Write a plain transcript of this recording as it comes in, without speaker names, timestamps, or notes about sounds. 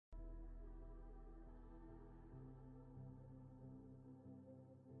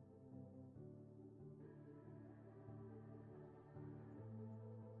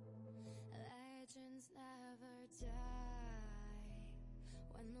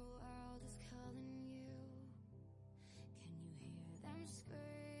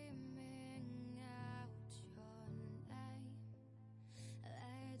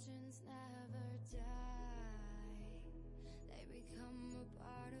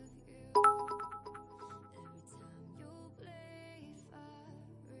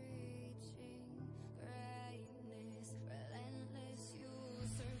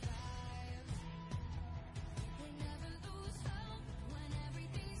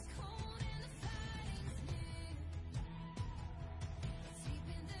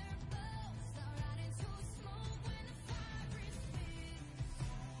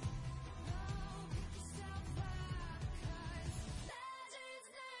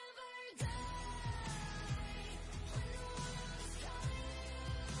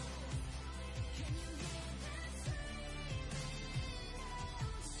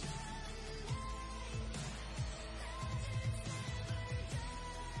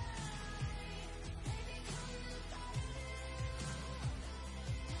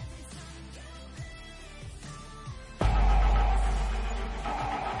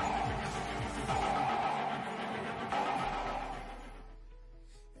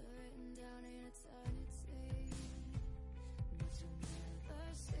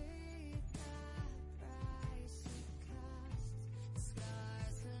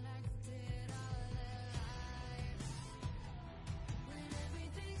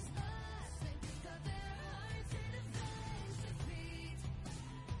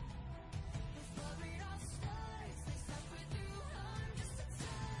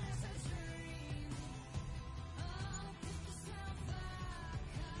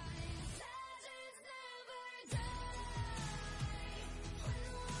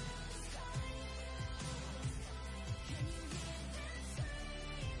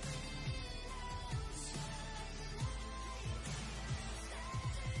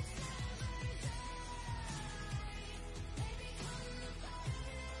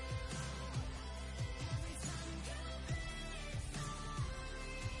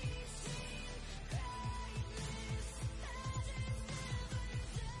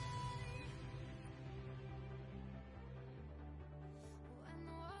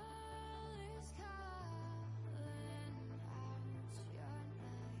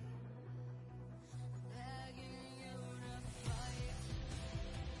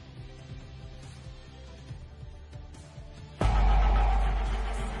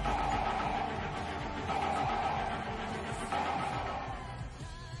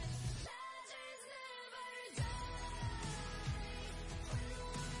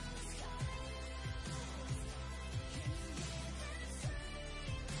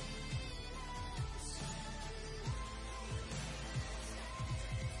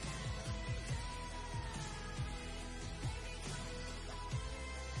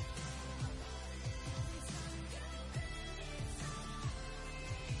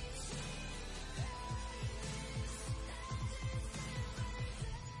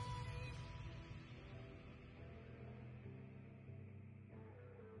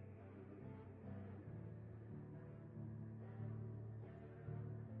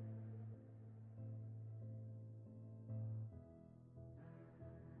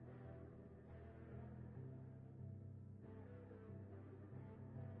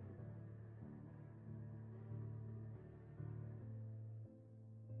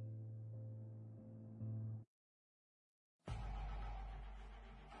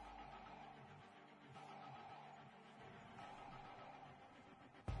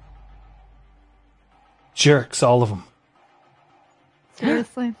Jerks, all of them.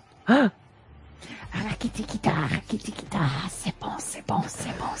 Seriously. Rakitikita, rakitikita, c'est bon, c'est bon,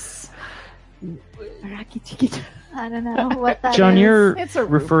 c'est bon. Rakitikita. I don't know what that John, is. you're It's a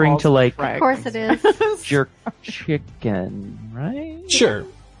referring to like Of course it is. jerk chicken, right? Sure.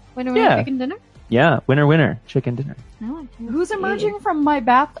 Winner, Yeah. chicken dinner? Yeah, winner, chicken dinner. I like it. Who's emerging from my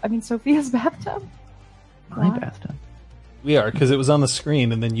Sophia's bathtub? My What? bathtub. We are, because it was on the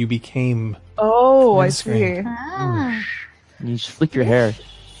screen, and then you became... Oh, I Screen. see. Ah. You just flick your hair.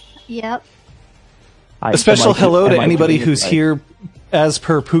 Yep. A special hello to anybody who's who's here as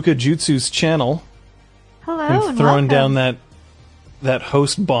per Puka Jutsu's channel. Hello Who've and thrown welcome. down that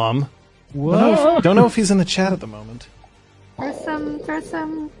host bomb. What? Don't know if he's in the chat at the moment. Throw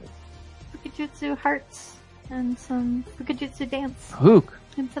some Pukajutsu hearts and some Pukajutsu dance Hook.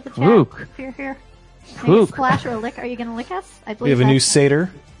 into the chat Hook. if you're here. Maybe Hook. splash or lick. Are you gonna lick us? I believe We have a new that's-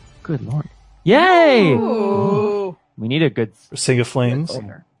 satyr Good lord. Yay! Ooh. We need a good for Sing of Flames.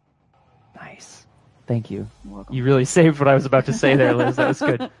 singer. Nice. Thank you. Welcome. You really saved what I was about to say there, Liz. That was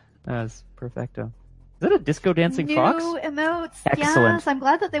good. That was perfecto. that a disco dancing new fox? emotes. Excellent. Yes, I'm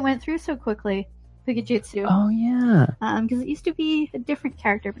glad that they went through so quickly. Pikachu. Oh yeah. Because it used to be a different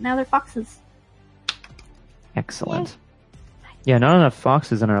character, but now they're foxes. Excellent. Yeah, not enough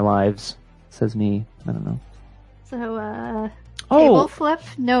foxes in our lives, says me. I don't know. So, Oh table flip.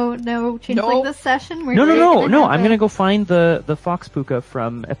 No changeling No. this session. We're no! gonna have I'm a- gonna go find the fox puka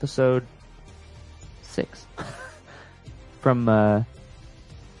from episode 6. from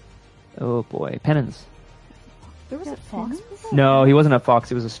oh boy, Penance. There was a fox. No, he wasn't a fox.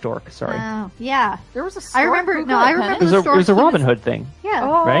 He was a stork. Sorry. Oh, yeah. There was a. I remember. stork No, I puka remember. it was the a stork it was a was- Robin Hood thing. Yeah.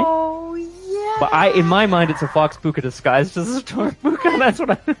 Oh yeah. But in my mind, it's a fox puka disguised as a stork puka. That's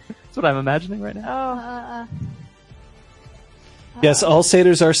what I'm imagining right now. Oh. Yes, all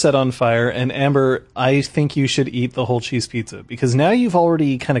satyrs are set on fire, and Amber, I think you should eat the whole cheese pizza because now you've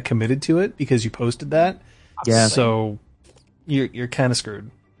already kind of committed to it because you posted that. Yeah. So you're kind of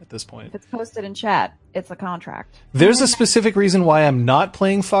screwed at this point. If it's posted in chat, it's a contract. There's a specific reason why I'm not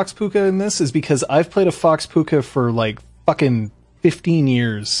playing Fox Puka in this is because I've played a Fox Puka for like fucking 15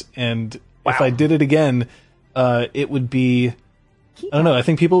 years, and if I did it again, it would be I don't know. I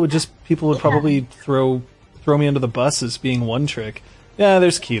think people would probably throw me under the bus as being one trick. Yeah,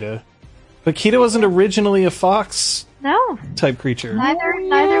 there's Kita, but Kita wasn't originally a fox No. type creature.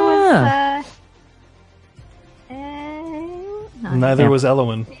 Neither was. No. Neither was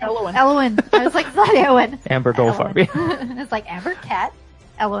Elowen. Elowen. Elwyn. I was like, it's not Elwyn. Amber Goldfarb. It's like Amber Cat.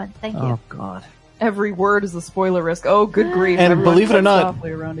 Elwyn. Thank you. Oh God. Every word is a spoiler risk. Oh, good grief! And Everyone believe it or tread not, softly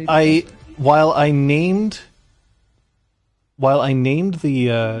around each I other. while I named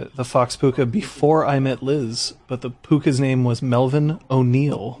the fox puka before I met Liz, but the puka's name was Melvin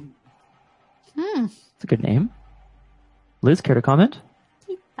O'Neill. It's a good name. Liz, care to comment?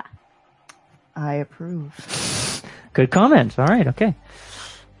 I approve. Good comment. All right. Okay.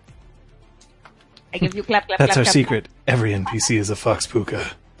 I give you clap, clap, That's clap, our clap. secret. Every NPC is a fox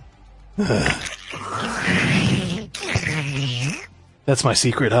puka. That's my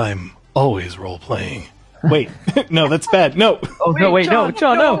secret. I'm always role playing. Wait, no, that's bad. No. Oh no! Wait, no,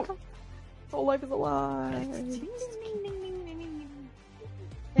 John, no. Whole life is a lie.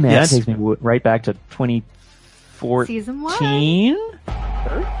 Man, Yes. that takes me right back to 2014. Season 1.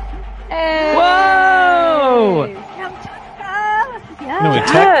 Hey. Whoa! Yeah. No, Yes.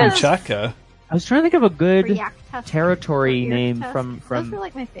 attack Kuchaka. I was trying to think of a good React territory React name test. from Those were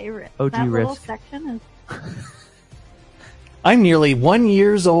like my favorite. OG that little Risk. section is I'm nearly 1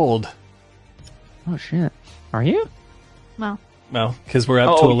 year old. Oh shit! Are you? well. Well, because we're up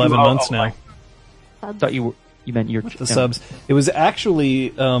Oh, to you- 11 oh, months oh, now. I thought you meant your The subs. It was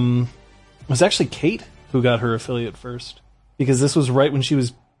actually Kate who got her affiliate first because this was right when she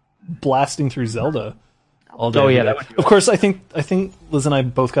was blasting through Zelda all day. Oh, yeah, every that day. would be Of course, I think Liz and I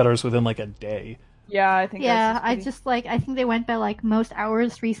both got ours within like a day. Yeah, I think. Yeah, that's I pretty- just like I think they went by like most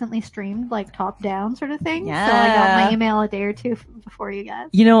hours recently streamed, like top down sort of thing. So I Yeah. got my email a day or two before you guys.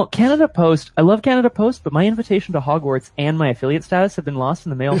 You know, Canada Post. I love Canada Post, but my invitation to Hogwarts and my affiliate status have been lost in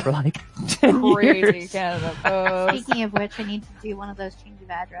the mail for like 10 crazy years. Canada Post. Speaking of which, I need to do one of those change of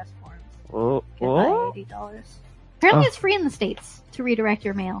address forms. Oh, Goodbye, oh. $80. Apparently, Oh. it's free in the States to redirect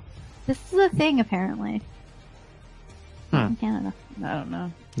your mail. This is a thing, apparently. In Canada. I don't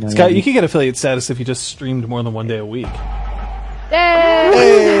know. No, Scott, yeah, you could get affiliate status if you just streamed more than 1 day a week. Hey!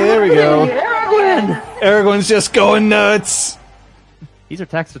 Hey, there we go. Aragorn's just going nuts. These are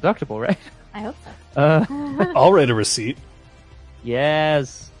tax deductible, right? I hope so. I'll write a receipt.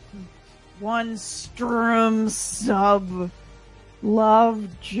 Yes. One Strum sub. Love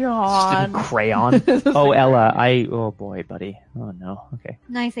John. Crayon. Oh, Ella. Oh boy, buddy. Oh no. Okay.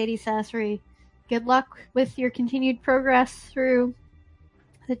 Nice 80 Sassery. Good luck with your continued progress through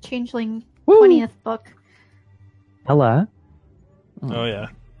the Changeling 20th book. Ella. Oh yeah,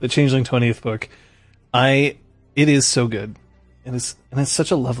 the Changeling 20th book. It is so good, and it's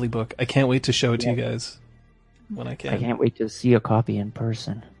such a lovely book. I can't wait to show it to you guys when I can. I can't wait to see a copy in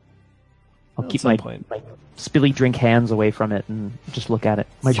person. I'll At keep some my point. spilly drink hands away from it and just look at it.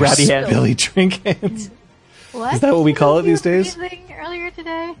 My grabby hands. Billy drink hands. What? Is that what we call it You these were days? breathing earlier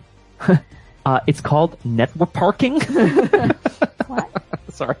today? It's called network parking. What?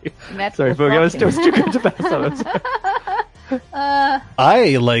 Sorry. Network Sorry, Boogie. I was parking. too good to pass on.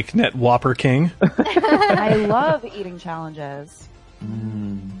 I like Net Whopper King. I love eating challenges.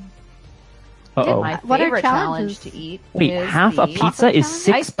 Uh-oh. My What are favorite challenge challenges? to eat. Wait, is half a the- pizza is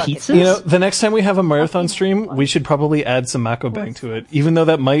Ice 6 bucket. pizzas? You know, the next time we have a marathon stream, we should probably add some Mako to it, even though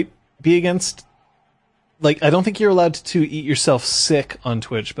that might be against. Like, I don't think you're allowed to eat yourself sick on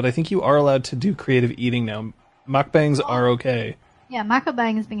Twitch, but I think you are allowed to do creative eating now. Mukbangs are okay. Yeah,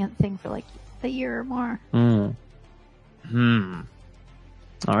 Mukbang has been a thing for like a year or more.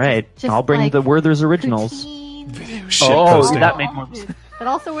 All right, Just I'll bring like the Werther's Originals. Poutine. Shit Oh, posting. that made more sense. But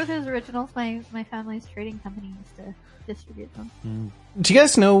also Werther's Originals, my family's trading company used to distribute them. Do you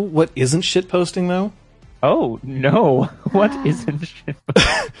guys know what isn't shit posting though? Oh no! What isn't shit?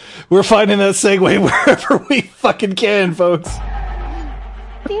 We're finding that segue wherever we fucking can, folks.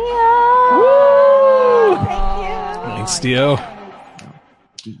 Dio! Thank you. Thanks, Dio.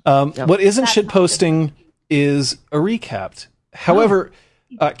 What isn't shit posting is a recap. However,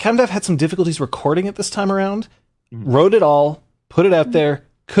 Camdev had some difficulties recording it this time around. Wrote it all, put it out there,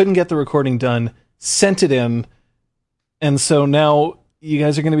 couldn't get the recording done, sent it in, and so now you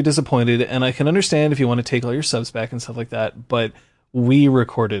guys are going to be disappointed, and I can understand if you want to take all your subs back and stuff like that, but we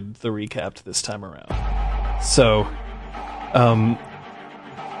recorded the recap this time around. So,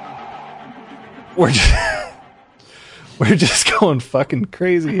 we're just going fucking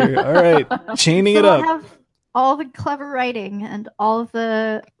crazy here. All right, chaining it So I up. have all the clever writing and all of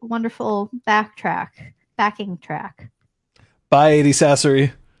the wonderful backing track. Bye, 80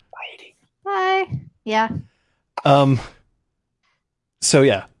 Sassery. Bye. Yeah. So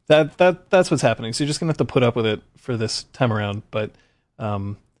yeah, that's what's happening. So you're just gonna have to put up with it for this time around, but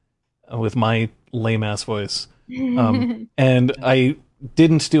with my lame ass voice. And I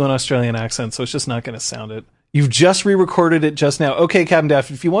didn't do an Australian accent, so it's just not gonna sound it. You've just re-recorded it just now. Okay, Captain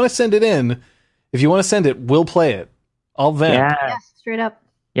Daft, if you want to send it in, we'll play it. I'll vent. Yeah, straight up.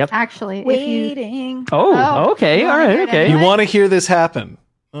 Yep. Actually, if you Waiting. Oh, okay, you all wanna right, hear it okay. You anyway? want to hear this happen?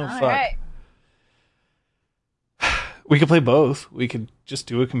 Oh fuck. All right. We could play both. We could just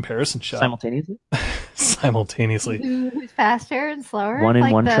do a comparison shot Simultaneously. simultaneously. who's faster and slower? One in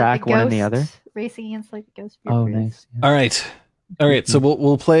like one the track, one in the Ghost other? Racing against like the Ghost. Oh, Troopers. nice. Yeah. All right. So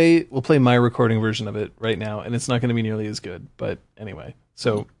we'll play my recording version of it right now, and it's not going to be nearly as good. But anyway,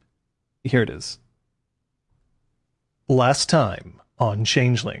 so here it is. Last time on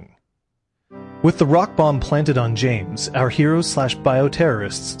Changeling. With the rock bomb planted on James, our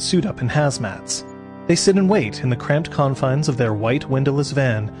heroes/bioterrorists suit up in hazmats. They sit and wait in the cramped confines of their white windowless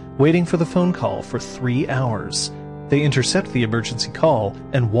van, waiting for the phone call for 3 hours. They intercept the emergency call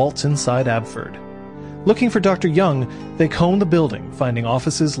and waltz inside Abford. Looking for Dr. Young, they comb the building, finding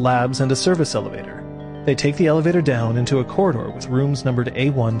offices, labs, and a service elevator. They take the elevator down into a corridor with rooms numbered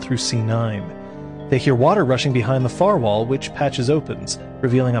A1 through C9. They hear water rushing behind the far wall, which Patches opens,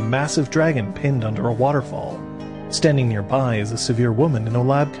 revealing a massive dragon pinned under a waterfall. Standing nearby is a severe woman in a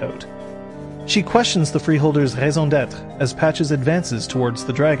lab coat. She questions the freeholder's raison d'etre as Patches advances towards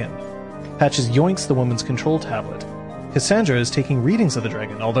the dragon. Patches yoinks the woman's control tablet. Cassandra is taking readings of the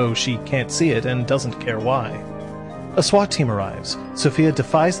dragon, although she can't see it and doesn't care why. A SWAT team arrives. Sophia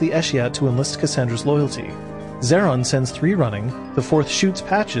defies the Eshiat to enlist Cassandra's loyalty. Zeron sends 3 running, the 4th shoots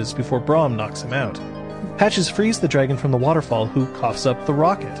Patches before Braum knocks him out. Patches frees the dragon from the waterfall, who coughs up the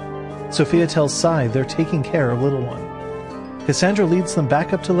rocket. Sophia tells Sai they're taking care of Little One. Cassandra leads them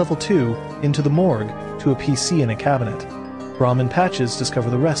back up to level 2, into the morgue, to a PC in a cabinet. Braum and Patches discover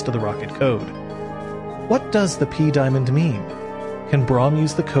the rest of the rocket code. What does the P-Diamond mean? Can Braum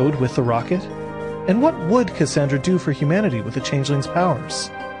use the code with the rocket? And what would Cassandra do for humanity with the Changeling's powers?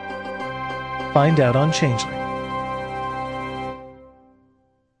 Find out on Changeling.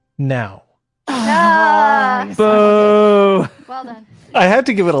 Now. Ah, Boo! well done. I had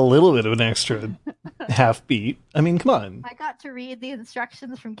to give it a little bit of an extra half beat. I mean, come on. I got to read the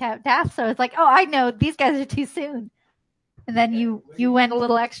instructions from Cap Daft, so it's like, oh, I know these guys are too soon. And then you went a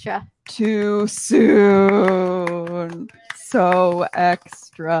little extra. Too soon. So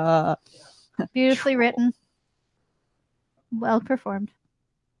extra. Beautifully written. Well performed.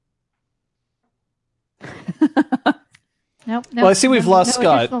 Nope. Well, I see we've lost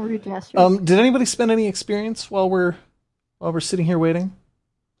Scott. additional rude gestures. Did anybody spend any experience while we're sitting here waiting?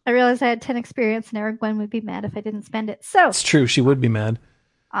 I realized I had 10 experience, and Eric Gwen would be mad if I didn't spend it. So It's true. She would be mad.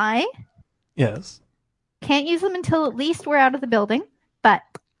 I Yes. can't use them until at least we're out of the building. But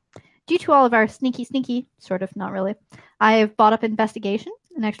due to all of our sneaky, sort of, not really, I have bought up investigation,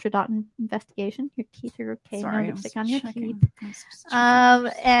 an extra dot in investigation. Your teeth are okay. Sorry, No I'm lipstick on your checking. teeth.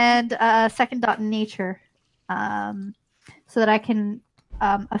 And a second dot in nature, so that I can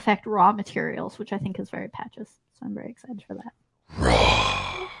affect raw materials, which I think is very Patches. So I'm very excited for that.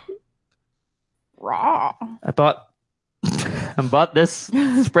 Raw. I bought this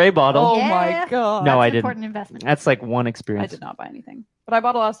spray bottle. Oh Yeah. my god. No, That's I an didn't. important investment. That's like one I experience. did not buy anything. But I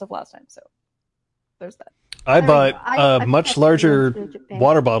bought a lot of stuff last time, so there's that. I There we bought go. I a much tested larger those Japan.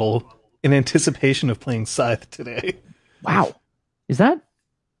 water bottle in anticipation of playing Scythe today. Wow. Is that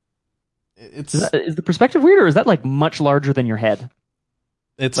It's is the perspective weird, or is that like much larger than your head?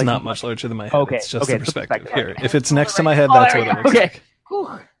 It's Like, not much larger than my head. Okay, It's just okay, the it's the perspective. perspective. Here, if it's next to my head, Oh, that's there what we it looks Okay. like.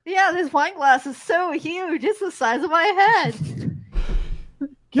 Whew. Yeah, this wine glass is so huge. It's the size of my head.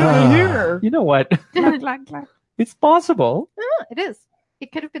 Get Ah. here. You know what? It's possible. It is.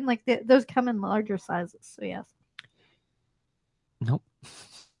 It could have been like those come in larger sizes. So yes. Nope.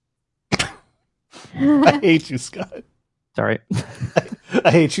 I hate you, Scott. Sorry. I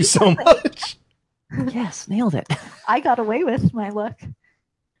hate you so much. Yes, nailed it. I got away with my look.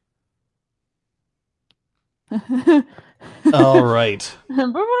 All right.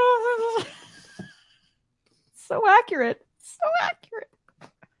 So accurate. So accurate.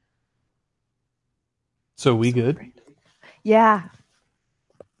 So we good? Yeah.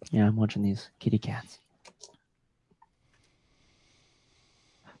 Yeah, I'm watching these kitty cats.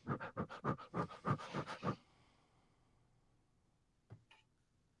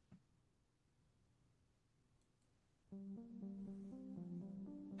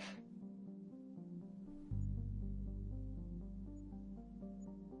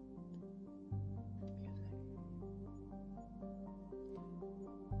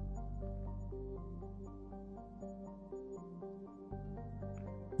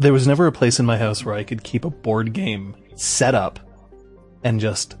 There was never a place in my house where I could keep a board game set up and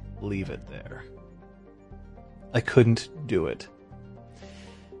just leave it there. I couldn't do it.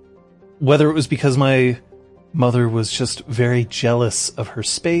 Whether it was because my mother was just very jealous of her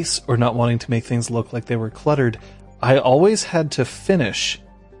space or not wanting to make things look like they were cluttered, I always had to finish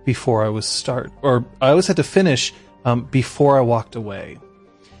before I always had to finish before I walked away.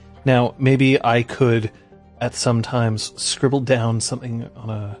 Now, maybe I could at some times scribble down something on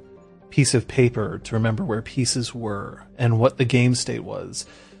a piece of paper to remember where pieces were and what the game state was.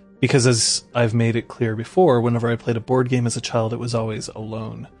 Because as I've made it clear before, whenever I played a board game as a child, it was always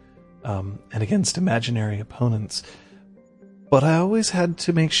alone, and against imaginary opponents. But I always had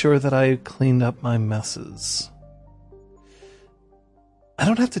to make sure that I cleaned up my messes. I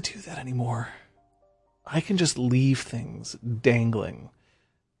don't have to do that anymore. I can just leave things dangling.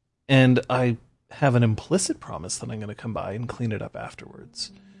 And I have an implicit promise that I'm going to come by and clean it up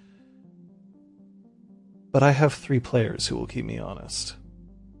afterwards. But I have 3 players who will keep me honest.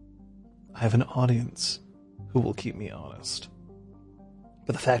 I have an audience who will keep me honest.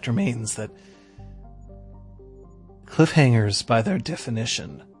 But the fact remains that cliffhangers, by their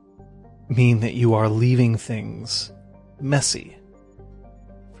definition, mean that you are leaving things messy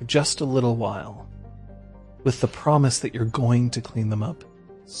for just a little while, with the promise that you're going to clean them up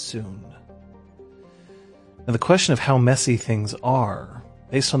soon. Now, the question of how messy things are,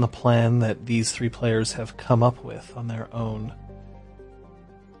 based on the plan that these 3 players have come up with on their own,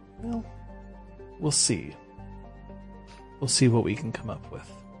 well, we'll see. We'll see what we can come up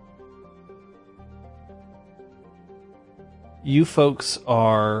with. You folks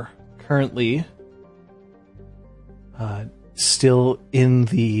are currently still in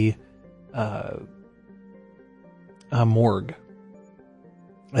the morgue,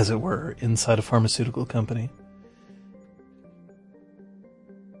 as it were, inside a pharmaceutical company.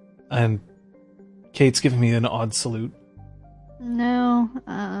 And Kate's giving me an odd salute. No,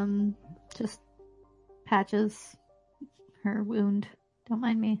 just patches her wound. Don't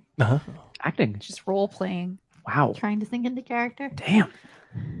mind me. Uh-huh. Acting. Just role playing. Wow. Trying to sink into character. Damn.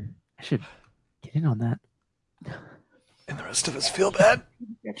 I should get in on that. And the rest of us feel bad.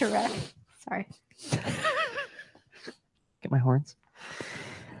 You're correct. Sorry. Get my horns.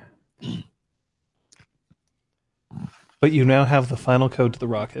 But you now have the final code to the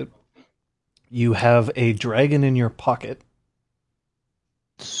rocket. You have a dragon in your pocket.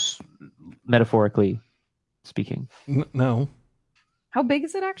 Metaphorically speaking. No. How big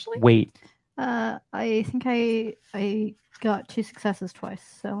is it actually? Wait. I think I got 2 successes twice.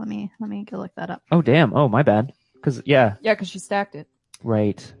 So let me go look that up. Oh, damn. Oh, my bad. Because, yeah. Yeah, because she stacked it.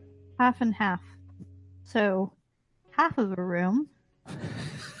 Right. Half and half. So half of a room,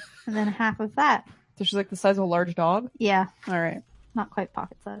 and then half of that. So she's like the size of a large dog? Yeah, All right. not quite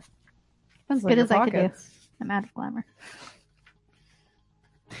pocket size. Depends As on good your as I could do. pockets. I'm out of glamour.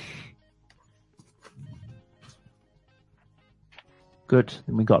 Good.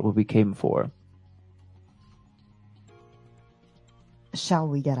 Then we got what we came for. Shall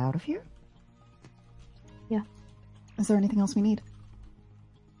we get out of here? Yeah. Is there anything else we need?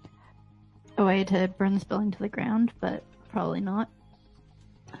 A way to burn this building to the ground, but probably not.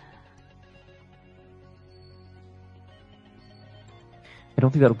 I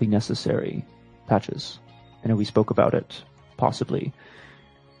don't think that'll be necessary, Patches. I know we spoke about it, possibly.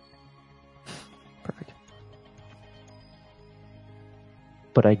 Perfect.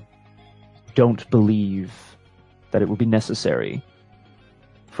 But I don't believe that it will be necessary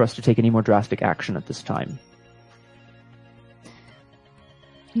for us to take any more drastic action at this time.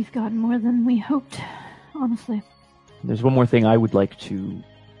 We've gotten more than we hoped, honestly. There's one more thing I would like to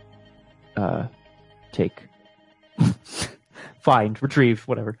take. Find, retrieve,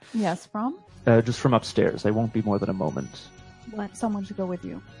 whatever. Yes, from? Just from upstairs. I won't be more than a moment. Want someone to go with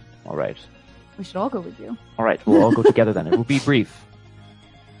you. All right. We should all go with you. All right, we'll all go together then. It will be brief.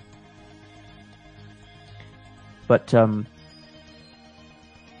 But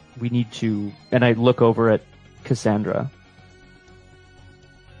we need to... And I look over at Cassandra.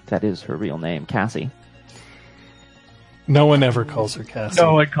 That is her real name, Cassie. No one ever calls her Cassie.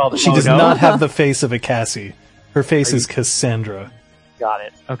 No one called it. She does not have the face of a Cassie. Her face is Cassandra. Got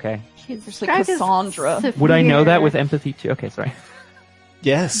it. Okay. She's Just like Cassandra. Would I know that with empathy too? Okay, sorry.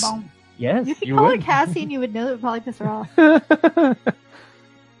 Yes. Bonk. Yes, You could you call would. her Cassie and you would know it would probably piss her off.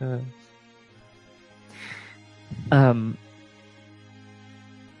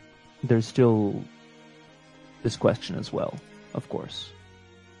 There's still this question as well, of course.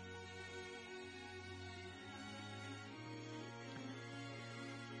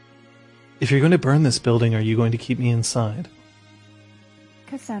 If you're going to burn this building, are you going to keep me inside?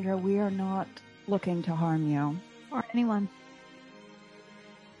 Cassandra, we are not looking to harm you. Or anyone.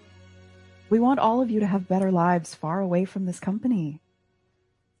 We want all of you to have better lives far away from this company.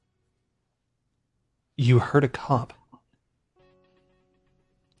 You hurt a cop.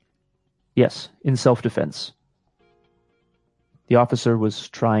 Yes, in self-defense. The officer was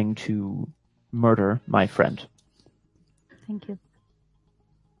trying to murder my friend. Thank you.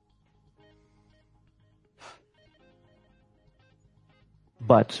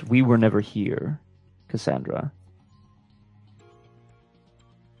 But we were never here, Cassandra.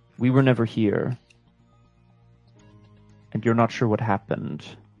 We were never here. And you're not sure what happened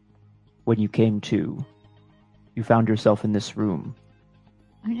when you came to. You found yourself in this room.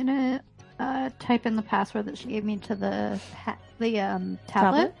 I'm gonna type in the password that she gave me to the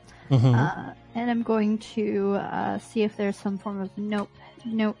tablet. Mhm. And I'm going to see if there's some form of note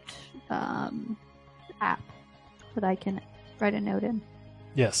app that I can write a note in.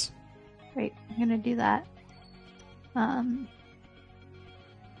 Yes. Great, I'm gonna do that. I'm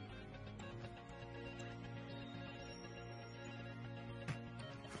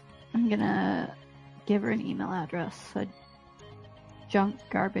gonna give her an email address, a junk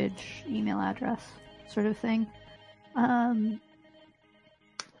garbage email address sort of thing. Write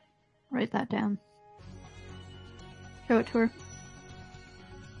that down. Show it to her.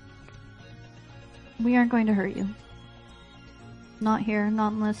 We aren't going to hurt you. Not here,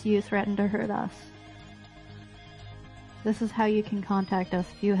 not unless you threaten to hurt us. This is how you can contact us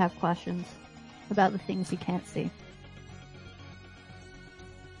if you have questions about the things you can't see.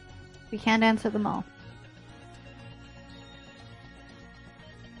 We can't answer them all.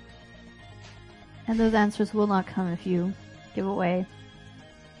 And those answers will not come if you give away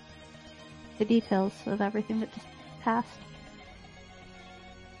the details of everything that just passed.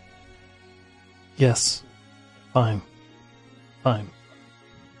 Yes. Fine. Fine.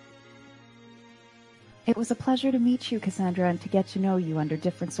 It was a pleasure to meet you, Cassandra, and to get to know you under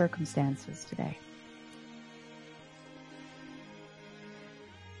different circumstances today.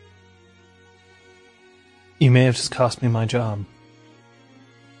 You may have just cost me my job.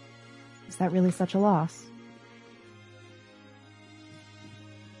 Is that really such a loss?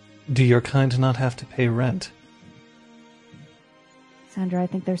 Do your kind not have to pay rent? Cassandra, I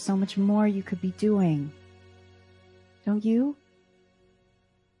think there's so much more you could be doing. Don't you?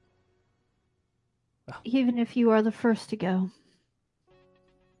 Even if you are the first to go.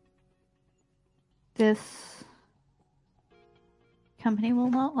 This company will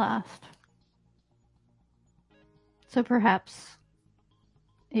not last. So perhaps,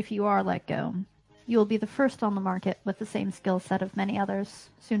 if you are let go, you will be the first on the market with the same skill set of many others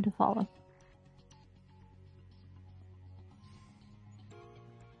soon to follow.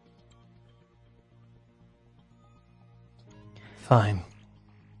 Fine.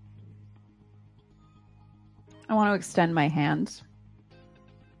 I want to extend my hand.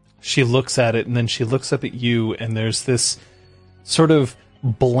 She looks at it, and then she looks up at you, and there's this sort of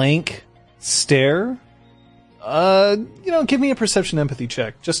blank stare. Give me a perception empathy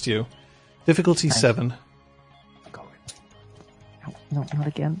check. Just you. Difficulty 7. No, not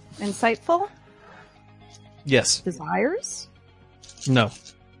again. Insightful? Yes. Desires? No.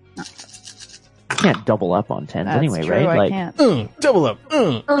 You can't double up on 10s anyway, true, right? I Like, can't. Double up.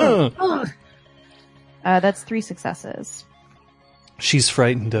 That's 3 successes. She's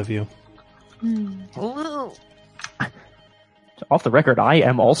frightened of you. off the record, I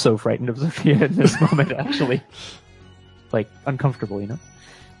am also frightened of Sophia in this moment, actually. Like, uncomfortable, you know?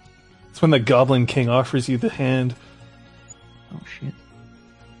 It's when the Goblin King offers you the hand. Oh shit.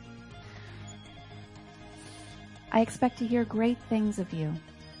 I expect to hear great things of you.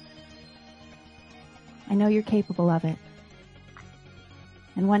 I know you're capable of it.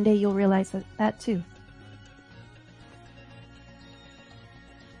 And one day you'll realize that too.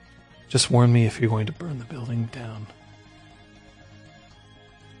 Just warn me if you're going to burn the building down.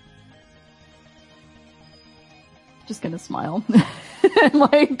 Just gonna smile. And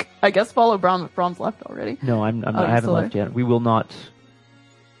like, I guess follow Braum if Braum's left already. No, I'm not, Oh, I you're haven't still left there? yet. We will not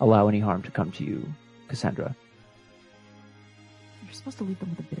allow any harm to come to you, Cassandra. You're supposed to leave them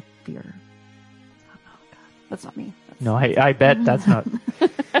with a bit of fear. Oh, God. That's not me. That's... No, I bet that's not.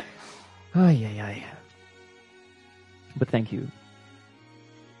 Ay, ay, ay. But thank you.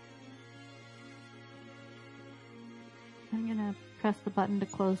 I'm gonna press the button to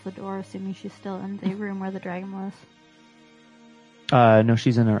close the door, assuming she's still in the room where the dragon was. No,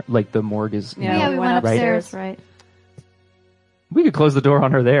 she's in her, like, the morgue is. in Yeah, Yeah, the- we went went upstairs, upstairs. right? We could close the door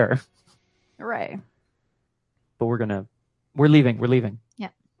on her there, Hooray. but we're leaving.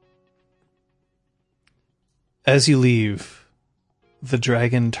 As you leave, the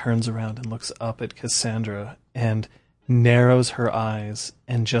dragon turns around and looks up at Cassandra and narrows her eyes,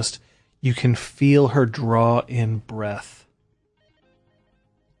 and just, you can feel her draw in breath.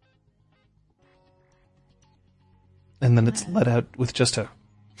 And then it's let out with just a...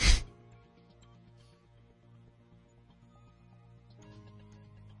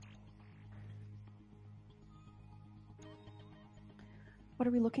 What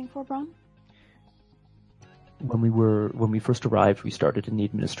are we looking for, Braum? When we first arrived, we started in the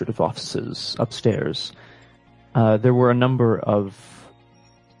administrative offices upstairs. There were a number of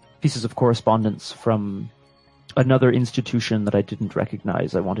pieces of correspondence from another institution that I didn't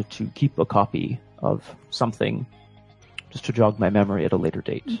recognize. I wanted to keep a copy of something just to jog my memory at a later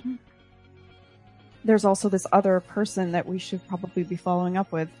date. Mm-hmm. There's also this other person that we should probably be following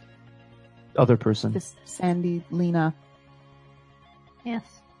up with. Other person. This Sandy Lena. Yes.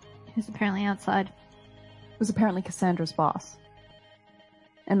 Who's apparently outside. Who's apparently Cassandra's boss.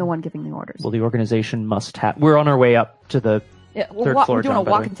 And the one giving the orders. Well, the organization must have... We're on our way up to the Yeah, third floor, we're doing John, a by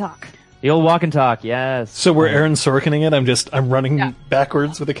the walk way. and talk. The old walk and talk, yes. So we're Aaron Sorkining it. I'm running Yeah.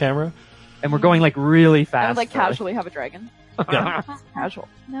 backwards with the camera. And we're going like really I fast. would like casually have a dragon. Yeah. Casual.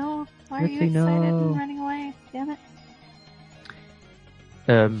 No, why are you Good excited to know. and running away? Damn it.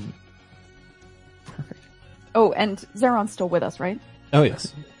 Perfect. Oh, and Zeron's still with us, right? Oh,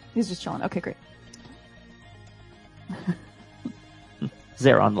 yes. He's just chilling. Okay, great.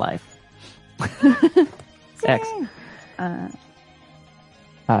 Zeron life. X. Oh,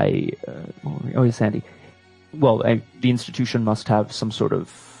 yes, Sandy. Well, the institution must have some sort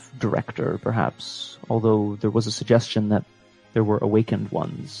of director, perhaps. Although there was a suggestion that there were awakened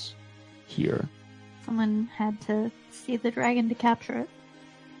ones here. Someone had to see the dragon to capture it.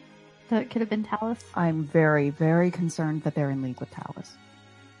 So it could have been Talus. I'm very, very concerned that they're in league with Talus.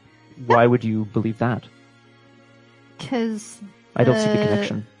 Why would you believe that? Because I don't see the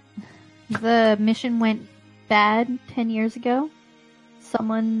connection. the mission went bad 10 years ago.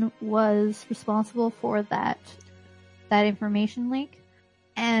 Someone was responsible for that information leak.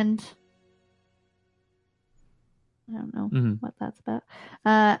 And I don't know Mhm. what that's about.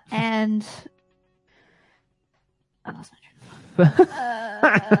 And I lost my train of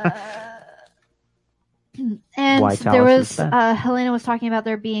thought. And Why there Talus was is bad. Helena was talking about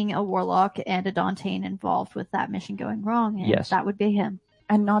there being a warlock and a Dantean involved with that mission going wrong, and Yes. that would be him.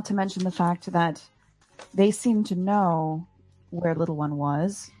 And not to mention the fact that they seem to know where Little One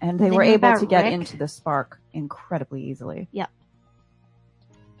was, and they They were knew able about to get Rick. into the spark incredibly easily.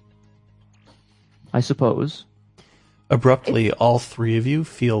 I suppose. Abruptly, all three of you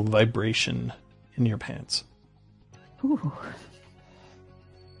feel vibration in your pants. Ooh.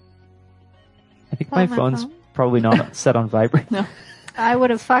 I think Oh, my my phone's phone? probably not set on vibrate. I would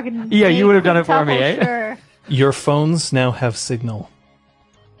have fucking Yeah, you would have done it for me, quintuple eh? Sure. Your phones now have signal.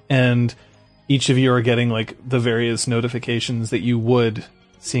 And each of you are getting like the various notifications that you would,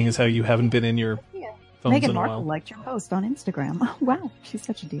 seeing as how you haven't been in your phones Meghan in a Markle while. liked your post on Instagram. Oh, wow, she's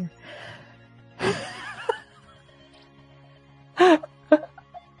such a dear.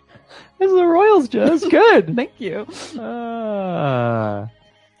 This is the Royals, Jess. Good. Thank you. All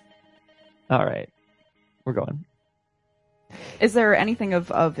right. We're going. Is there anything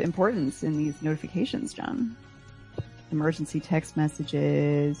of importance in these notifications, John? Emergency text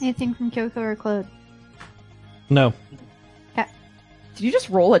messages. Anything from Kyoko or Claude? No. Did you just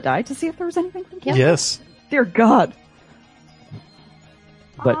roll a die to see if there was anything from Kim? Yes. Dear God.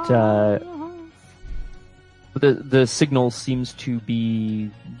 But The signal seems to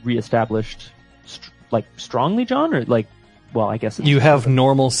be reestablished, strongly, John, or well, I guess You have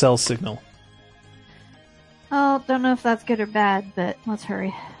normal cell signal. Oh, don't know if that's good or bad, but let's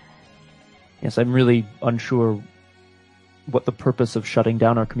hurry. Yes, I'm really unsure what the purpose of shutting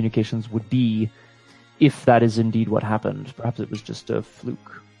down our communications would be, if that is indeed what happened. Perhaps it was just a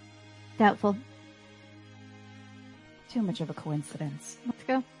fluke. Doubtful. Too much of a coincidence. Let's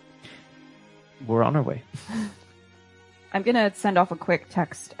go. We're on our way. I'm gonna send off a quick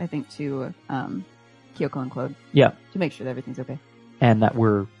text, I think, to Kyoko and Claude Yeah, to make sure that everything's okay. and that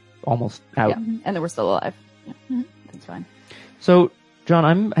we're almost out. Yeah, and that we're still alive. Yeah, Mhm. that's fine. So, John,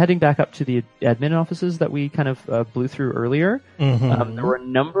 I'm heading back up to the admin offices that we kind of blew through earlier. Mhm. There were a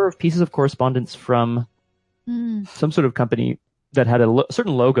number of pieces of correspondence from Mm. some sort of company that had a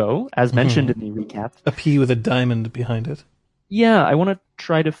certain logo, as mentioned in the recap. A P with a diamond behind it. Yeah, I want to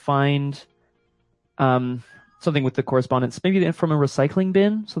try to find something with the correspondence, maybe from a recycling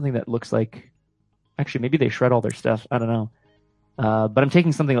bin, something that looks like... Actually, maybe they shred all their stuff. I don't know. But I'm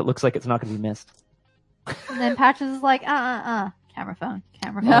taking something that looks like it's not going to be missed. And then Patches is like, camera phone,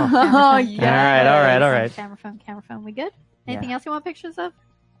 camera phone. Oh, camera phone, yes. All right. Camera phone. We good? Anything else you want pictures of?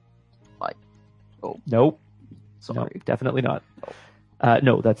 Nope. Sorry. No, definitely not.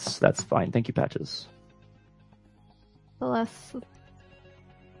 No, that's fine. Thank you, Patches. The less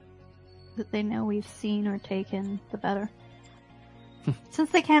that they know we've seen or taken, the better. Since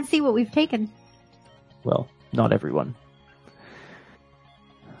they can't see what we've taken. Well, not everyone.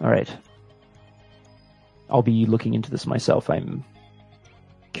 All right. I'll be looking into this myself. I'm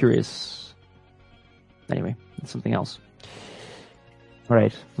curious. Anyway, it's something else. All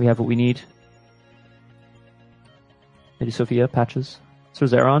right, we have what we need. Lady Sophia, Patches, Sir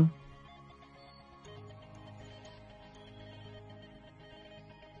Zeron.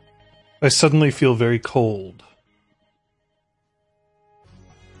 I suddenly feel very cold.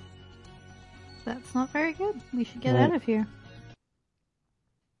 That's not very good. We should get Right. out of here.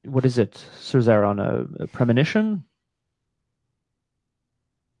 What is it, Sir Zeron? A premonition?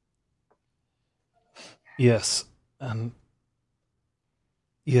 Yes.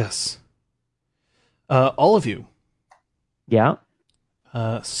 Yes. All of you. Yeah.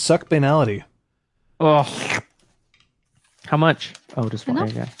 Suck banality. Oh. How much? Oh, just one.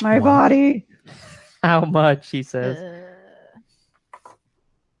 Enough? Yeah. My Wow. body. How much? He says. Uh,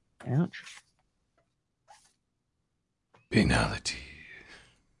 Ouch. Banality.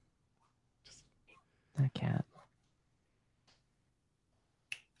 That cat.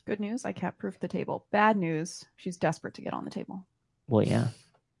 Good news, I cat-proofed the table. Bad news, she's desperate to get on the table. Well, yeah.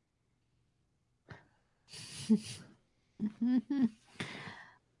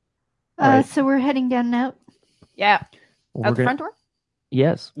 Alright. So we're heading down now. Yeah. Well, Out we're the gonna- front door?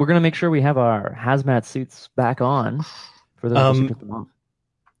 Yes, we're gonna make sure we have our hazmat suits back on for those of us who took them off.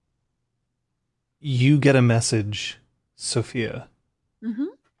 You get a message, Sophia. Mm-hmm.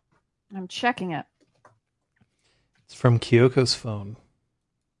 I'm checking it. It's from Kyoko's phone.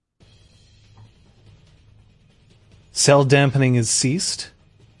 Cell dampening is ceased.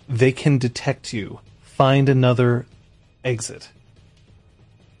 They can detect you. Find another exit.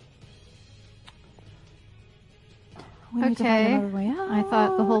 We need to find Okay. another way I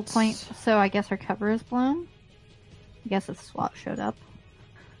thought the whole out. point. So I guess our cover is blown. I guess the SWAT showed up.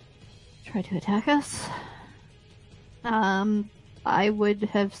 Tried to attack us. I would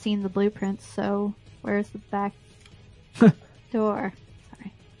have seen the blueprints. So where's the back door?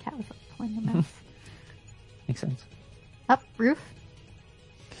 Sorry, cat was like pulling the mouse. Makes sense. Up roof.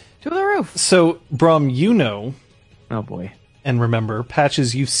 To the roof. So, Brom, you know, Oh boy. and remember,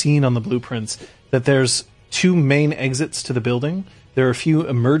 Patches, you've seen on the blueprints that there's two main exits to the building. There are a few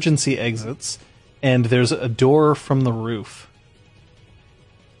emergency exits, and there's a door from the roof.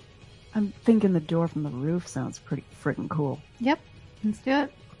 I'm thinking the door from the roof sounds pretty freaking cool. Yep, let's do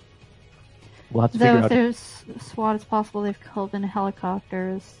it. We'll have to Though figure if out. there's SWAT, it's possible they've called in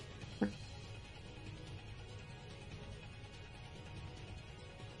helicopters.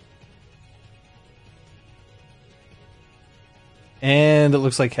 And it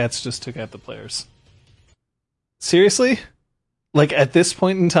looks like Cats just took out the players. Seriously? Like, at this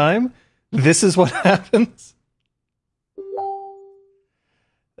point in time, this is what happens?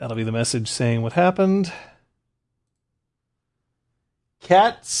 That'll be the message saying what happened.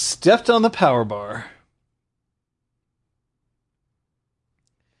 Cat stepped on the power bar.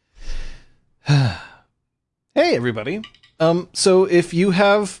 Hey, everybody. So if you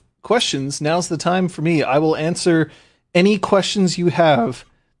have questions, now's the time for me. I will answer any questions you have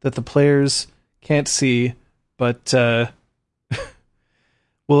that the players can't see, but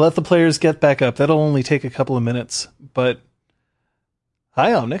we'll We'll let the players get back up. That'll only take a couple of minutes. But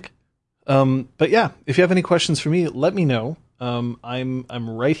hi, Omnic. But yeah, if you have any questions for me, let me know. I'm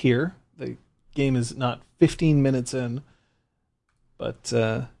right here. The game is not 15 minutes in, but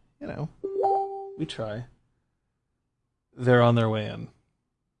we try. They're on their way in.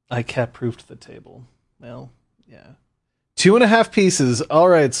 I cat-proofed the table. Well, yeah. 2.5 pieces. All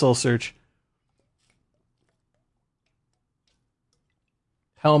right, Soul Search.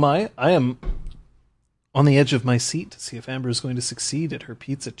 How am I? I am on the edge of my seat to see if Amber is going to succeed at her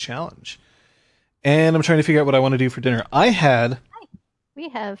pizza challenge. And I'm trying to figure out what I want to do for dinner. We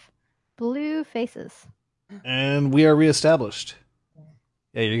have blue faces. And we are reestablished.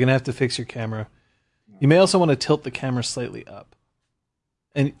 Yeah, you're going to have to fix your camera. You may also want to tilt the camera slightly up.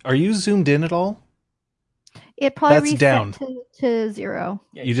 And are you zoomed in at all? It probably That's reset down. to 0.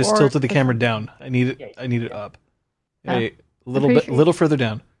 You just Or tilted the to- camera down. I need it up. Oh. A I'm pretty sure little further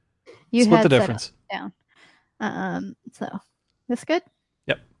down. You Split had the set difference. it down. So this good?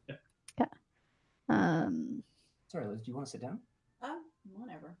 Yep. Okay. Sorry, Liz, do you want to sit down?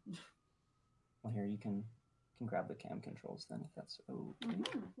 Whatever. Well, here, you can grab the cam controls then, if that's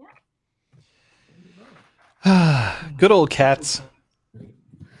okay. Good old cats.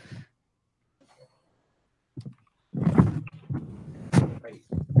 Right.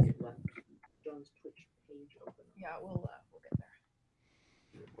 John's Twitch page open. Yeah, we'll get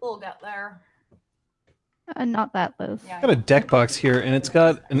there. We'll get there. Not that, Liz. Yeah, I've got a deck box here, and it's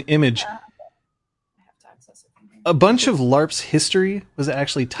got an image. I have to access it. A bunch of LARP's history was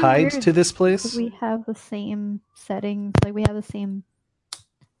actually tied Weird. to this place. We have the same settings. Like we have the same.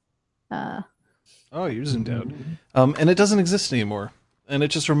 Oh, you're zoomed out. And it doesn't exist anymore. And it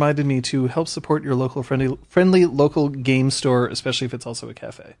just reminded me to help support your local friendly local game store, especially if it's also a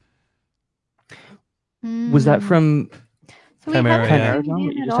cafe. Was that from... So Chimera, we yeah. haven't John, zoomed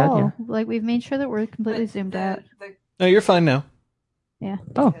what in you at just said, all. yeah. Like we've made sure that we're completely zoomed out. No, you're fine now. Yeah.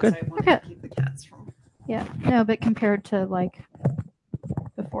 Oh, good. I wanted Okay. to keep the cats from. Yeah. No, but compared to like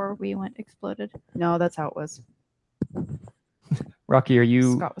before we went exploded. No, that's how it was. Rocky, are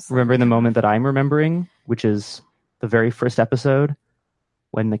you Scott was remembering the saying. moment that I'm remembering, which is the very first episode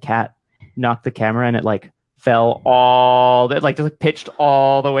when the cat knocked the camera and it like fell it like just pitched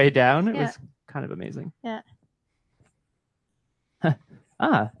all the way down? It Yeah. was kind of amazing. Yeah.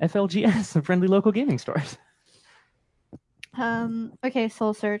 FLGS, a friendly local gaming stores. Okay,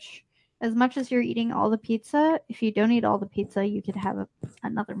 Soul Search. As much as you're eating all the pizza, if you don't eat all the pizza, you could have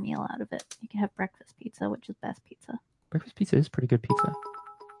another meal out of it. You can have breakfast pizza, which is best pizza. Breakfast pizza is pretty good pizza.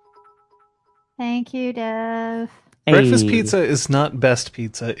 Thank you, Dev. Breakfast Hey. pizza is not best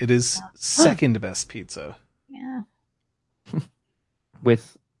pizza. It is second best pizza. Yeah.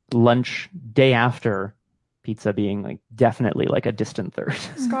 With lunch day after pizza being like definitely like a distant third.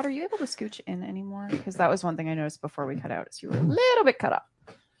 Scott, are you able to scooch in anymore? Because that was one thing I noticed before we cut out. Is you were a little bit cut up.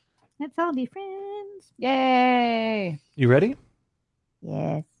 Let's all be friends. Yay! You ready?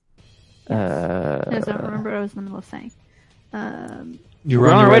 Yes. I just don't remember what I was in the middle of saying. You're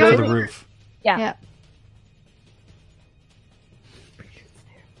We're on on your our way way to to the the- roof. Yeah.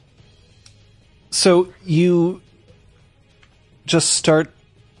 So you just start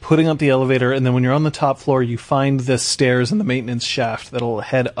putting up the elevator, and then when you're on the top floor, you find the stairs and the maintenance shaft that'll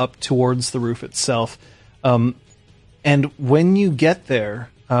head up towards the roof itself. And when you get there,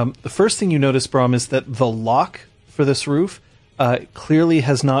 the first thing you notice, Brom, is that the lock for this roof clearly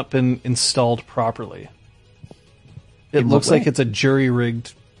has not been installed properly. It In what looks like way? it's a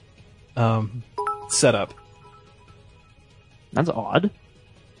jury-rigged setup. That's odd.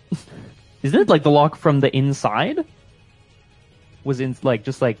 Isn't it like the lock from the inside was in like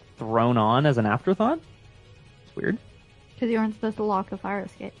just like thrown on as an afterthought? It's weird. Because you weren't supposed to lock the fire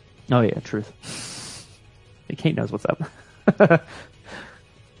escape. Oh yeah, truth. Hey, Kate knows what's up.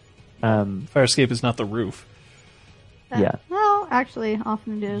 Fire escape is not the roof. Yeah. Well, actually,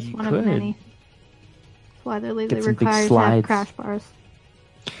 often it is You one of could. many. That's why they're legally Get some big required to have slides. crash bars.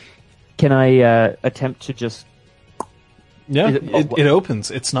 Can I attempt to just? Yeah, Is it- it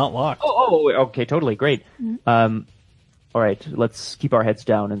opens. It's not locked. Oh, okay, totally, great. Mhm. All right, let's keep our heads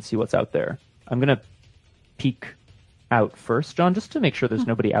down and see what's out there. I'm gonna peek out first, John, just to make sure there's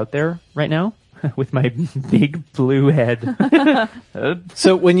nobody out there right now with my big blue head.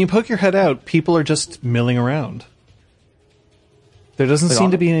 So when you poke your head out, people are just milling around. There doesn't Like seem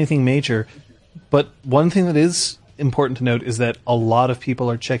all- to be anything major. But one thing that is important to note is that a lot of people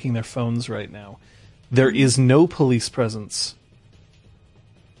are checking their phones right now. There is no police presence.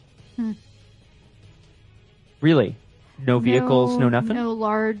 Really? No vehicles, no nothing? No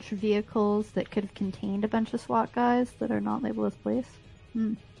large vehicles that could have contained a bunch of SWAT guys that are not labeled as police.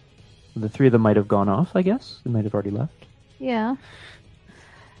 The three of them might have gone off, I guess. They might have already left. Yeah.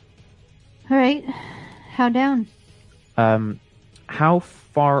 All right. How down? How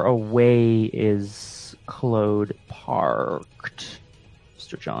far away is Claude parked,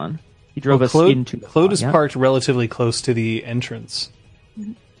 Mr. John? He drove us into the Claude pod, is yeah? parked relatively close to the entrance.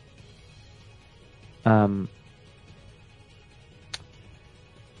 Okay.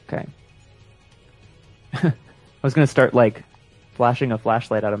 I was going to start, like, flashing a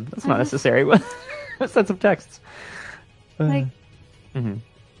flashlight at him. That's not necessary. Send some texts. Like,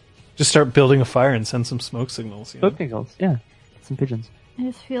 Just start building a fire and send some smoke signals. You know? Smoke signals, yeah. Some pigeons. I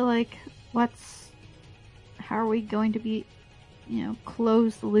just feel like, how are we going to be,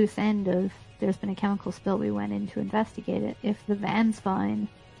 close the loose end of there's been a chemical spill, we went in to investigate it. If the van's fine,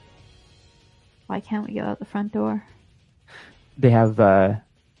 why can't we go out the front door? They have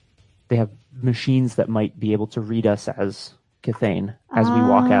machines that might be able to read us as Cathane as we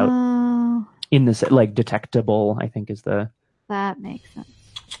walk out. Oh, In this, like, detectable, I think is the... that makes sense.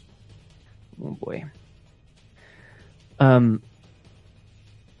 Oh boy. Well,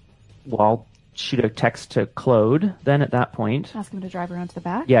 I'll shoot a text to Claude. Then at that point, Ask him to drive around to the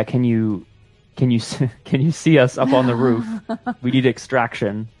back. yeah, can you see us up on the roof? We need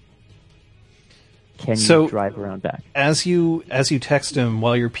extraction. Can you So- drive around back? As you text him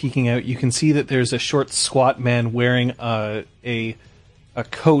while you're peeking out, you can see that there's a short, squat man wearing a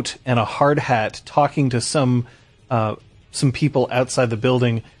coat and a hard hat, talking to some people outside the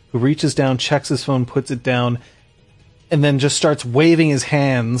building. Who reaches down, checks his phone, puts it down, and then just starts waving his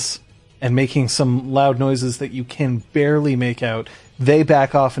hands and making some loud noises that you can barely make out. They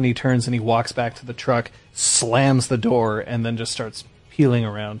back off and he turns and he walks back to the truck, slams the door, and then just starts peeling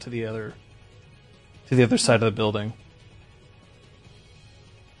around to the other side of the building.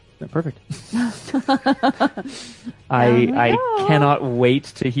 Yeah, perfect. I cannot wait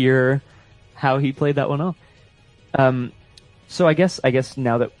to hear how he played that one off. So I guess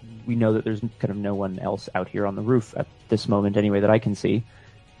now that we know that there's kind of no one else out here on the roof at this moment anyway that I can see,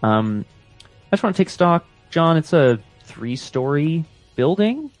 I just want to take stock, John. It's a 3-story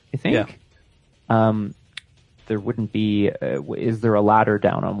building, I think. Yeah. There wouldn't be... is there a ladder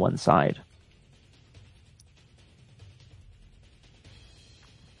down on one side?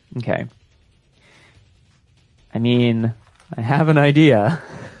 Okay. I mean, I have an idea.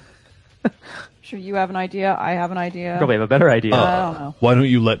 Sure, you have an idea. I have an idea. Probably have a better idea. I don't know. Why don't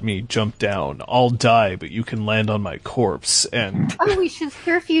you let me jump down? I'll die, but you can land on my corpse and... Oh, we should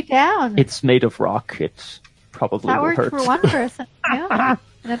surf you down. It's made of rock. It probably that will worked hurt. for one person, yeah,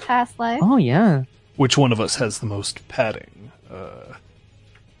 in a past life. Oh, yeah. Which one of us has the most padding?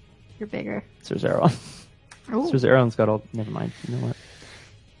 You're bigger. Sir Zeron. Ooh, Sir Zeron's got all... Never mind. You know what?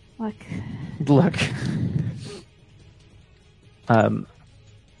 look. Look.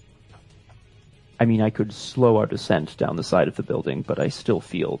 I mean, I could slow our descent down the side of the building, but I still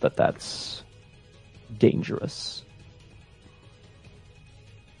feel that that's dangerous.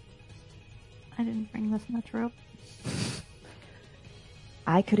 I didn't bring this much rope.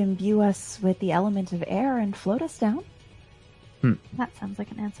 I could imbue us with the element of air and float us down. That sounds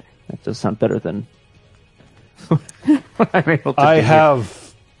like an answer. That does sound better than what I'm able to I do here.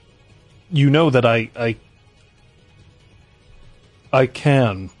 have... You know that I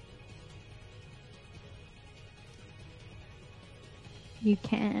can. You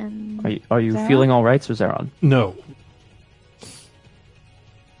can. Are you Zeron? feeling all right, Sir Zeron? No,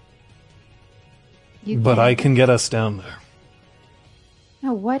 You but I can get us down there.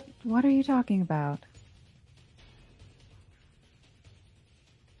 No, what are you talking about?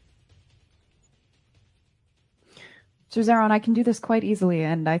 Sir Zeron, I can do this quite easily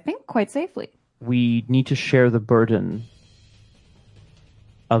and I think quite safely. We need to share the burden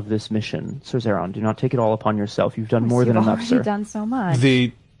of this mission. Sir Zeron, do not take it all upon yourself. You've done more than You've enough, already sir. done so much.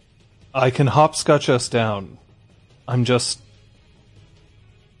 I can hopscotch us down. I'm just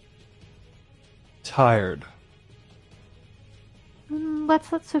tired.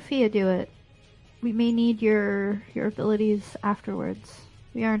 Let's let Sophia do it. We may need your abilities afterwards.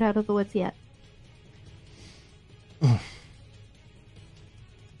 We aren't out of the woods yet. Did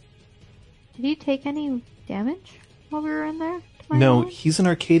he take any damage while we were in there? to my No, knowledge? he's an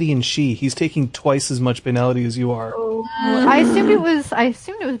Arcadian she. He's taking twice as much banality as you are. I assumed it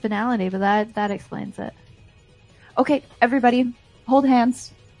was banality, but that explains it. Okay, everybody, hold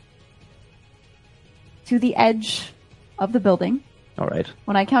hands to the edge of the building. All right.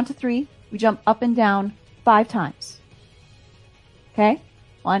 When I count to 3, we jump up and down 5 times. Okay?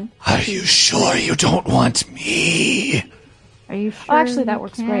 1. Are you sure you don't want me? Are you sure? Oh, actually, that you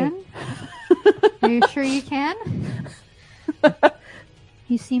works can? Are you sure you can?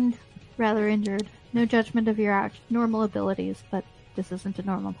 He seemed rather injured. No judgment of your normal abilities, but this isn't a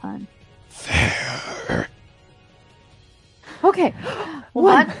normal time. Fair. Okay.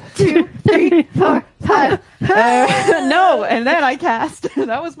 1, 2, 3, 4, 5. No, and then I cast.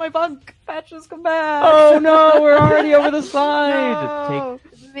 That was my bunk. Patches, come back. Oh no, we're already over the side. No.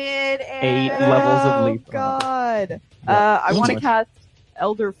 Mid-air. 8 levels of Oh leap. God. Yeah, I so want to much. cast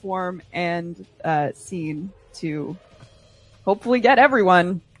Elder Form and Scene to hopefully get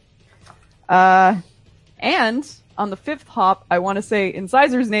everyone. And on the 5th hop, I want to say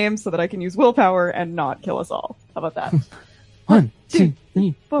Incisor's name so that I can use willpower and not kill us all. How about that? 1, 2,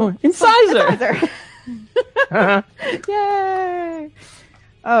 3, 4. Incisor! Yay!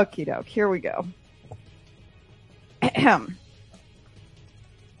 Okie doke, here we go. Ahem.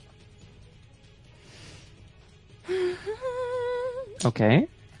 Okay.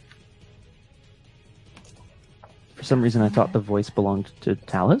 For some reason, I thought the voice belonged to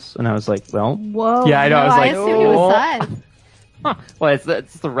Talus, and I was like, well, Whoa. Yeah, I know, I was no, like, assumed it oh. was Scythe. huh, well,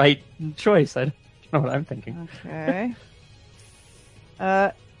 it's the right choice. I don't know what I'm thinking. Okay.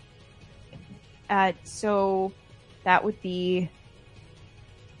 So that would be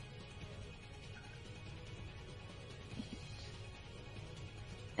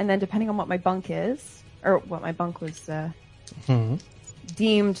and then depending on what my bunk is, or what my bunk was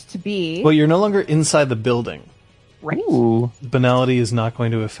deemed to be. Well, you're no longer inside the building. Right. Ooh. Banality is not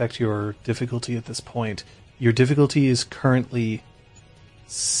going to affect your difficulty at this point. Your difficulty is currently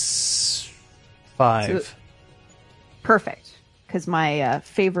 5. So- Perfect. Because my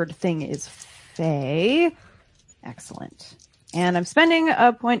favored thing is Fae. Excellent. And I'm spending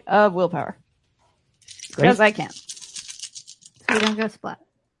a point of willpower. Great. Because I can. So we don't go splat.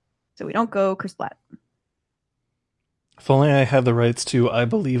 So we don't go Kersplat. If only I had the rights to I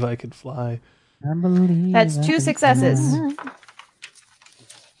believe I could fly. I believe That's I 2 can successes. fly.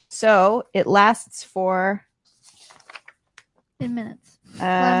 So it lasts for In minutes.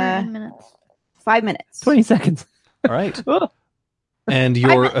 Glamour in minutes. 5 minutes. 20 seconds. All right. Oh. And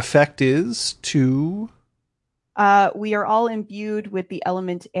your effect is to... We are all imbued with the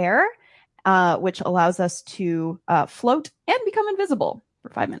element air, which allows us to float and become invisible for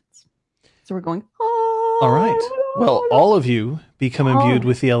 5 minutes. So we're going. All right. Well, all of you become imbued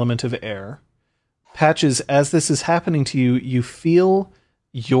with the element of air. Patches, as this is happening to you, you feel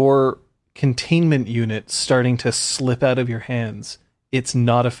your containment unit starting to slip out of your hands. It's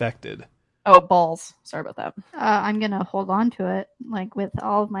not affected. Oh, balls. Sorry about that. I'm gonna hold on to it, like with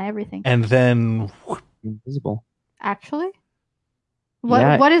all of my everything. And then Invisible. Actually, what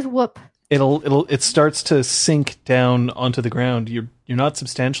Yeah. what is whoop? it starts to sink down onto the ground. You're not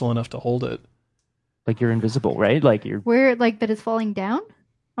substantial enough to hold it. Like you're invisible, right? Like you're. Where like that is falling down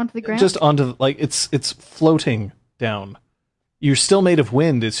onto the ground? Just onto like it's floating down. You're still made of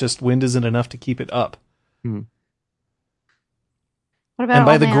wind. It's just wind isn't enough to keep it up. What about And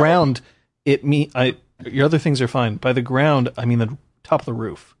by all the my ground, your other things are fine. By the ground, I mean the top of the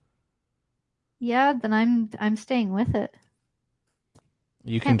roof. Yeah, then I'm staying with it.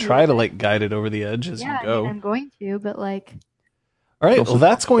 You Can't can try to lose it. like guide it over the edge as Yeah, you go. I mean, I'm going to, but like, All right, Also well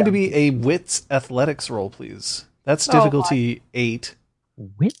that's going to down. be a wits athletics roll, please. That's Oh, difficulty 8.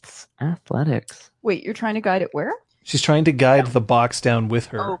 Wits athletics. Wait, you're trying to guide it where? She's trying to guide the box down with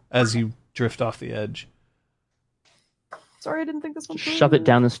her Oh. as you drift off the edge. Sorry, I didn't think this one through. Shove it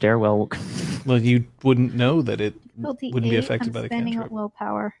down the stairwell. Well, you wouldn't know that it difficulty wouldn't be 8, affected I'm by the spending cantrip. up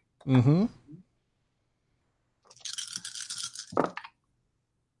willpower. Mm-hmm.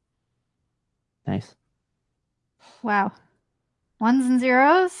 Nice. Wow, 1s and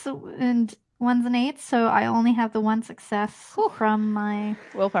 0s and 1s and 8s. So I only have the 1 success from my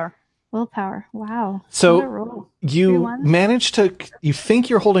Willpower. willpower. Wow. So- What a roll. You 3 1s? manage to, you think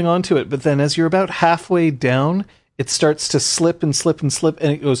you're holding on to it, but then as you're about halfway down, it starts to slip and slip and slip,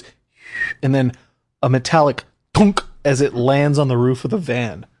 and it goes, and then a metallic thunk as it lands on the roof of the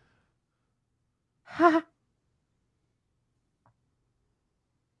van.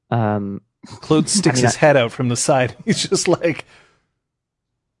 Claude sticks I mean, his head out from the side. He's just like,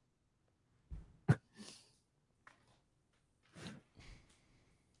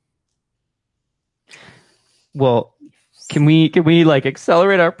 Well, can we like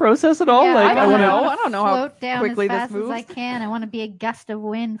accelerate our process at all? Yeah, like I don't wanna- know. I don't know how float down quickly as fast this as I moves. can. I want to be a gust of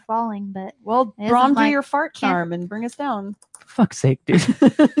wind falling, but Well, Isn't Brom, do my- your fart can't- charm and bring us down. Fuck's sake,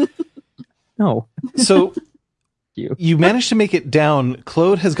 dude. No. so You. you manage to make it down.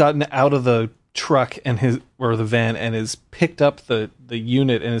 Claude has gotten out of the truck and the van and has picked up the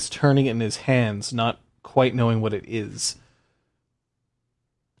unit and is turning it in his hands, not quite knowing what it is.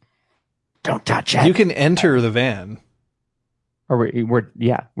 Don't touch it. You can enter the van. Or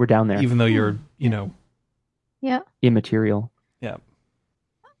we're down there. even though you're, Yeah. Immaterial. yeah.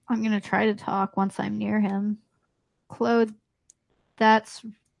 I'm gonna try to talk once I'm near him. Claude,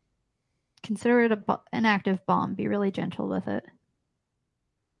 consider it an active bomb. Be really gentle with it.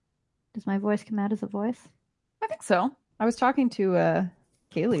 Does my voice come out as a voice? I think so. I was talking to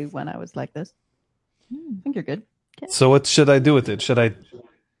Kaylee when I was like this. I think you're good. So what should I do with it? Should I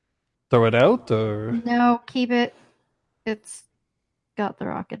throw it out or? No, keep it. It's got the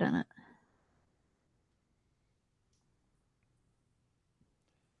rocket in it.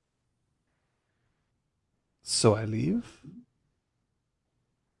 So I leave?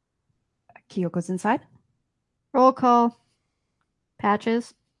 Kyoko's inside. Roll call.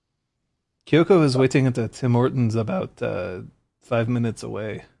 Patches. Kyoko is waiting at the Tim Hortons about 5 minutes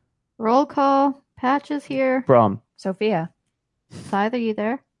away. Roll call. Patches here. Brom. Sophia. Scythe, are you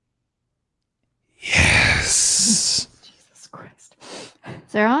there? Yes! Jesus Christ.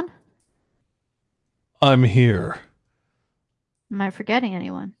 Zeron? I'm here. Am I forgetting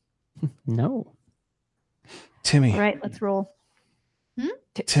anyone? No. Timmy. All right, let's roll.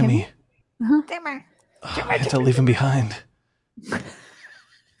 Timmy. Timmer. Oh, I had to leave him behind.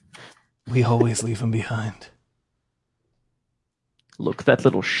 We always leave him behind. Look, that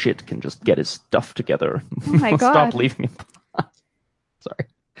little shit can just get his stuff together. Oh my God. Stop leaving him behind. Sorry.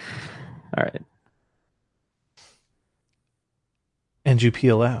 All right. And you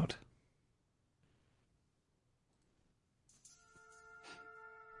peel out.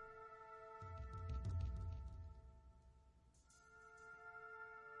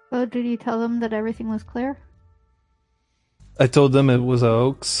 Oh, did you tell them that everything was clear? I told them it was a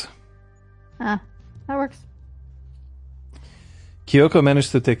hoax. Ah, that works. Kyoko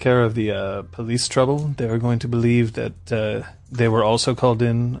managed to take care of the police trouble. They are going to believe that they were also called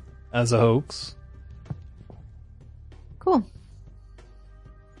in as a hoax. Cool.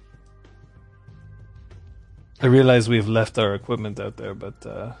 I realize we've left our equipment out there, but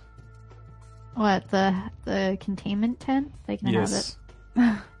What, the containment tent? They can have it.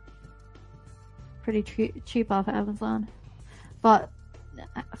 yes. Pretty cheap off Amazon. But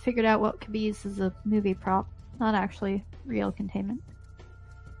I figured out what could be used as a movie prop, not actually real containment.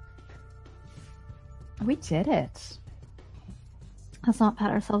 We did it. Let's not pat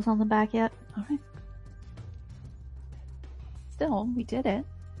ourselves on the back yet. All right. Still, we did it.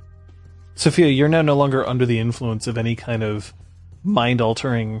 Sophia, you're now no longer under the influence of any kind of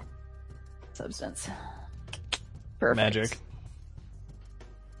mind-altering Substance. Perfect. magic.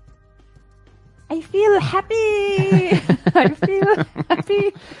 I feel happy. I feel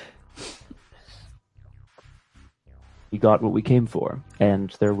happy. We got what we came for, and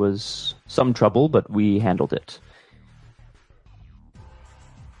there was some trouble, but we handled it.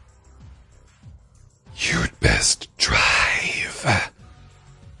 You'd best drive.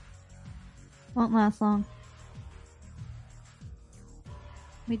 Won't last long.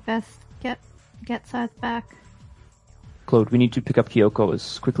 We'd best get Scythe back. Claude, we need to pick up Kyoko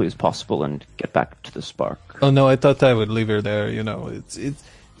as quickly as possible and get back to the Spark. Oh no, I thought I would leave her there. It's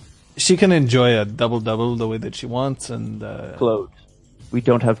she can enjoy a double-double the way that she wants, and Claude, we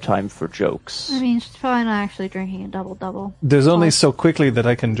don't have time for jokes. I mean, she's probably not actually drinking a double-double. there's only so quickly that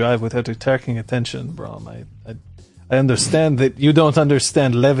I can drive without attracting attention, Brom. I understand that you don't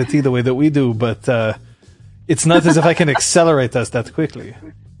understand levity the way that we do, but it's not as if I can accelerate us that quickly.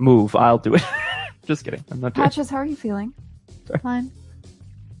 Move, I'll do it. Just kidding. I'm not doing it. Patches, how are you feeling? Fine.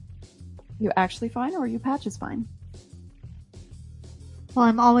 You actually fine, or are you Patches fine? Well,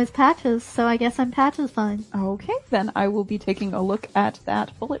 I'm always Patches, so I guess I'm Patches fine. Okay, then I will be taking a look at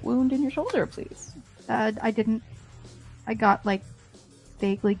that bullet wound in your shoulder, please. I got,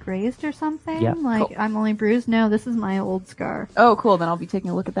 vaguely grazed or something? Yeah, cool. I'm only bruised? No, this is my old scar. Oh, cool. Then I'll be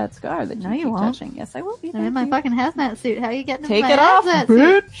taking a look at that scar that No, you you keep won't. touching. Yes, I will be. I'm in Thank my you. fucking hazmat suit. How are you getting Take in my it off, hazmat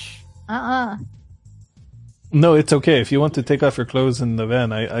suit? bitch! No, it's okay. If you want to take off your clothes in the van,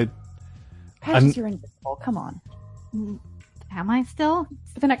 Patches, you're invisible. Come on. Am I still?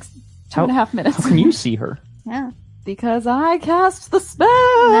 For the next 2.5 minutes. How can you see her? Yeah. Because I cast the spell!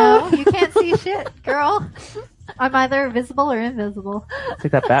 No, you can't see shit, girl. I'm either visible or invisible. It's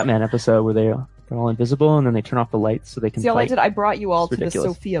like that Batman episode where they're all invisible and then they turn off the lights so they can See, all I fight. did, I brought you all It's to the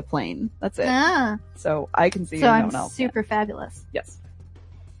ridiculous. Sophia plane. That's it. Ah, So I can see so and no I'm one else can. super fabulous. Yes.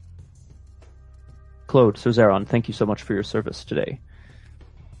 Claude, Sir Zeron, thank you so much for your service today.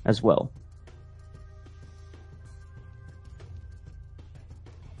 As well.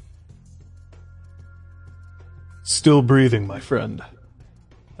 still breathing, my friend.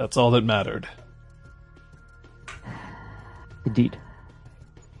 That's all that mattered. Indeed.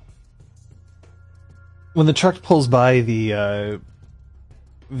 When the truck pulls by the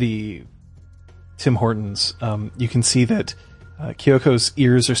Tim Hortons, you can see that Kyoko's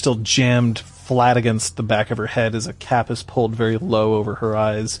ears are still jammed flat against the back of her head as a cap is pulled very low over her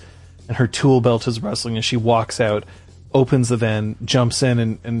eyes, and her tool belt is rustling as she walks out, opens the van, jumps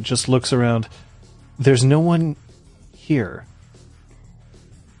in, and just looks around. There's no one here.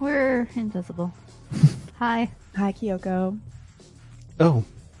 We're invisible. Hi. Hi, Kyoko. Oh.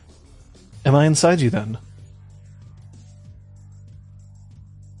 Am I inside you then?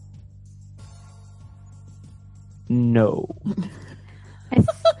 No.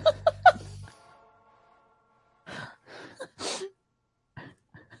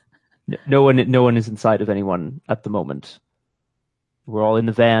 No one is inside of anyone at the moment. We're all in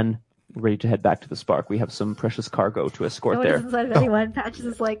the van, ready to head back to the Spark. We have some precious cargo to escort No one there. is inside of anyone. Patches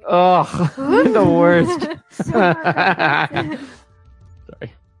is like, Oh, the worst.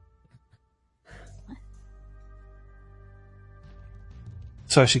 Sorry.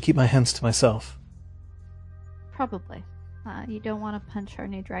 So I should keep my hands to myself. probably. You don't want to punch our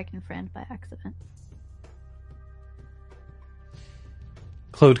new dragon friend by accident.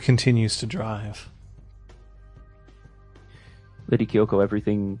 Claude continues to drive. Lady Kyoko,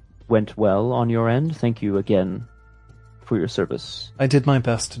 everything went well on your end. Thank you again for your service. I did my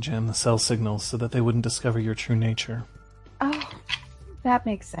best to jam the cell signals so that they wouldn't discover your true nature. Oh, that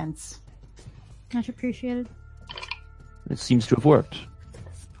makes sense. Much appreciated. It seems to have worked.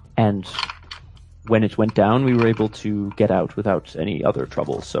 And when it went down, we were able to get out without any other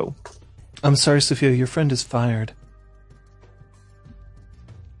trouble, so... I'm sorry, Sophia, your friend is fired.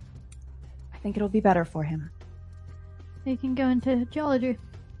 I think it'll be better for him. You can go into geology.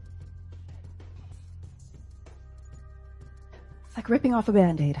 It's like ripping off a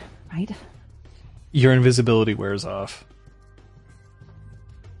band-aid, right? Your invisibility wears off.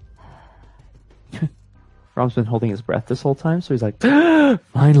 Rom's been holding his breath this whole time, so he's like,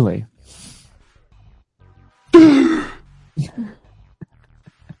 finally.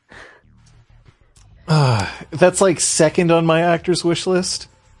 That's like second on my actor's wish list.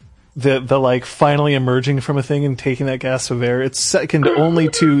 The like finally emerging from a thing and taking that gasp of air. It's second only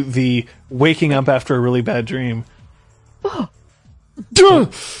to the waking up after a really bad dream. Alright.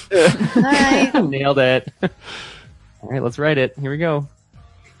 Nailed it. All right, let's write it. Here we go.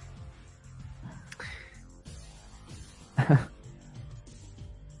 What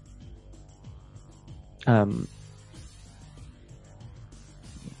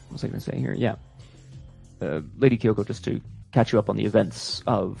was I going to say here? Yeah. Lady Kyoko, just to catch you up on the events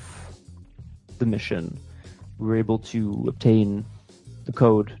of the mission, we were able to obtain the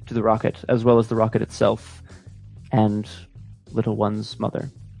code to the rocket, as well as the rocket itself, and Little One's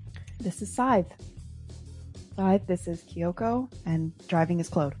mother. This is Scythe. Scythe, this is Kyoko, and driving is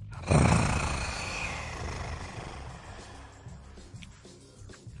Claude.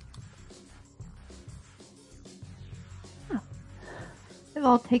 They've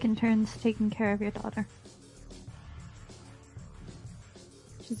all taken turns taking care of your daughter.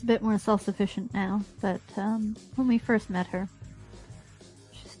 She's a bit more self-sufficient now, but when we first met her,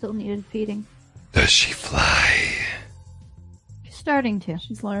 she still needed feeding. Does she fly? She's starting to.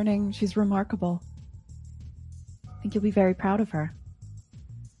 She's learning. She's remarkable. I think you'll be very proud of her.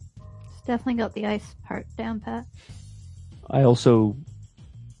 She's definitely got the ice part down pat. I also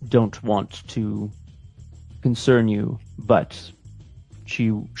don't want to concern you, but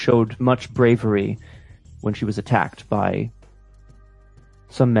she showed much bravery when she was attacked by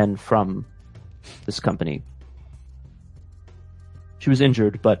some men from this company. She was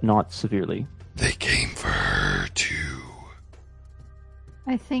injured, but not severely. They came for her, too.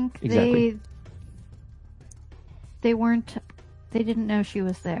 I think Exactly. they didn't know she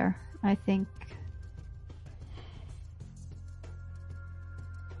was there. I think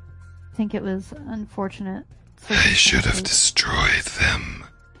it was unfortunate. I should have circumstances. destroyed them.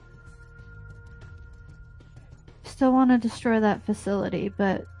 Still want to destroy that facility,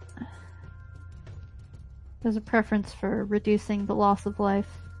 but there's a preference for reducing the loss of life.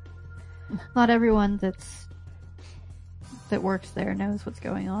 Not everyone that works there knows what's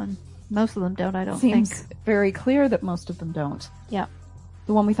going on. Most of them don't, I don't Seems think. very clear that most of them don't. Yeah.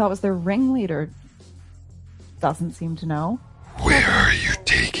 The one we thought was their ringleader doesn't seem to know. Where are you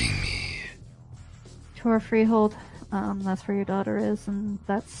taking me? To our freehold, that's where your daughter is, and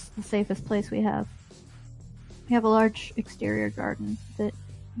that's the safest place we have. We have a large exterior garden that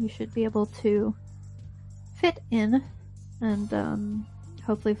you should be able to fit in and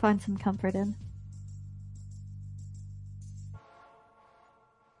hopefully find some comfort in.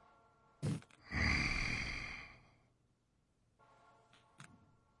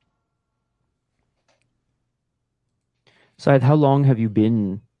 Scythe, how long have you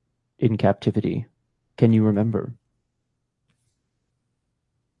been in captivity? Can you remember?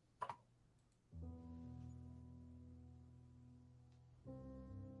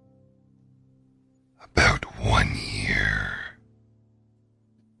 About 1 year.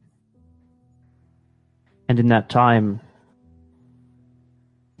 And in that time,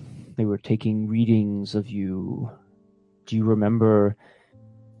 they were taking readings of you. Do you remember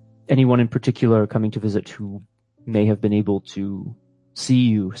anyone in particular coming to visit who may have been able to see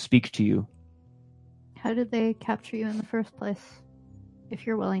you, speak to you? How did they capture you in the first place? If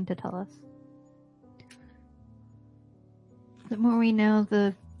you're willing to tell us. The more we know,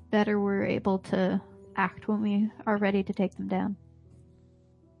 the better we're able to act when we are ready to take them down.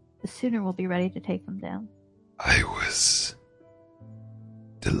 The sooner we'll be ready to take them down. I was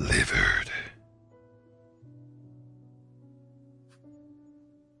delivered.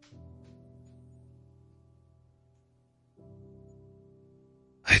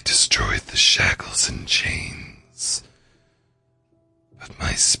 I destroyed the shackles and chains, but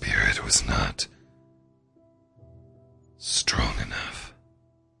my spirit was not strong enough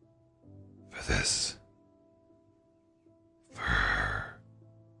for this. For her.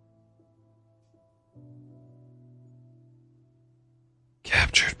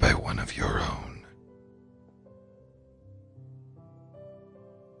 Captured by one of your own.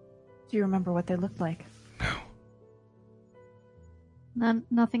 Do you remember what they looked like? No.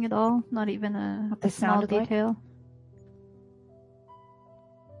 Nothing at all? Not even What they a small sounded like? detail?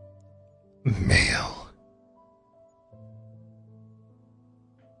 Male.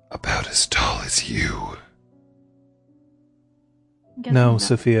 About as tall as you. I'm guessing No, not.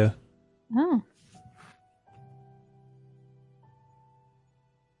 Sophia. Oh.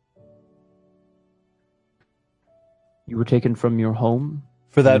 You were taken from your home?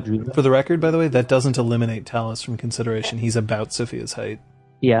 For that, Would you- for the record, by the way, that doesn't eliminate Talus from consideration. He's about Sophia's height.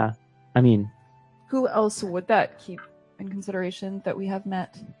 Yeah. I mean, Who else would that keep in consideration that we have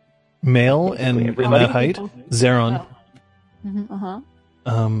met? Male and in everybody. that height, Zeron. Uh huh.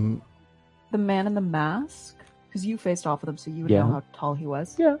 Um, The man in the mask? Because you faced off with him, so you would Yeah. know how tall he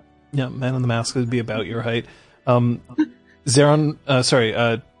was. yeah. yeah, Man in the Mask would be about your height. Zeron,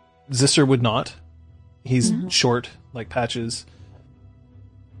 Zister would not. He's short, like Patches.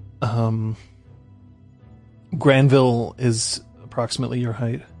 Granville is approximately your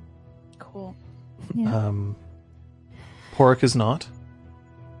height. Cool. Yeah. Porrick is not.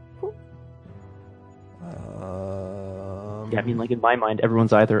 Yeah, I mean, like, in my mind,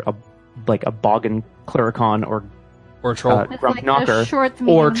 everyone's either a Boggin Clericon or Or Troll. uh, It's Grump like Knocker the short, or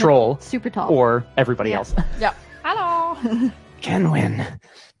medium, Troll super tall. or everybody Yeah. else. Yeah. Hello. Kenwyn!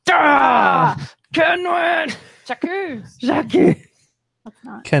 Ah! Kenwyn! Jacuz. Jackie! That's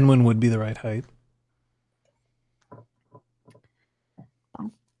not. Kenwyn would be the right height.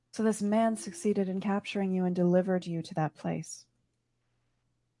 So this man succeeded in capturing you and delivered you to that place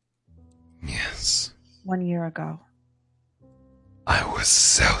Yes. 1 year ago. I was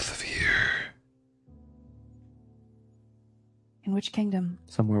south of here. In which kingdom?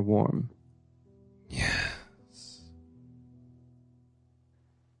 Somewhere warm. Yes.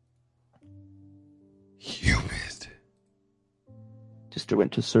 Humid. Sister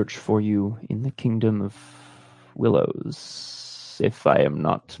went to search for you in the kingdom of Willows, if I am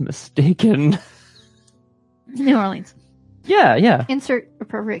not mistaken. New Orleans. Yeah. Insert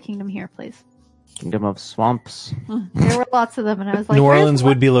appropriate kingdom here, please. Kingdom of Swamps. There were lots of them, and I was like, New "Where's Orleans one?"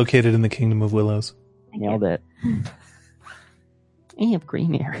 would be located in the Kingdom of Willows. Thank you. Nailed it. I have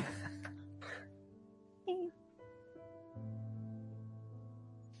green hair.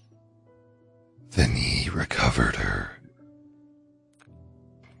 Then he recovered her.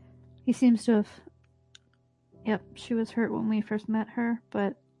 He seems to have. Yep, she was hurt when we first met her,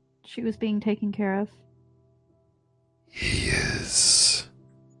 but she was being taken care of. He is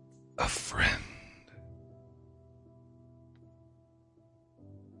a friend.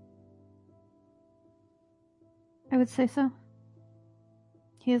 I would say so.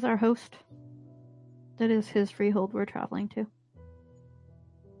 He is our host. That is his freehold we're traveling to.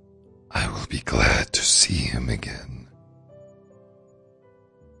 I will be glad to see him again.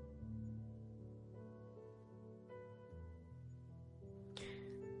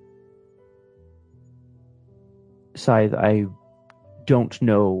 Scythe, I don't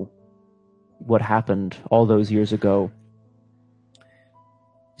know what happened all those years ago.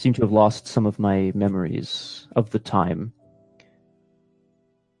 Seem to have lost some of my memories of the time.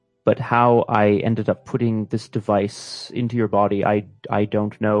 But how I ended up putting this device into your body, I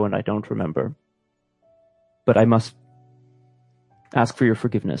don't know and I don't remember. But I must ask for your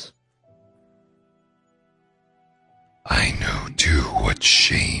forgiveness. I know too what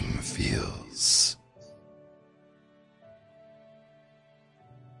shame feels.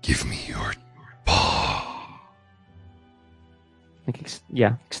 Give me your paw.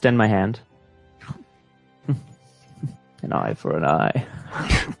 Extend my hand. An eye for an eye.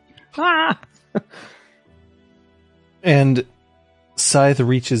 Ah! And Scythe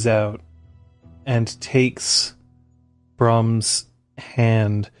reaches out and takes Brum's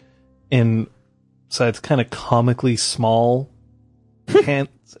hand in Scythe's kind of comically small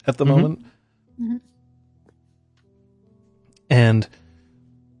hands at the moment. Mm-hmm. And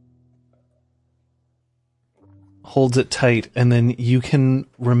holds it tight, and then you can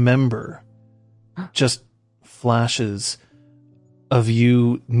remember just flashes of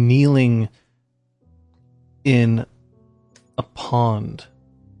you kneeling in a pond.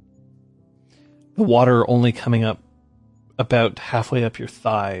 The water only coming up about halfway up your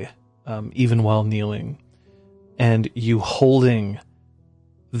thigh, even while kneeling. And you holding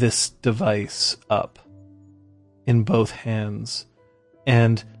this device up in both hands.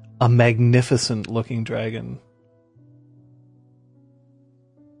 And a magnificent looking dragon.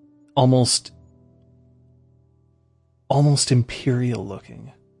 Almost imperial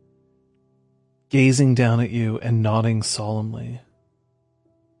looking. Gazing down at you and nodding solemnly.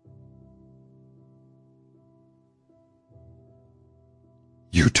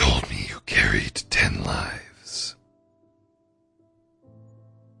 You told me you carried 10 lives.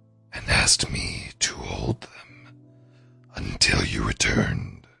 And asked me to hold them until you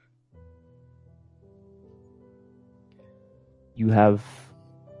returned. You have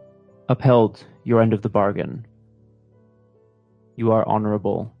upheld your end of the bargain. You are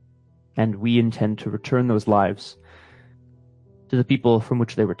honorable, and we intend to return those lives to the people from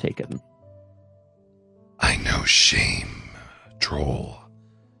which they were taken. I know shame, troll,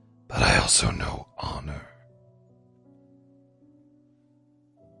 but I also know honor.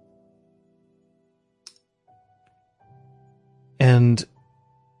 And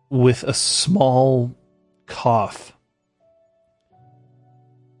with a small cough,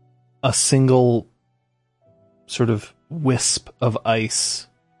 a single sort of wisp of ice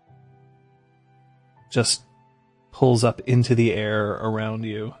just pulls up into the air around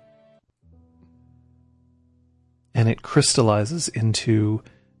you. And it crystallizes into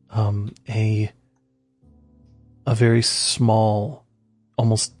a very small,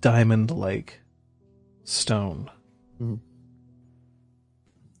 almost diamond-like stone. Mm.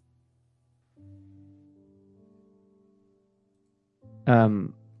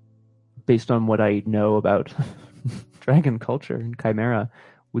 Based on what I know about dragon culture and chimera,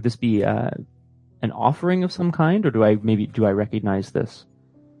 would this be an offering of some kind, or do I recognize this?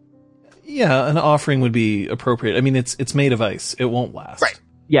 Yeah, an offering would be appropriate. I mean, it's made of ice. It won't last. Right.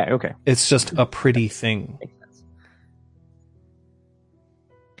 Yeah, okay. It's just a pretty thing. Makes sense.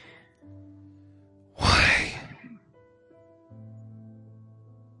 Why?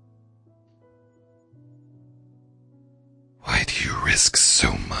 Why do you risk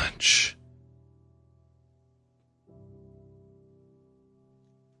so much?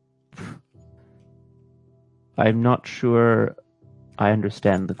 I'm not sure I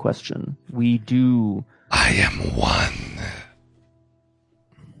understand the question. We do... I am one.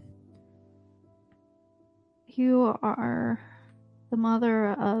 You are the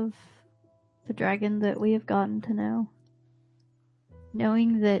mother of the dragon that we have gotten to know.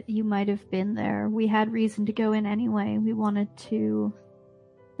 Knowing that you might have been there, we had reason to go in anyway. We wanted to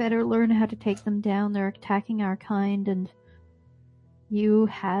better learn how to take them down. They're attacking our kind, and you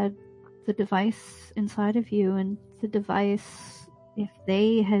had the device inside of you, and the device, if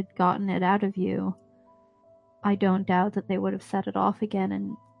they had gotten it out of you, I don't doubt that they would have set it off again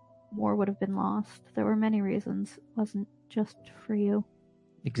and more would have been lost. There were many reasons. It wasn't just for you.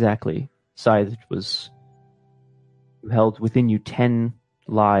 Exactly. Scythe was... You held within you 10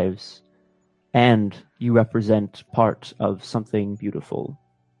 lives, and you represent part of something beautiful.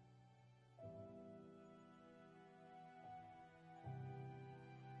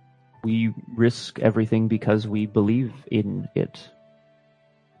 We risk everything because we believe in it.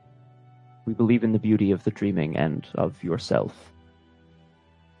 We believe in the beauty of the dreaming and of yourself.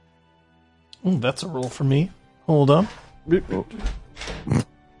 Oh, that's a roll for me. Hold on.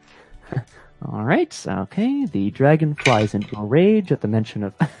 All right, okay. The dragon flies into a rage at the mention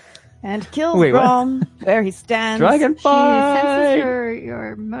of... And kills Wait, what? Brom where he stands. Dragon She fly! senses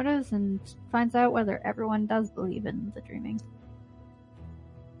your motives and finds out whether everyone does believe in the dreaming.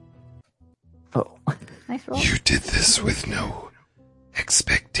 Oh. Nice roll. You did this with no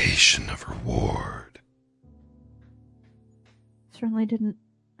expectation of reward. Certainly didn't.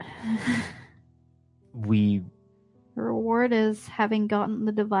 We The reward is having gotten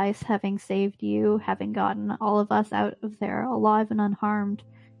the device, having saved you, having gotten all of us out of there alive and unharmed.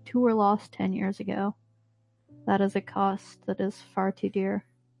 2 were lost 10 years ago. That is a cost that is far too dear.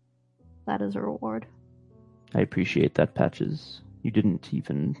 That is a reward. I appreciate that, Patches. You didn't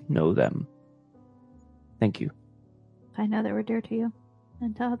even know them. Thank you. I know they were dear to you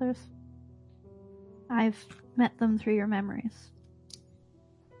and to others. I've met them through your memories.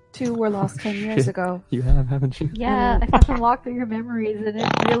 2 were lost 10 years ago. You have, haven't you? Yeah, I fucking walked through your memories and it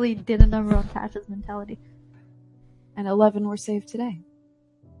really did a number on Patch's mentality. And 11 were saved today.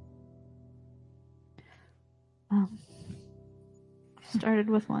 Started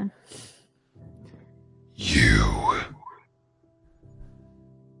with 1. You.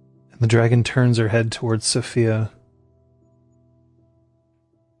 And the dragon turns her head towards Sophia.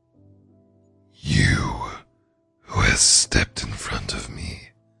 You who has stepped in front of me.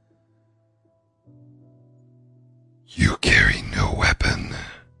 You carry no weapon.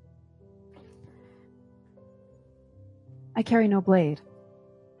 I carry no blade.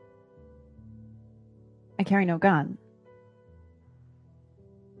 I carry no gun.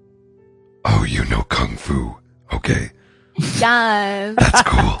 Oh, you know Kung Fu. Okay, Yes. that's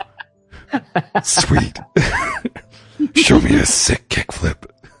cool. Sweet. Show me a sick kickflip.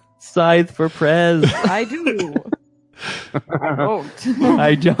 Scythe for Prez. I do. I won't.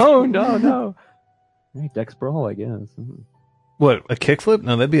 I don't. Oh, no. Hey, Dex Brawl, I guess. What, a kickflip?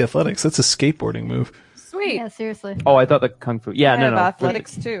 No, that'd be athletics. That's a skateboarding move. Sweet. Yeah, seriously. Oh, I thought the Kung Fu. Yeah, I no, have no.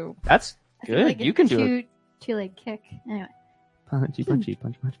 athletics too. That's I feel good. like You it's can do it. Two-leg kick. Anyway. Punchy, punchy,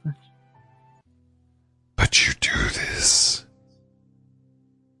 punch, punch, punch. But you do this.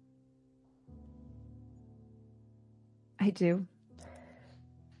 I do.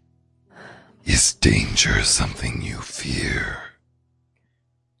 Is danger something you fear?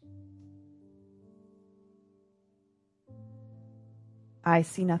 I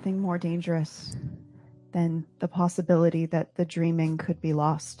see nothing more dangerous than the possibility that the dreaming could be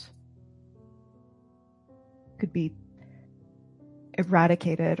lost. Could be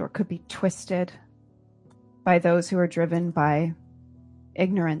eradicated or could be twisted by those who are driven by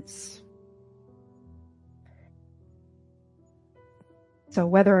ignorance. So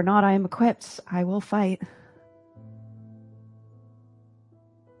whether or not I am equipped, I will fight.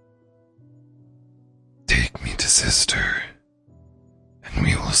 Take me to sister, and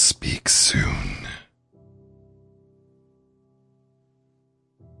we will speak soon.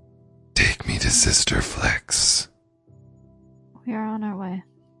 Take me to Sister Flex. We are on our way.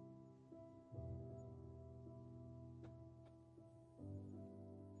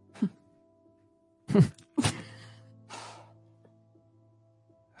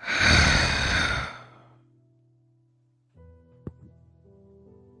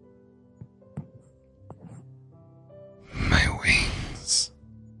 My wings.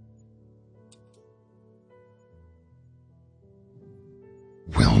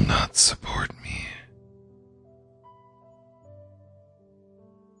 Will not support me.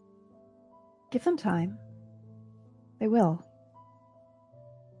 Give them time. They will.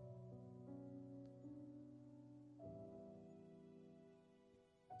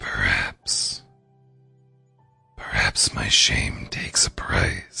 Perhaps. Perhaps my shame takes a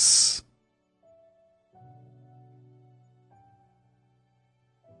price.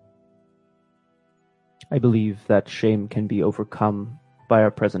 I believe that shame can be overcome by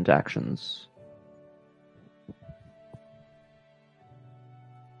our present actions.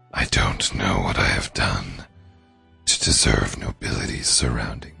 I don't know what I have done to deserve nobility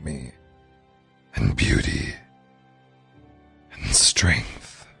surrounding me, and beauty, and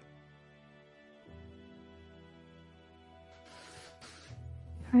strength.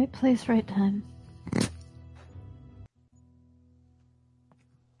 Right place, right time.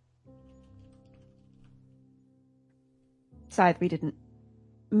 Scythe, we didn't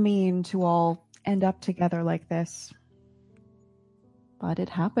mean to all end up together like this. But it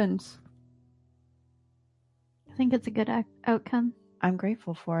happened. I think it's a good outcome. I'm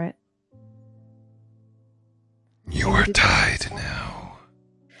grateful for it. You are tied now,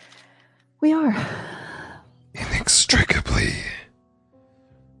 We are. inextricably,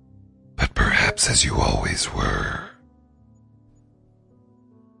 but perhaps as you always were.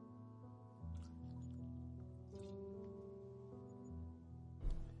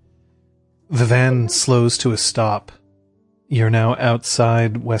 The van slows to a stop. You're now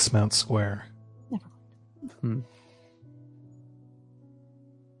outside Westmount Square.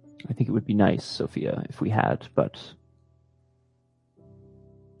 I think it would be nice, Sophia, if we had, but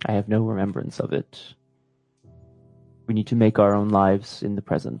I have no remembrance of it. We need to make our own lives in the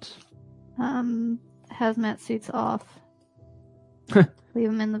present. hazmat suits off. Leave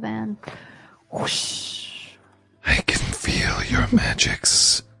them in the van. Whoosh. I can feel your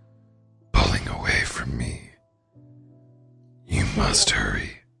magics pulling away from me. You must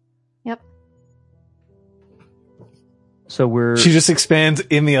hurry. Yep. So we're... She just expands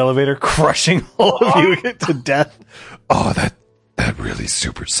in the elevator, crushing all of you to death. Oh, that really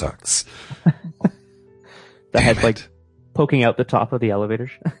super sucks. the head Damn like it. poking out the top of the elevator.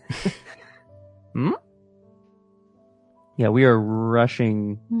 Hmm? Yeah, we are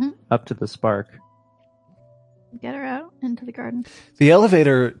rushing Mhm. up to the spark. Get her out into the garden. The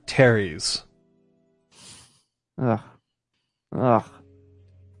elevator tarries. Ugh. Ugh.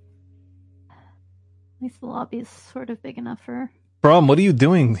 At least the lobby is sort of big enough for her. Brom, what are you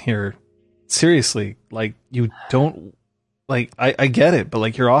doing here? Seriously, like, you don't... Like, I get it, but,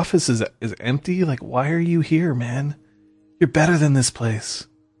 like, your office is empty? Like, why are you here, man? You're better than this place.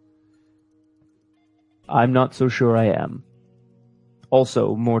 I'm not so sure I am.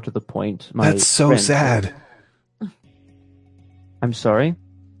 Also, more to the point, my That's so friend- sad. I'm sorry?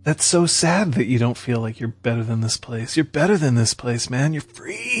 That's so sad that you don't feel like you're better than this place. You're better than this place, man. You're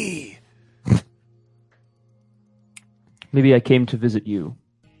free. Maybe I came to visit you,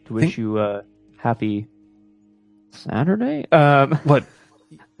 to wish Think- you a happy Saturday? What?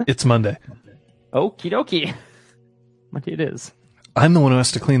 It's Monday. Okie dokie. Monday it is. I'm the one who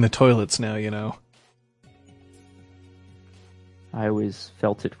has to clean the toilets now, you know. I always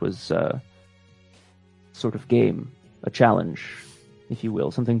felt it was a sort of game, a challenge, if you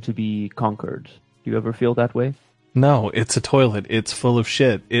will, something to be conquered. Do you ever feel that way? No, it's a toilet. It's full of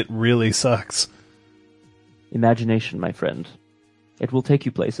shit. It really sucks. Imagination, my friend. It will take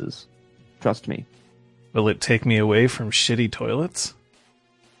you places. Trust me. Will it take me away from shitty toilets?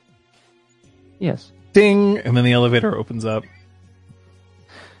 Yes. Ding! And then the elevator opens up.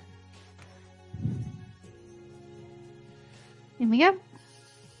 In we go.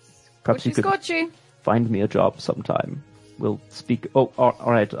 Perhaps you could Scotchy. find me a job sometime. We'll speak. Oh, all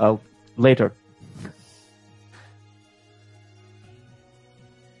right. I'll later.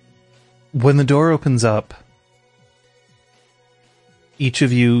 When the door opens up, each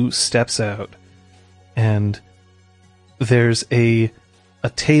of you steps out, and there's a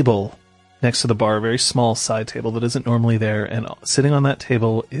table next to the bar, a very small side table that isn't normally there, and sitting on that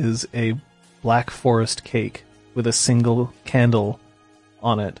table is a Black Forest cake with a single candle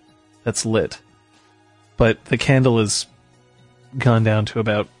on it that's lit. But the candle is gone down to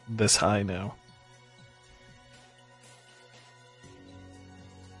about this high now.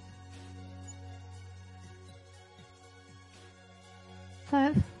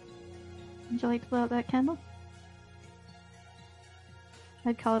 So, would you like to blow out that candle?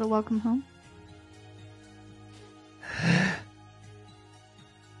 I'd call it a welcome home.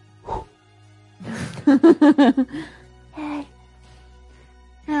 Hey.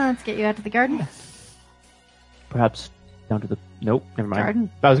 Now let's get you out to the garden. Perhaps down to the. Nope. Never mind.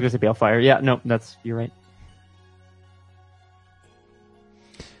 Garden. I was going to say balefire. Yeah. No. You're right.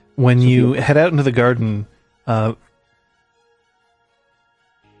 When you head out into the garden,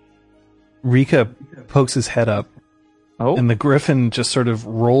 Rika pokes his head up, Oh. and the griffin just sort of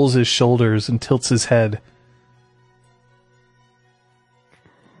rolls his shoulders and tilts his head.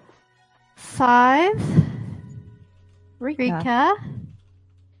 5. Rika. Rika.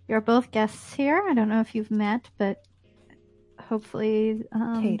 You're both guests here. I don't know if you've met, but hopefully...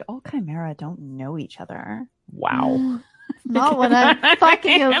 Kate, all Chimera don't know each other. Wow. Not what I'm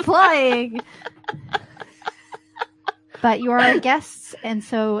fucking implying. But you are our guests, and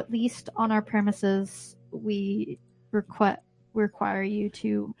so at least on our premises, we require you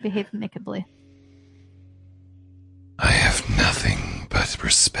to behave amicably. I have nothing but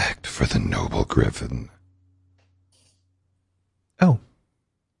respect for the noble griffin. Oh.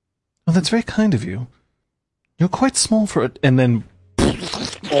 Well, that's very kind of you. You're quite small for it. And then...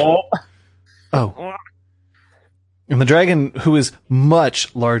 Oh. And the dragon, who is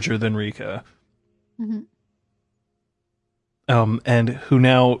much larger than Rika, Mhm. And who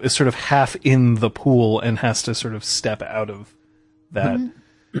now is sort of half in the pool and has to sort of step out of that.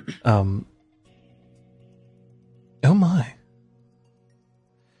 Oh my.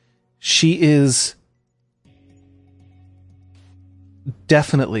 She is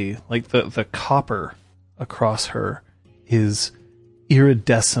definitely, like, the copper across her is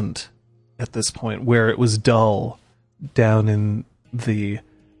iridescent at this point, where it was dull down in the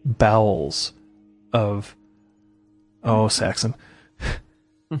bowels of Saxon.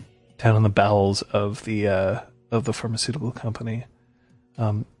 Down in the bowels of the pharmaceutical company.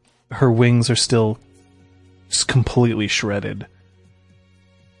 Her wings are still just completely shredded.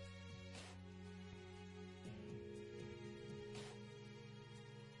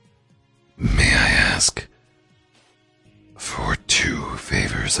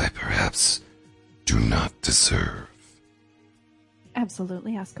 serve?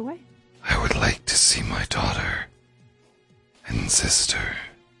 Absolutely, ask away. I would like to see my daughter and sister.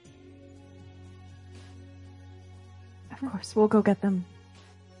 Of course, we'll go get them.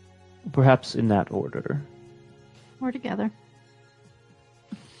 Perhaps in that order. We're together.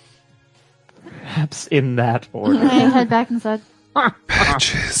 Perhaps in that order. I head back inside.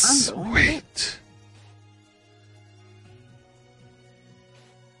 Patches, wait.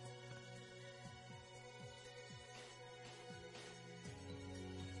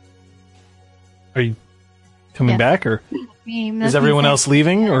 Are you coming Yes. back, or That's is me everyone saying- else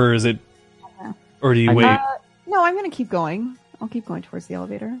leaving, or is it, or do you wait? No, I'm going to keep going. I'll keep going towards the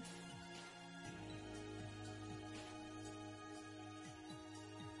elevator.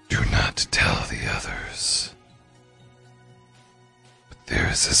 Do not tell the others. But there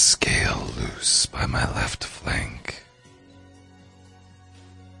is a scale loose by my left flank.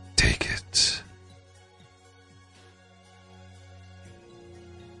 Take it.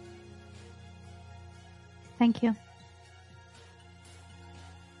 Thank you.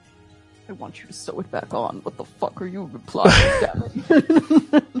 I want you to sew it back on. What the fuck are you replying? Damn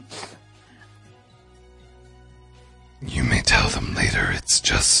it. You may tell them later it's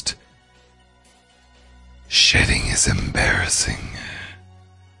just... shedding is embarrassing.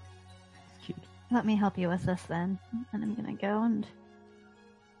 Let me help you with this then. And I'm gonna go and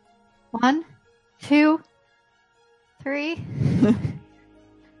 1, 2, 3.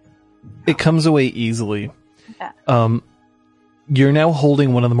 It comes away easily. Yeah. You're now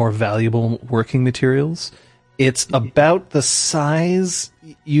holding one of the more valuable working materials. It's about the size.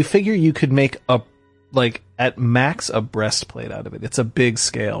 You figure you could make at max a breastplate out of it. It's a big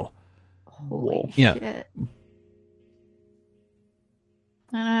scale. Holy Yeah. shit.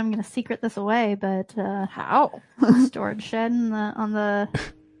 I don't know, I'm gonna secret this away, but How? storage shed on the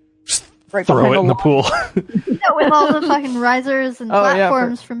Right Throw behind it in the pool. with all the fucking risers and Oh, yeah,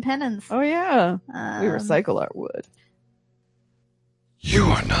 platforms from Penance. Oh, yeah. We Um, recycle our wood. You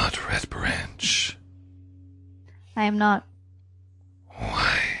are not Red Branch. I am not.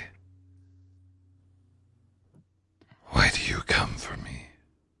 Why? Why do you come for me?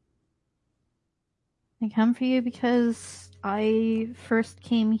 I come for you because I first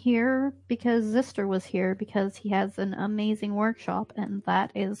came here because Zister was here because he has an amazing workshop and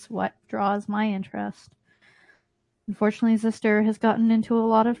that is what draws my interest. Unfortunately, Zister has gotten into a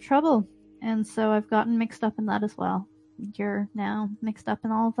lot of trouble and so I've gotten mixed up in that as well. You're now mixed up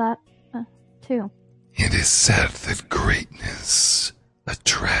in all of that too. It is said that greatness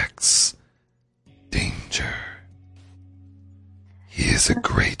attracts danger. He is a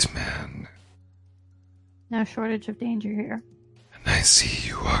great man, No shortage of danger here. and I see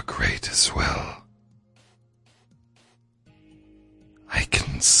you are great as well. I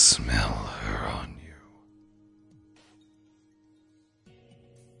can smell her on you.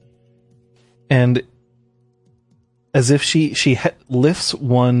 And as if she lifts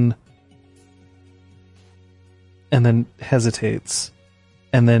one and then hesitates,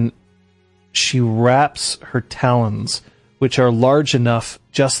 and then she wraps her talons, which are large enough,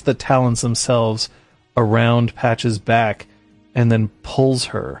 just the talons themselves, around Patch's back, and then pulls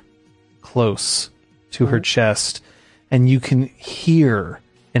her close to her chest, and you can hear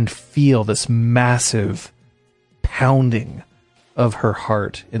and feel this massive pounding of her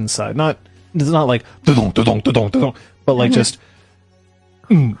heart inside. It's not like da-dong, da-dong, da-dong, da-dong, but like just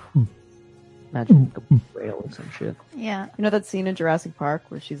Imagine like a whale or some shit. Yeah. You know that scene in Jurassic Park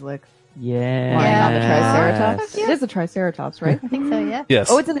where she's like Yeah. lying on the Triceratops? Yeah. It is a Triceratops, right? I think so, yeah. yes.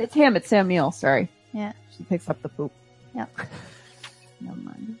 Oh, it's him. It's Sam Neill. Sorry. Yeah. She picks up the poop. Yeah. Never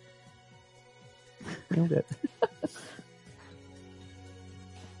mind. Nailed it.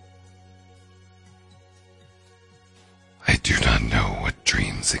 I do not know what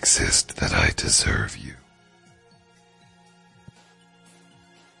dreams exist that I deserve you.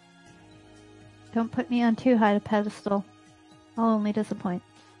 Don't put me on too high a pedestal. I'll only disappoint.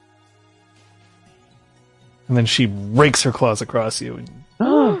 And then she rakes her claws across you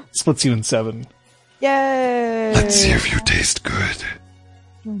and splits you in 7. Yay! Let's see if you taste good.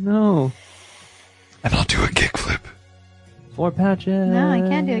 Oh no. And I'll do a kickflip. 4 patches. No, I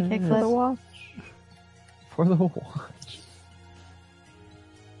can't do a For the kickflip. watch. For the watch.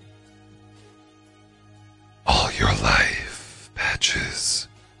 All your life, Patches,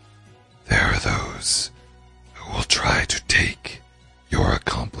 there are those who will try to take your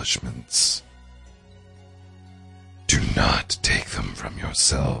accomplishments. Do not take them from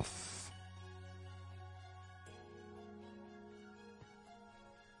yourself.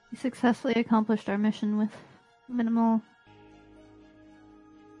 We successfully accomplished our mission with minimal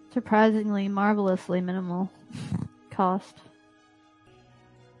surprisingly, marvelously minimal cost.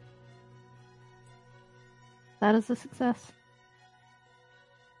 That is a success.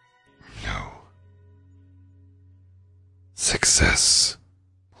 No. Success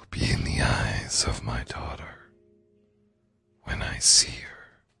will be in the eyes of my daughter when I see her.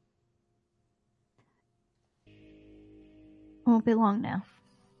 Won't be long now.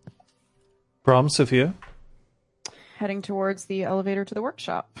 Brom, Sophia? Heading towards the elevator to the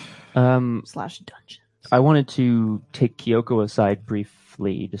workshop / Um, dungeon. I wanted to take Kyoko aside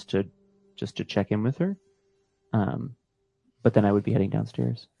briefly just to check in with her. But then I would be heading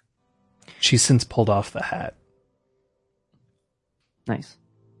downstairs. She's since pulled off the hat. Nice.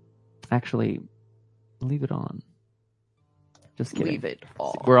 Actually, leave it on. Just kidding. Leave it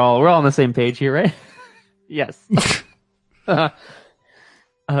all. We're all on the same page here, right? Yes. Yeah.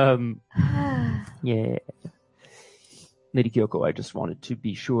 Lady Kyoko, I just wanted to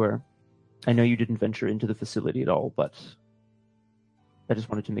be sure. I know you didn't venture into the facility at all, but I just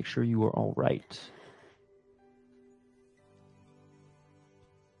wanted to make sure you were all right.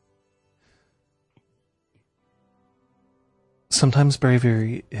 Sometimes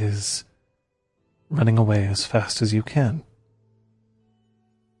bravery is running away as fast as you can.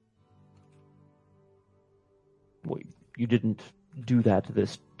 Well, you didn't do that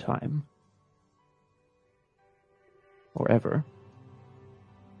this time. Or ever.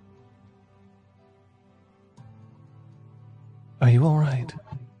 Are you all right?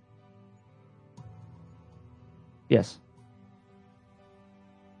 Yes.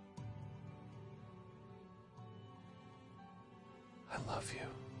 I love you.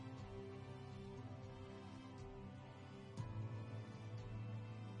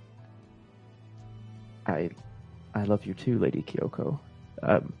 I love you too, Lady Kyoko.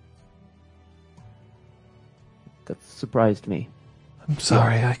 That surprised me. I'm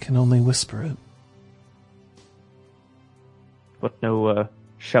sorry, I can only whisper it. What, no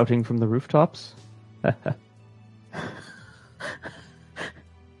shouting from the rooftops?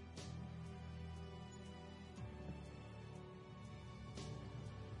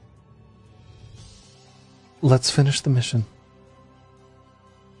 Let's finish the mission.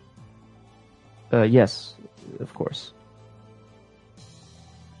 Yes, of course.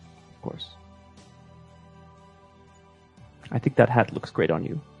 Of course. I think that hat looks great on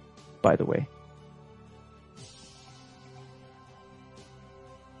you, by the way.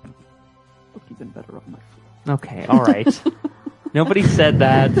 Look even better on my foot. Okay, alright. Nobody said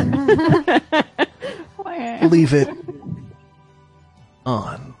that. Leave it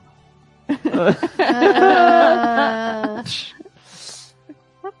on.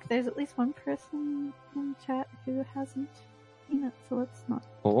 Look, there's at least one person in the chat who hasn't seen it, so let's not.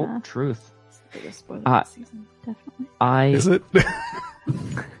 Oh, truth. It's the biggest spoiler of the season. Definitely. Is it?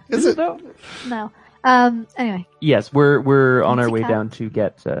 Is it? No. Anyway. Yes, we're on our Fancy way cat. down to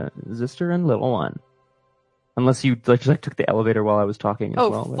get Zister and Little One. Unless you just took the elevator while I was talking as Oh,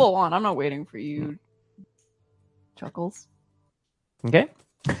 well. but- full on. I'm not waiting for you. Chuckles. Okay.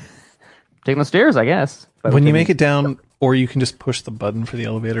 Taking the stairs, I guess. When you make it down, or you can just push the button for the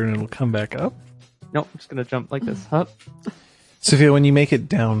elevator and it'll come back up. Nope, I'm just gonna jump like this. Up. Sophia, when you make it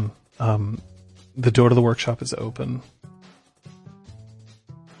down, the door to the workshop is open.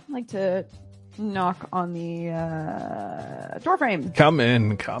 I'd like to knock on the door frame. Come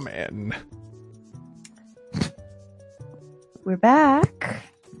in, come in. We're back.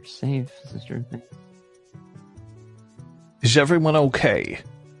 You're safe, sister. Is everyone okay?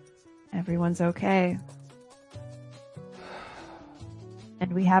 Everyone's okay.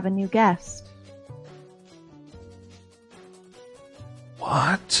 And we have a new guest.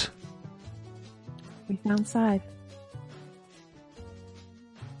 What? We found Scythe.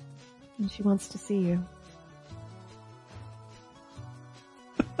 And she wants to see you.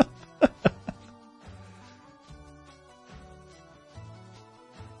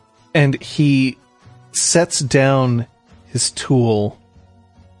 And he sets down his tool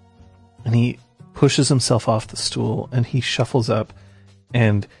and he pushes himself off the stool and he shuffles up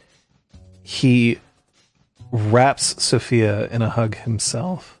and he wraps Sophia in a hug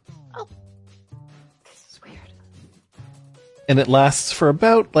himself. This is weird. And it lasts for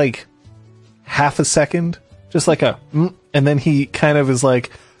about like half a second, just like a and then he kind of is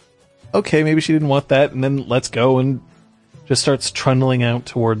like, okay, maybe she didn't want that, and then let's go, and just starts trundling out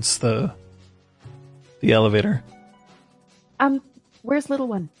towards the elevator. Where's little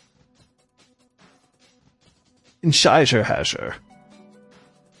one? In Shizer Hasher.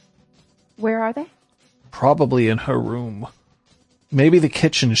 Where are they? Probably in her room. Maybe the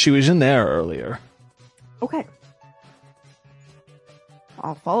kitchen. She was in there earlier. Okay.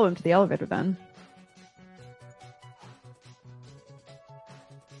 I'll follow him to the elevator then.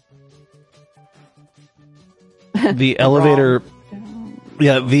 The elevator.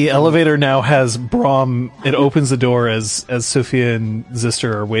 Yeah, the elevator now has Braum. It opens the door as Sophia and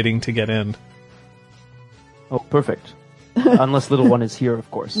Zister are waiting to get in. Oh, perfect. Unless little one is here, of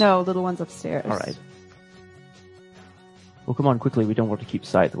course. No, little one's upstairs. All right. Well, come on quickly. We don't want to keep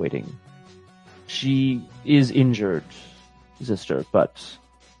Scythe waiting. She is injured, Zister, but,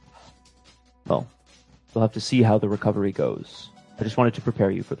 well, we'll have to see how the recovery goes. I just wanted to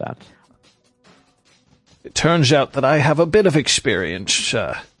prepare you for that. It turns out that I have a bit of experience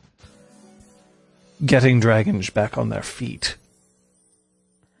getting dragons back on their feet.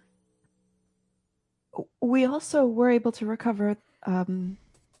 We also were able to recover the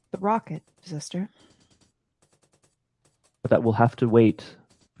rocket, sister. But that will have to wait,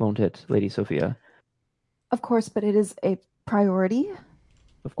 won't it, Lady Sophia? Of course, but it is a priority.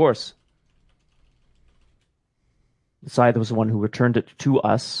 Of course. Scythe was the one who returned it to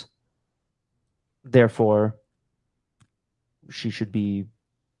us. Therefore, she should be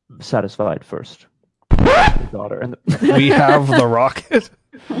satisfied first. Daughter and We have the rocket.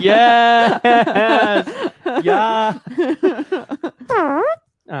 Yes! Yeah! Perfect.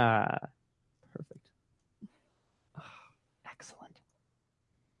 Excellent.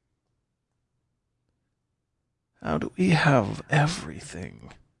 How do we have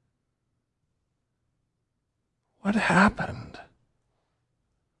everything? What happened?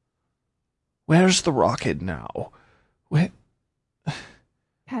 Where's the rocket now?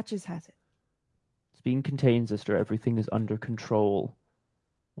 Patches has it. It's being contained, sister. Everything is under control.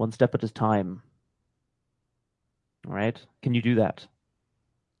 One step at a time. All right? Can you do that?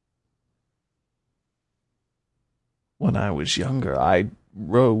 When I was younger, I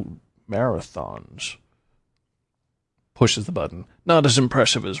rode marathons. Pushes the button. Not as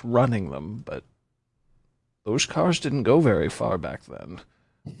impressive as running them, but those cars didn't go very far back then.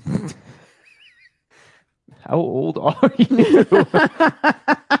 How old are you?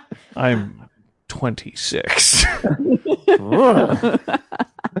 I'm 26.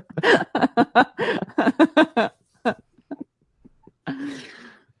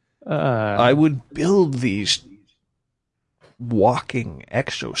 I would build these walking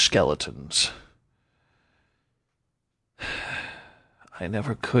exoskeletons. I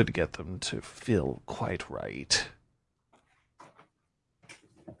never could get them to feel quite right.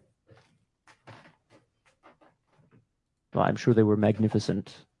 Well, I'm sure they were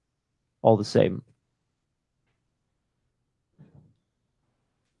magnificent all the same.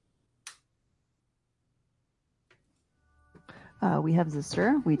 We have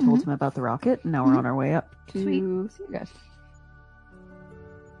Zister. We told him about the rocket, and now we're on our way up to see you guys.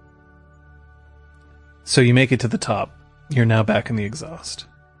 So you make it to the top. You're now back in the exhaust.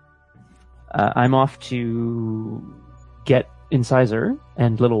 I'm off to get Incisor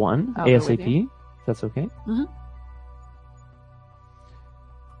and Little One I'll go with ASAP. you. If that's okay.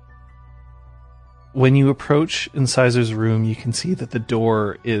 When you approach Incisor's room, you can see that the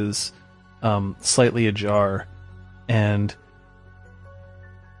door is slightly ajar, and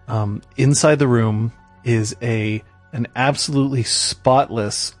inside the room is an absolutely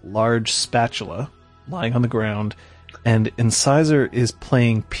spotless large spatula lying on the ground, and Incisor is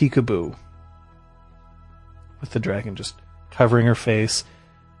playing peekaboo with the dragon, just covering her face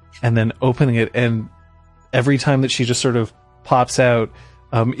and then opening it, and every time that she just sort of pops out,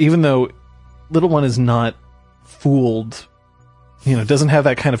 even though Little One is not fooled, doesn't have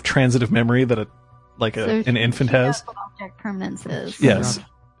that kind of transitive memory that an infant has. Object permanence is. Yes.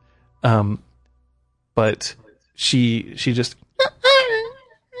 But she just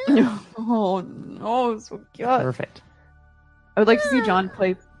Oh no, so cute. Perfect. I would like to see John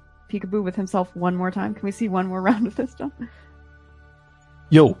play peekaboo with himself one more time. Can we see one more round of this, John?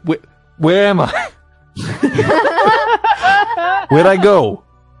 Yo, where am I? Where'd I go?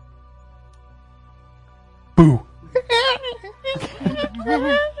 Boo.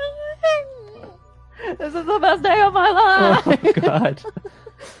 This is the best day of my life. Oh, God.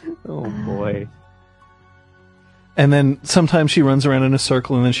 Oh, boy. And then sometimes she runs around in a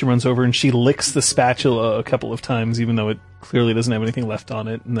circle, and then she runs over and she licks the spatula a couple of times, even though it clearly doesn't have anything left on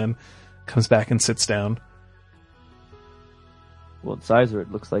it, and then comes back and sits down. Well, Incisor,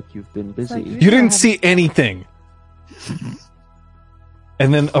 it looks like you've been busy. You didn't see anything!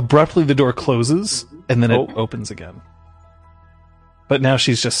 And then abruptly the door closes, and then it opens again. But now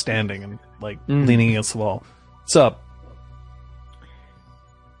she's just standing and, leaning against the wall. What's up?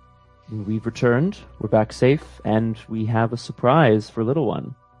 We've returned, we're back safe, and we have a surprise for Little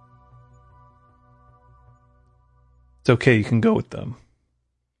One. It's okay, you can go with them.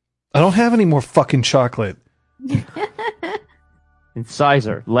 I don't have any more fucking chocolate.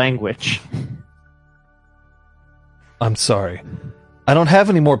 Incisor, language. I'm sorry. I don't have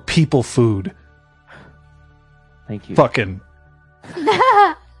any more people food. Thank you. Fucking.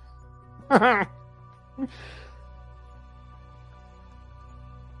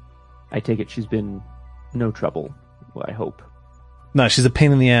 I take it she's been no trouble, well, I hope. Nah, she's a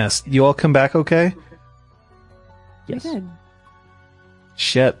pain in the ass. You all come back okay? Yes. We did.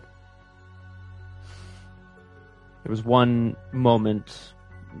 Shit. There was one moment,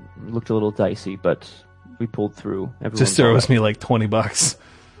 looked a little dicey, but we pulled through. Everyone's Just all throws right. me like $20.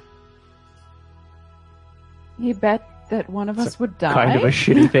 You bet that one of us would die? Kind of a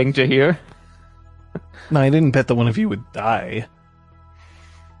shitty thing to hear. No, I didn't bet that one of you would die.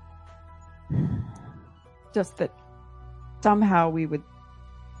 Just that somehow we would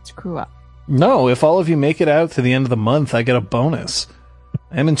screw up. No, if all of you make it out to the end of the month, I get a bonus.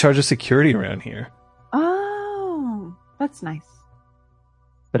 I'm in charge of security around here. Oh, that's nice.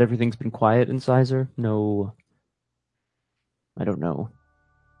 But everything's been quiet, Incisor? No... I don't know.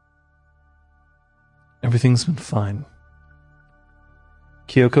 Everything's been fine.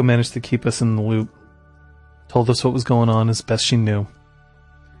 Kyoko managed to keep us in the loop. Told us what was going on as best she knew.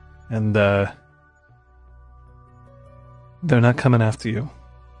 And, they're not coming after you.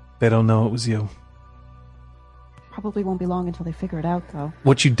 They don't know it was you. Probably won't be long until they figure it out, though.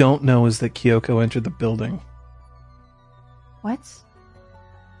 What you don't know is that Kyoko entered the building. What?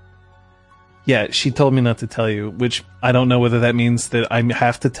 Yeah, she told me not to tell you, which I don't know whether that means that I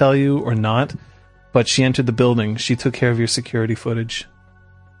have to tell you or not, but she entered the building. She took care of your security footage.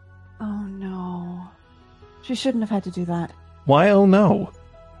 Oh, no. She shouldn't have had to do that. Why, oh no?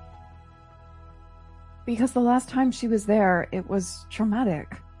 Because the last time she was there, it was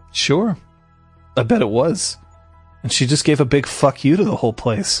traumatic. Sure. I bet it was. And she just gave a big fuck you to the whole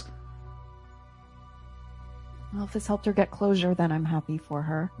place. Well, if this helped her get closure, then I'm happy for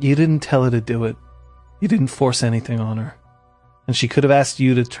her. You didn't tell her to do it. You didn't force anything on her. And she could have asked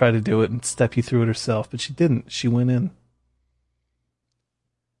you to try to do it and step you through it herself, but she didn't. She went in.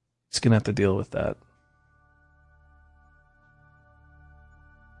 She's gonna have to deal with that.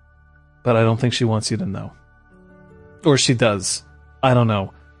 But I don't think she wants you to know. Or she does. I don't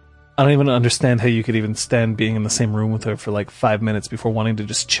know. I don't even understand how you could even stand being in the same room with her for like 5 minutes before wanting to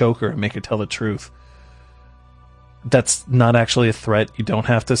just choke her and make her tell the truth. That's not actually a threat. You don't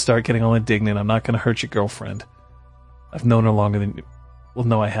have to start getting all indignant. I'm not going to hurt your girlfriend. I've known her longer than you. Well,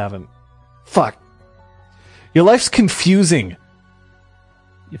 no, I haven't. Fuck. Your life's confusing.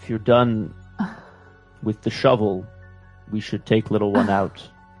 If you're done with the shovel, we should take little one out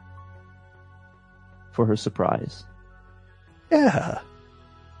for her surprise. Yeah.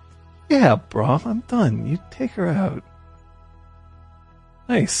 Yeah, Brom, I'm done. You take her out.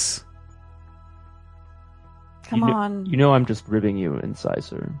 Nice. Come on. You know I'm just ribbing you,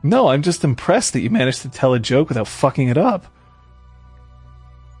 Incisor. No, I'm just impressed that you managed to tell a joke without fucking it up.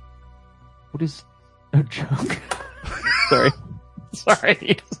 What is a joke? Sorry.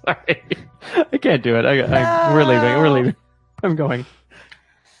 Sorry. I can't do it. We're leaving. I'm going.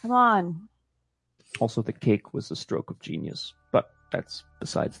 Come on. Also, the cake was a stroke of genius, but that's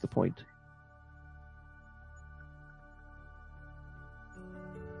besides the point.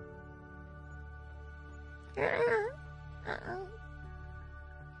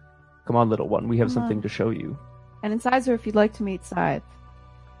 Come on, little one. We have Come something on. to show you. And Incisor, if you'd like to meet Scythe.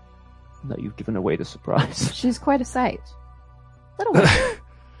 No, you've given away the surprise. She's quite a sight. Little one.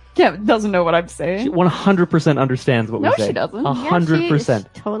 Yeah, doesn't know what I'm saying. She 100% understands what No, we say. she doesn't. 100%.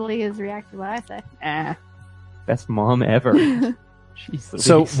 She totally is reacting to what I say. Best mom ever. Jeez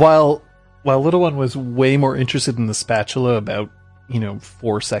So Louise. while little one was way more interested in the spatula about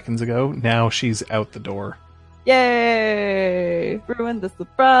 4 seconds ago, now she's out the door. Yay! Ruined the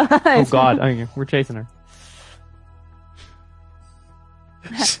surprise. Oh God, we're chasing her.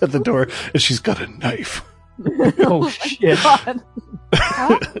 She's at the door and she's got a knife. Oh shit! God.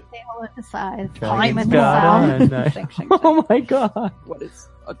 Oh, they all aside. Dragon's Climb got in a the knife. Shink, shink, Oh my God! What is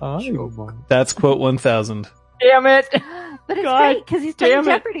a Oh, joke? That's quote 1000. Damn it! But it's God great because he's playing damn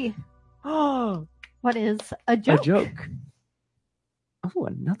it. Jeopardy. Oh, What is a a joke? joke. Oh,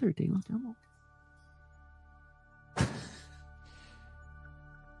 another Daily Double.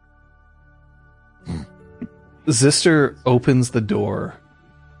 Zister opens the door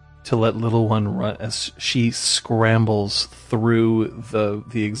to let little one run as she scrambles through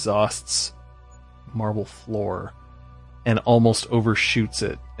the exhaust's marble floor and almost overshoots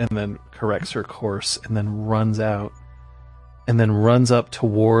it and then corrects her course and then runs out and then runs up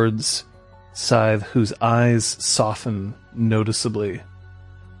towards Scythe, whose eyes soften noticeably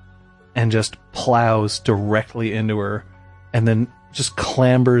and just plows directly into her, and then just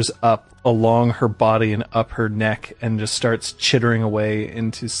clambers up along her body and up her neck and just starts chittering away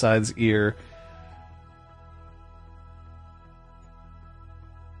into Scythe's ear.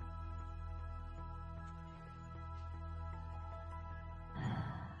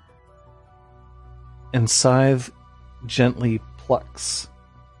 And Scythe gently plucks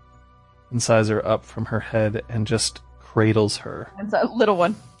Incisor up from her head and just cradles her. It's a little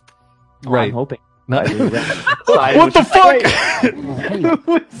one. Right. I'm hoping. Not- What what the fuck?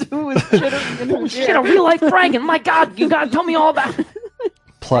 Who was chittering in her Shit, ear? a real life dragon! My God, you gotta tell me all about it.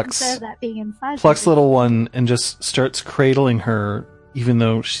 Plucks Instead of that being inside. little one and just starts cradling her, even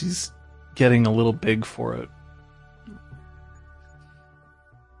though she's getting a little big for it.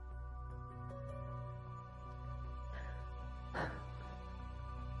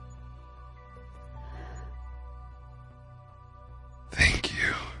 Thank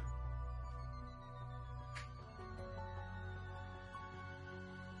you.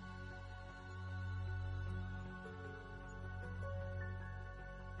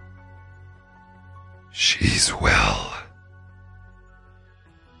 She's well.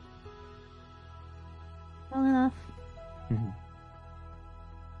 Well enough. Mhm.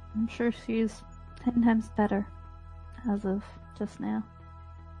 I'm sure she's 10 times better as of just now.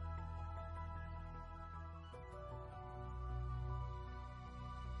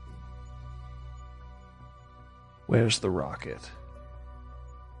 Where's the rocket?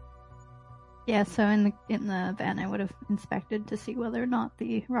 Yeah, so in the van I would have inspected to see whether or not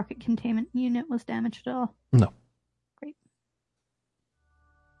the rocket containment unit was damaged at all. No. Great.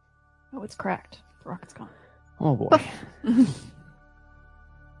 Oh, it's cracked. The rocket's gone. Oh boy.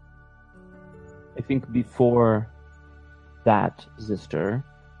 I think before that, Zister,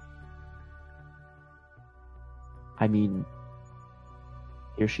 I mean,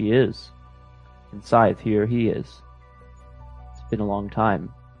 here she is. And Scythe, here he is. It's been a long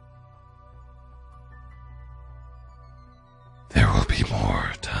time. There will be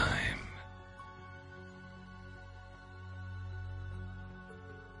more time.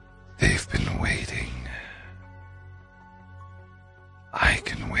 They've been waiting. I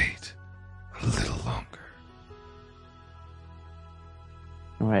can wait a little longer.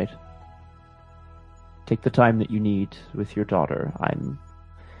 All right. Take the time that you need with your daughter.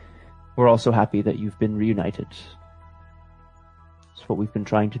 We're also happy that you've been reunited. It's what we've been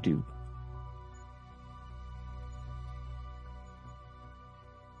trying to do.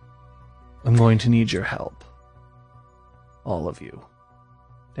 I'm going to need your help. All of you.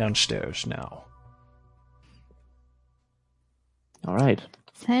 Downstairs now. All right.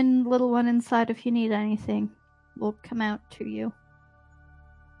 Send little one inside if you need anything. We'll come out to you.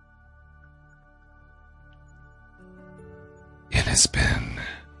 It has been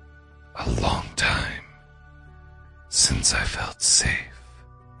a long time since I felt safe.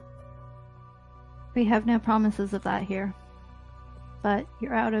 We have no promises of that here. But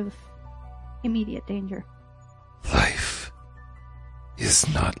you're out of immediate danger. Life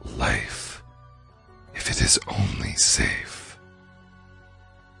is not life if it is only safe.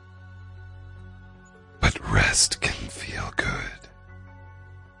 But rest can feel good.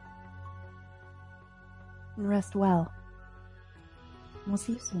 And rest well. We'll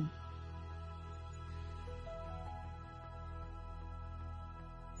see you soon.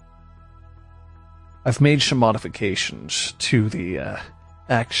 I've made some modifications to the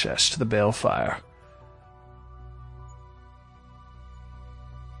access to the balefire.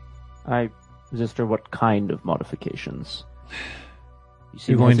 Zister, what kind of modifications?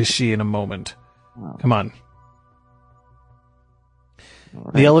 You're going to see in a moment. Oh, Come on. all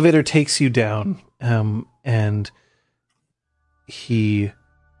right. The elevator takes you down, and he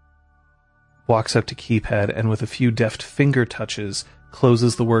walks up to Keypad and with a few deft finger touches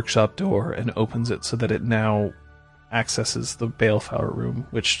closes the workshop door and opens it so that it now accesses the balefire room,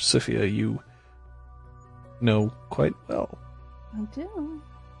 which, Sophia, you know quite well. I do.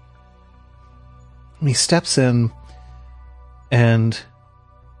 He steps in, and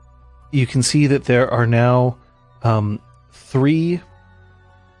you can see that there are now 3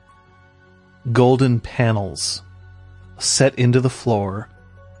 golden panels set into the floor,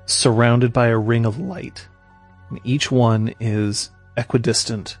 surrounded by a ring of light. And each one is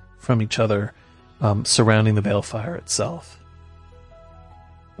equidistant from each other, surrounding the balefire itself.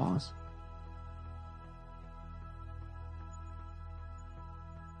 Boss.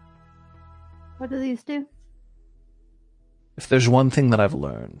 What do these do? If there's one thing that I've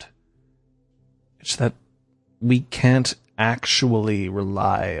learned, it's that we can't actually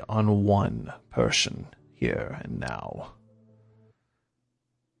rely on one person here and now.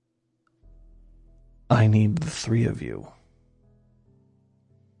 I need the 3 of you.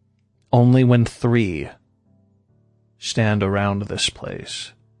 Only when 3 stand around this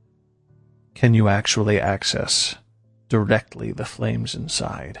place can you actually access directly the flames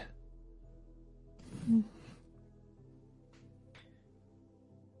inside.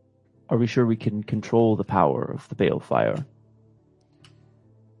 Are we sure we can control the power of the balefire?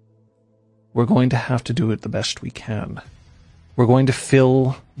 We're going to have to do it the best we can. We're going to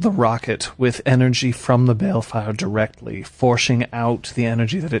fill the rocket with energy from the balefire directly, forcing out the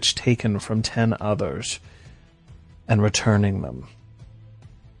energy that it's taken from 10 others and returning them.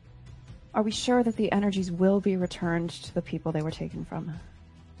 Are we sure that the energies will be returned to the people they were taken from?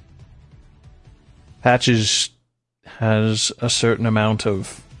 Patches has a certain amount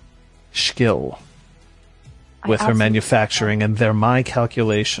of skill with her manufacturing, and they're my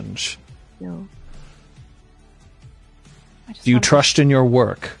calculations. No. Do you trust in your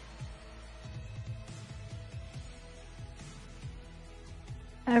work?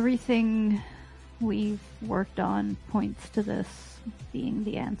 Everything we've worked on points to this being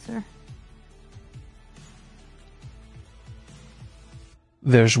the answer.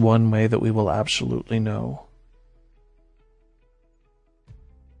 There's one way that we will absolutely know.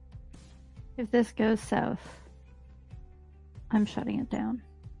 If this goes south, I'm shutting it down.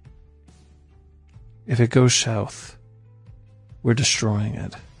 If it goes south, we're destroying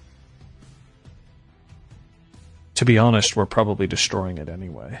it. To be honest, we're probably destroying it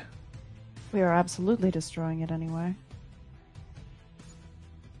anyway. We are absolutely destroying it anyway.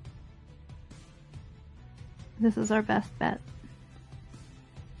 This is our best bet.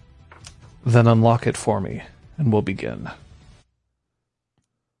 Then unlock it for me, and we'll begin.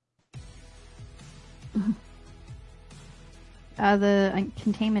 The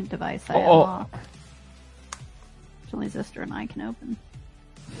containment device I unlock. Which only Zister and I can open.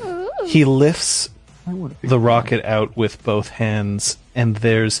 He lifts the rocket out with both hands, and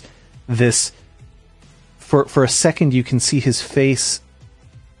there's this... For a second, you can see his face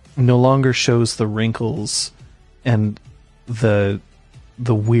no longer shows the wrinkles and the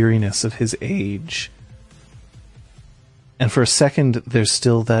weariness of his age. And for a second, there's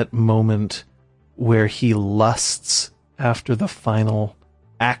still that moment where he lusts after the final,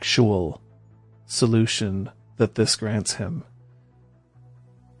 actual solution that this grants him.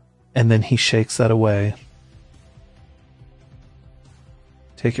 And then he shakes that away.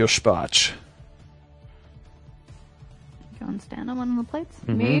 Take your spot. Go and stand on one of the plates.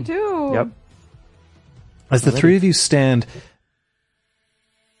 Mm-hmm. Me too. Yep. As the 3 of you stand,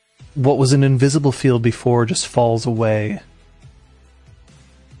 what was an invisible field before just falls away.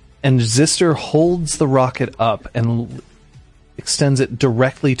 And Zister holds the rocket up and extends it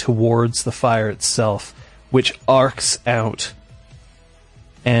directly towards the fire itself, which arcs out.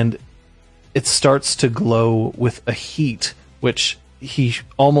 And it starts to glow with a heat, which he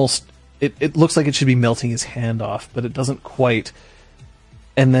almost... It looks like it should be melting his hand off, but it doesn't quite.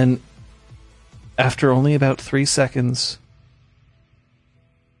 And then, after only about 3 seconds,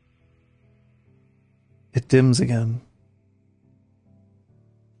 it dims again.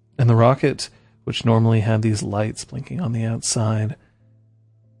 And the rocket, which normally had these lights blinking on the outside,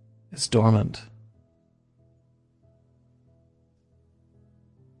 is dormant.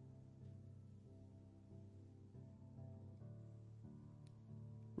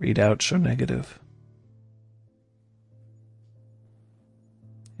 Readouts are negative.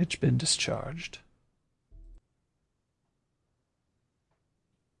 It's been discharged.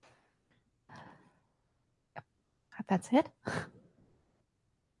 That's it?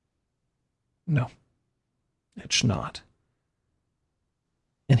 No, it's not.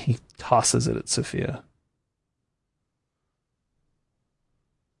 And he tosses it at Sophia.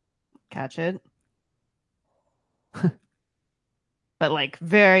 Catch it. But like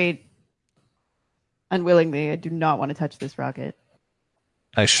very unwillingly, I do not want to touch this rocket.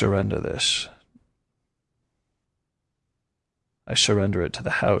 I surrender this. I surrender it to the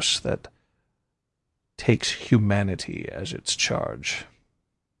house that takes humanity as its charge.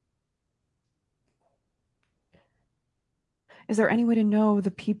 Is there any way to know the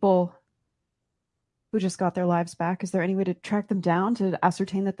people who just got their lives back? Is there any way to track them down to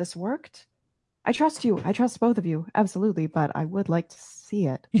ascertain that this worked? I trust you. I trust both of you. Absolutely. But I would like to see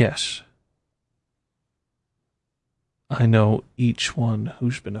it. Yes. I know each one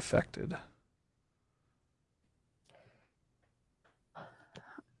who's been affected.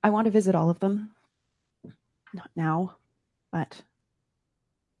 I want to visit all of them. Not now, but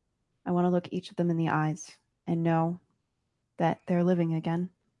I want to look each of them in the eyes and know that they're living again.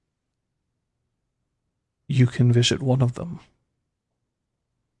 You can visit one of them.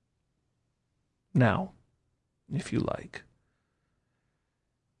 Now, if you like.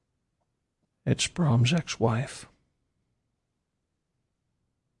 It's Brom's ex-wife.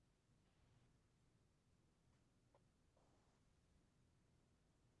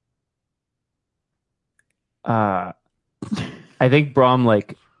 I think Brom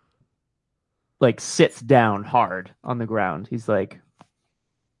like sits down hard on the ground. He's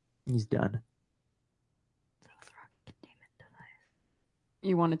done.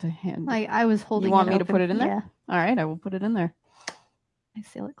 You wanted to hand. Like I was holding. You want it me to open. put it in there? Yeah. All right, I will put it in there. I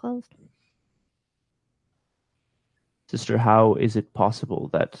seal it closed. Sister, how is it possible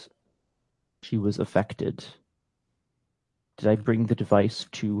that she was affected? Did I bring the device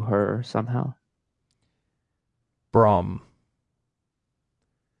to her somehow? Brom,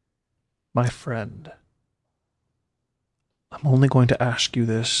 my friend, I'm only going to ask you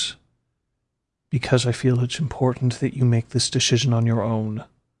this because I feel it's important that you make this decision on your own.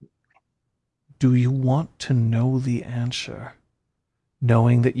 Do you want to know the answer,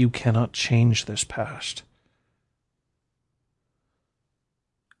 knowing that you cannot change this past?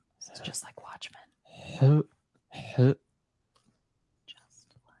 This is just like Watchmen.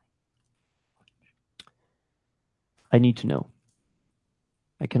 I need to know.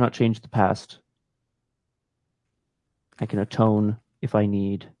 I cannot change the past. I can atone if I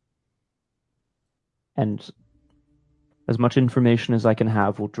need. And as much information as I can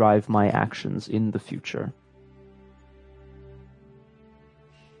have will drive my actions in the future.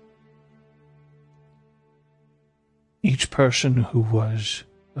 Each person who was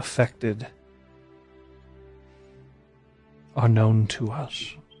affected are known to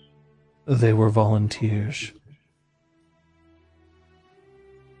us. They were volunteers.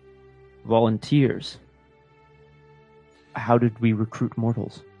 Volunteers? How did we recruit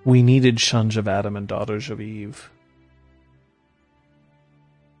mortals? We needed sons of Adam and daughters of Eve.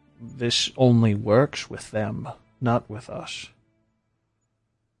 This only works with them, not with us.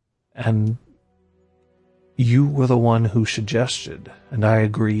 And you were the one who suggested, and I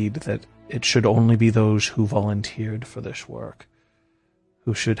agreed that it should only be those who volunteered for this work,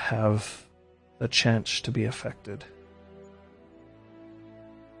 who should have the chance to be affected.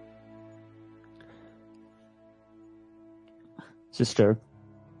 Sister,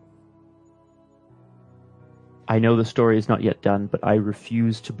 I know the story is not yet done, but I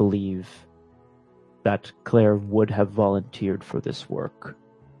refuse to believe that Claire would have volunteered for this work.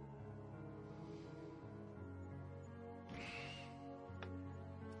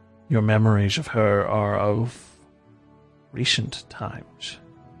 Your memories of her are of recent times.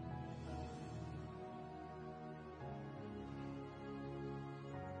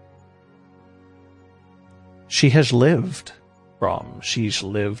 She has lived, Brom. She's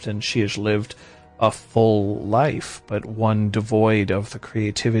lived, and she has lived a full life, but one devoid of the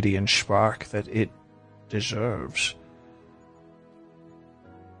creativity and spark that it deserves.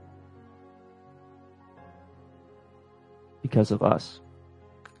 Because of us.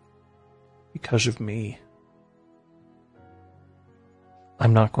 Because of me.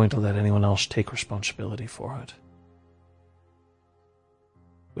 I'm not going to let anyone else take responsibility for it.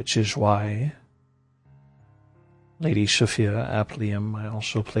 Which is why, Lady Sophia Aplium, I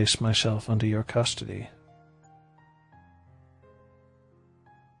also place myself under your custody.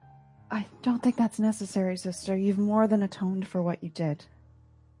 I don't think that's necessary, sister. You've more than atoned for what you did.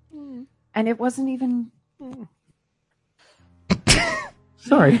 And it wasn't even...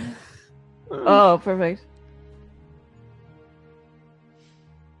 Sorry. Oh, perfect.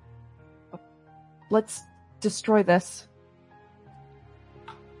 Let's destroy this.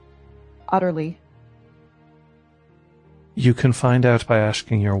 Utterly. You can find out by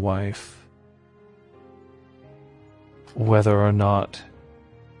asking your wife whether or not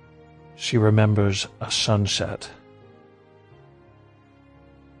she remembers a sunset.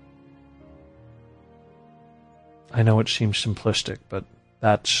 I know it seems simplistic, but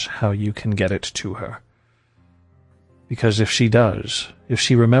that's how you can get it to her. Because if she does, if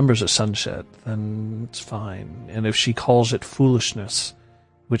she remembers a sunset, then it's fine. And if she calls it foolishness,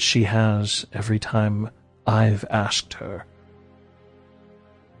 which she has every time I've asked her,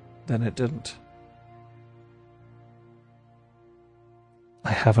 then it didn't.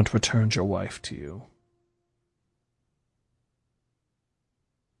 I haven't returned your wife to you.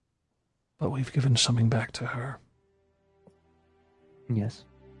 But we've given something back to her. Yes.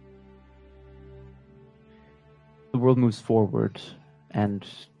 The world moves forward, and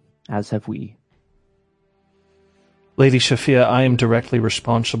as have we. Lady Sophia, I am directly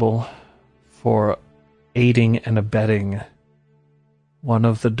responsible for aiding and abetting one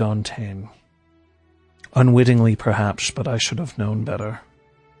of the Dantean. Unwittingly, perhaps, but I should have known better.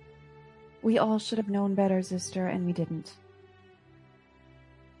 We all should have known better, Zister, and we didn't.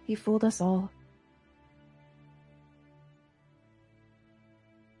 He fooled us all.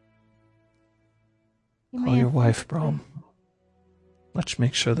 You Call may your have- wife, Brom. Let's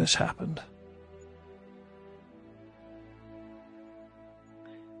make sure this happened.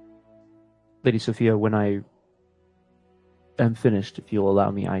 Lady Sophia, when I am finished, if you'll allow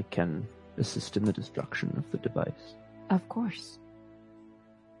me, I can assist in the destruction of the device. Of course.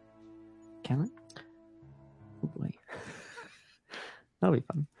 Can I? Oh boy. That'll be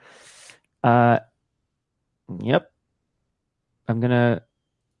fun. Yep. I'm gonna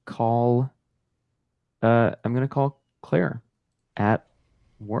call Claire at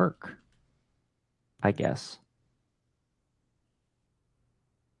work, I guess.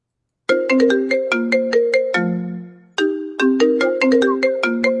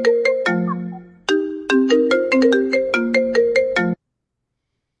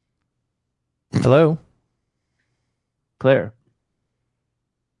 Hello? Claire,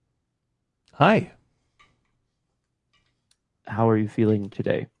 Hi. how are you feeling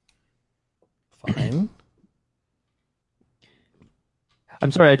today? Fine.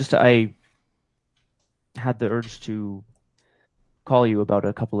 I'm sorry, I had the urge to call you about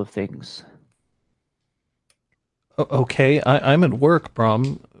a couple of things. Okay, I'm at work,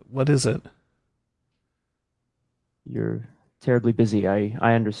 Brom. What is it? You're terribly busy,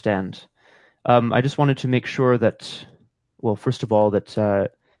 I understand. I just wanted to make sure that, well, first of all, that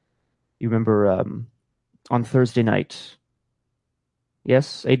you remember on Thursday night.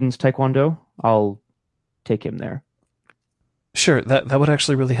 Yes, Aiden's Taekwondo? I'll take him there. Sure, that would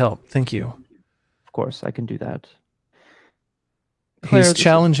actually really help. Thank you. Of course, I can do that. Claire, He's this is-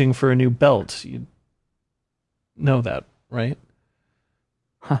 challenging for a new belt. You know that, right?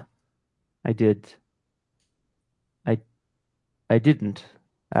 I did. I didn't,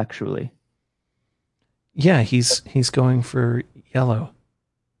 actually. Yeah, he's going for yellow.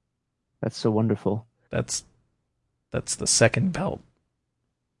 That's so wonderful. That's the second belt.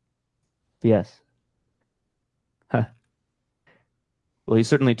 Yes. Huh. Well, he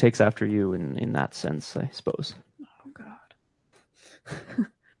certainly takes after you in that sense, I suppose. Oh, God.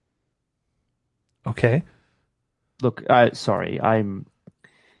 Okay. Look, sorry, I'm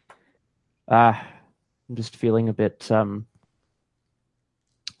just feeling a bit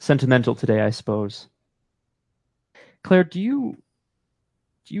sentimental today, I suppose. Claire, do you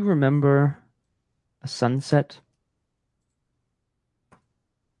remember a sunset?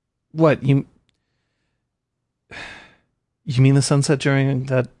 What, you mean the sunset during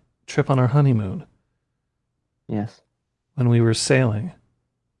that trip on our honeymoon Yes. when we were sailing?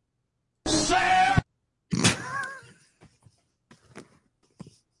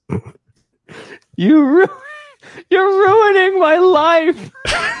 You're ruining my life.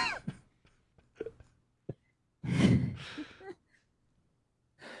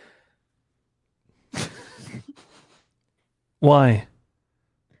 Why?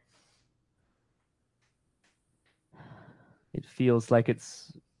 It feels like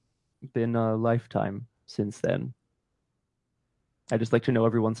it's been a lifetime since then. I just like to know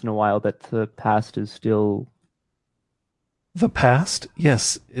every once in a while that the past is still... The past?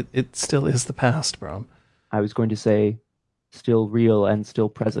 Yes, it still is the past, Brom. I was going to say still real and still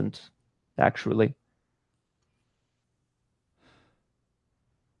present, actually.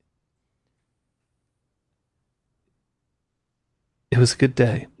 It was a good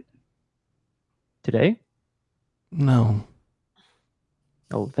day. Today? No,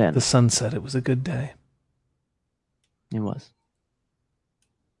 Oh, then. the sunset, it was a good day. It was.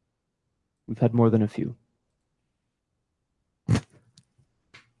 We've had more than a few.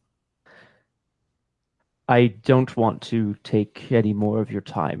 I don't want to take any more of your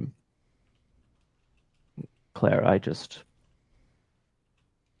time, Claire. I just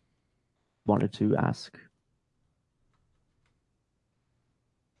wanted to ask.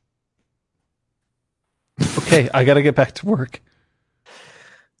 Okay, I gotta get back to work.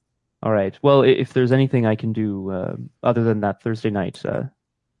 All right. Well, if there's anything I can do other than that Thursday night,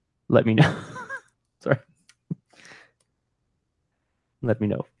 let me know. Sorry. Let me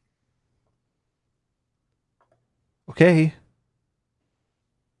know. Okay.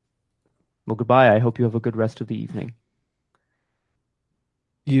 Well, goodbye. I hope you have a good rest of the evening.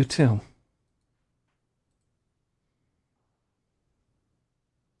 You too.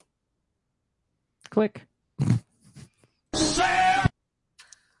 Click.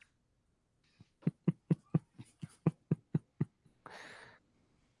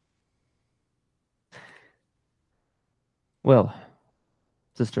 Well,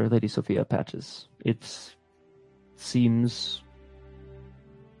 Sister Lady Sophia Patches, it seems...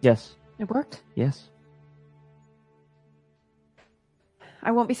 Yes, It worked? Yes. I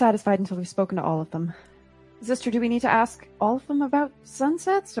won't be satisfied until we've spoken to all of them. Zister, do we need to ask all of them about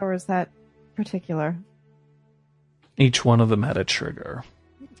sunsets, or is that particular? Each one of them had a trigger.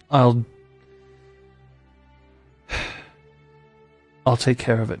 I'll take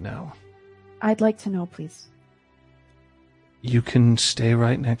care of it now. I'd like to know, please. You can stay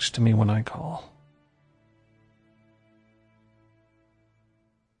right next to me when I call.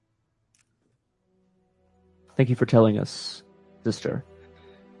 Thank you for telling us, sister,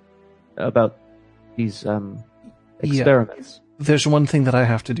 about these experiments. There's one thing that I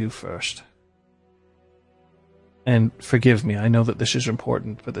have to do first. And forgive me, I know that this is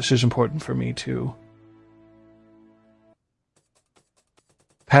important, but this is important for me too.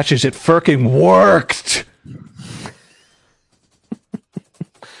 Patches, it fucking worked!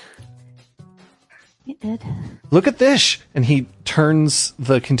 It did. Look at this! And he turns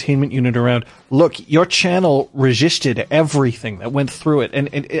the containment unit around. Look, your channel resisted everything that went through it, and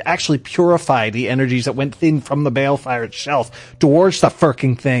it actually purified the energies that went in from the balefire itself towards the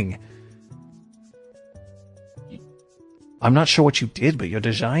fucking thing. I'm not sure what you did, but your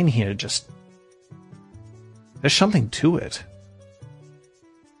design here just... There's something to it.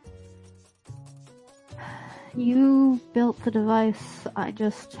 You built the device. I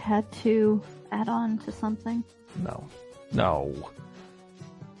just had to add on to something. No.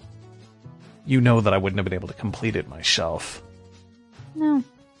 You know that I wouldn't have been able to complete it myself. No.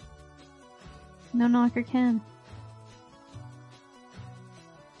 No knocker can.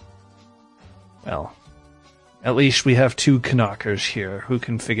 Well, at least we have two Knockers here who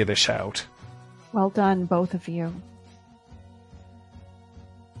can figure this out. Well done, both of you.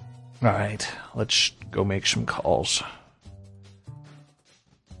 Alright, let's go make some calls.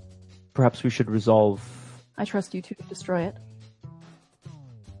 Perhaps we should resolve I trust you two to destroy it.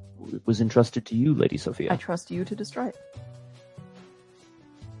 what was entrusted to you, Lady Sophia. I trust you to destroy it.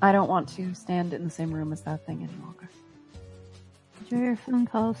 I don't want to stand in the same room as that thing any longer. Enjoy your phone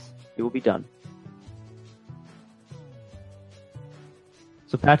calls. It will be done.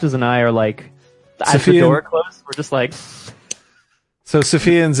 So Patches and I are like, as the Sophia- door closed, we're just like, So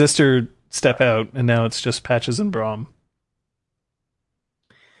Sophia and Zister step out, and now it's just Patches and Braum.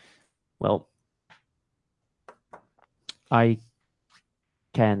 well, I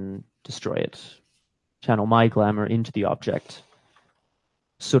can destroy it. Channel my glamour into the object,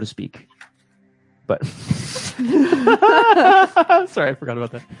 so to speak. But sorry, I forgot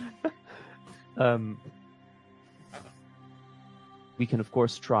about that. We can, of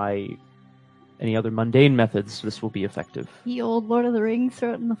course, try any other mundane methods. This will be effective. The old Lord of the Rings,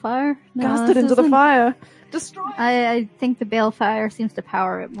 throw it in the fire? No, Cast this it into the isn't- fire. Destroy it. I think the balefire seems to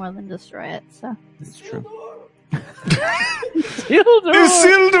power it more than destroy it, so. It's true.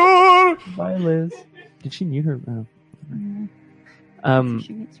 Isildur! Bye, Liz. Did she mute her? Oh.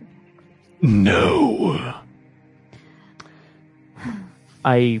 She meets her back first. No.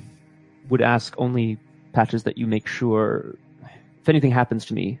 I would ask only, Patches, that you make sure, if anything happens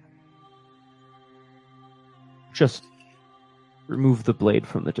to me, just remove the blade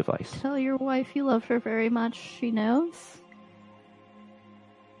from the device. Tell your wife you love her very much. She knows.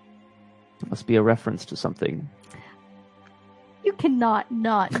 It must be a reference to something. You cannot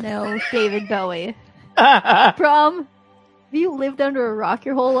not know David Bowie. Prom, have you lived under a rock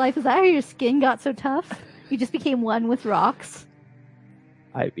your whole life? Is that how your skin got so tough? You just became one with rocks?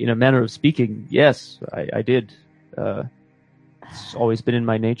 In a manner of speaking, yes, I did. It's always been in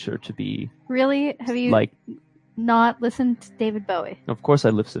my nature to be Really? Have you like. not listened to David Bowie? Of course, I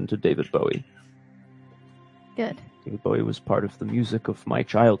listened to David Bowie. Good. David Bowie was part of the music of my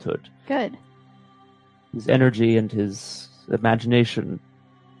childhood. Good. His energy and his imagination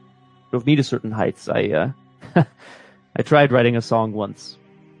drove me to certain heights. I tried writing a song once.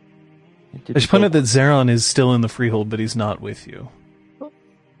 I should point out that Zeron is still in the freehold, but he's not with you.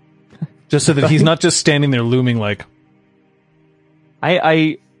 Just so that he's not just standing there looming like...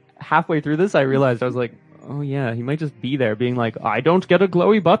 I halfway through this, I realized I was like, oh yeah, he might just be there being like, I don't get a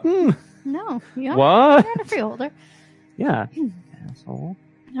glowy button? No, you're What? not a freeholder. Yeah. Asshole.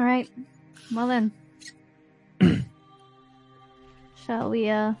 All right. Well then. Shall we,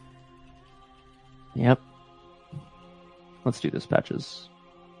 Yep. Let's do this, Patches.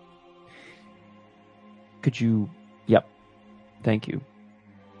 Could you... Yep. Thank you.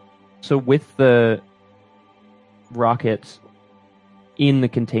 So with the rocket in the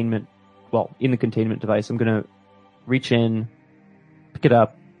containment device, I'm going to reach in, pick it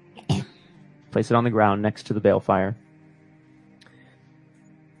up, place it on the ground next to the balefire,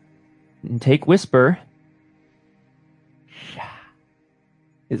 and take Whisper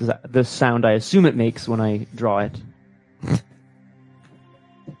is the sound I assume it makes when I draw it.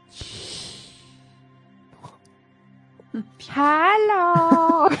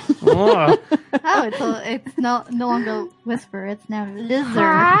 Hello. Oh. Oh, it's no longer whisper. It's now lizard.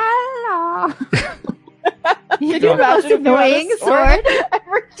 Hello. Can you imagine if you had a annoying sword.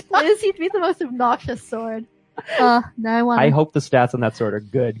 Liz, he'd be the most obnoxious sword. Now I want I a hope the stats on that sword are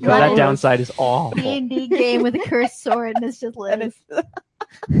good, because Right. that downside is awful. D&D game with a cursed sword, and it's just And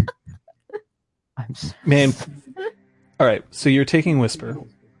Liz. Man. All right. So you're taking Whisper.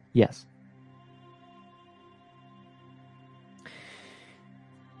 Yes.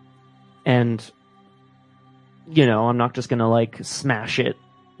 And, I'm not just gonna like smash it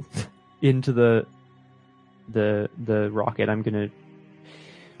into the rocket. I'm gonna.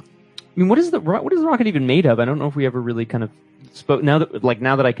 I mean, what is the rocket even made of? I don't know if we ever really kind of spoke. Now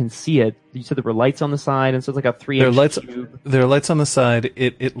that I can see it, you said there were lights on the side, and so it's like a 3-inch tube. There are lights on the side.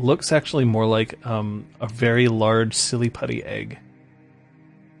 It looks actually more like a very large silly putty egg.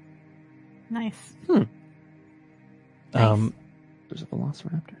 Nice. Um, There's a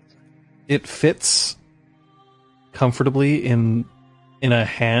velociraptor. it fits comfortably in a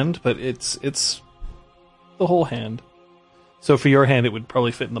hand, but it's the whole hand. So for your hand, it would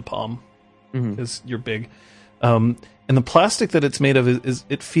probably fit in the palm because you're big. And the plastic that it's made of is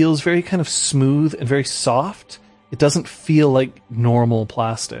it feels very kind of smooth and very soft. It doesn't feel like normal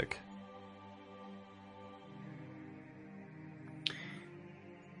plastic.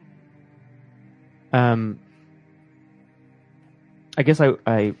 I guess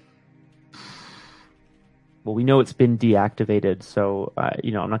well, we know it's been deactivated, so I'm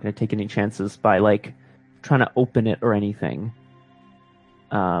not going to take any chances by like trying to open it or anything.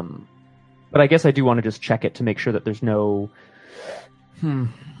 But I guess I do want to just check it to make sure that there's no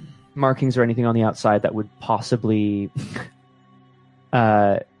markings or anything on the outside that would possibly,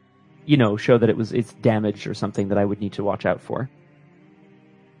 show that it's damaged or something that I would need to watch out for.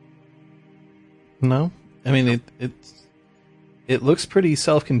 No, I mean it looks pretty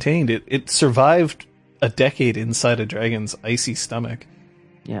self-contained. It survived a decade inside a dragon's icy stomach.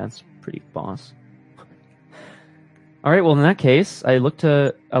 Yeah, it's pretty boss. All right, well in that case, I look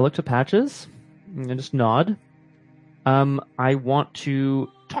to Patches and just nod. I want to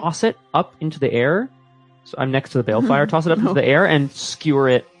toss it up into the air. So I'm next to the balefire. Toss it up into the air and skewer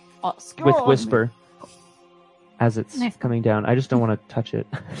it with Whisper as it's Nice. coming down. I just don't want to touch it.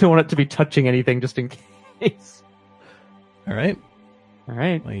 I don't want it to be touching anything just in case. All right. All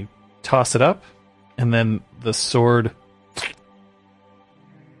right. Well, you toss it up, and then the sword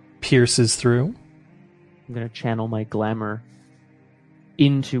pierces through. I'm going to channel my glamour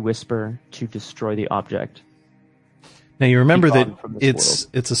into Whisper to destroy the object. Now you remember Be that gone from this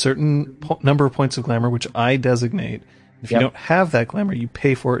it's a certain number of points of glamour, which I designate. If you Yep. don't have that glamour, you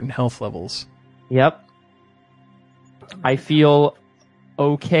pay for it in health levels. Yep. I feel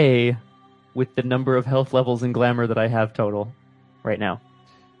okay with the number of health levels and glamour that I have total right now.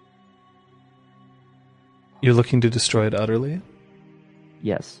 You're looking to destroy it utterly.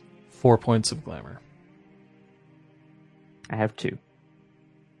 Yes. 4 points of glamour. I have 2.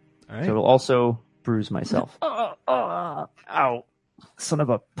 All right. So it'll also bruise myself. Ow. Son of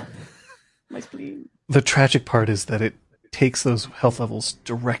a... My spleen. The tragic part is that it takes those health levels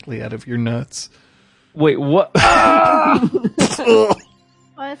directly out of your nuts. Wait, what?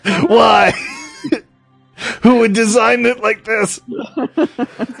 Why? Who would design it like this?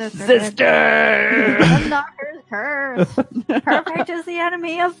 Sister! I'm not hers. Perfect is the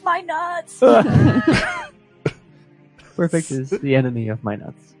enemy of my nuts. Perfect is the enemy of my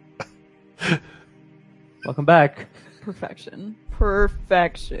nuts. Welcome back. Perfection.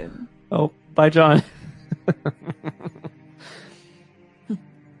 Oh, bye, John.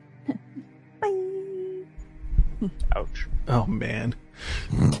 Ouch. Oh man.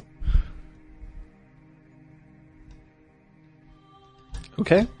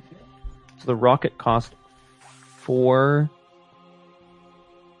 Okay. So the rocket cost 4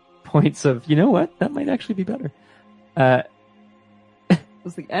 points of... You know what? That might actually be better. It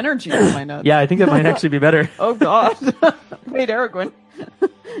was the energy of my nuts. Yeah, I think that might actually be better. Oh god. Wait, Aragorn.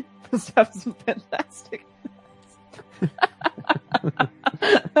 This stuff is fantastic.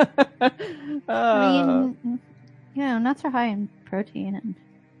 I mean, nuts are high in protein and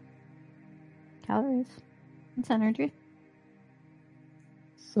calories. It's energy.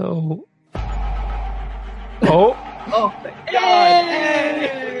 So... Oh! oh, thank God.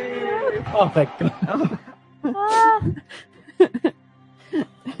 Oh, thank God.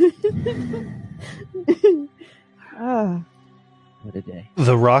 Ah. What a day.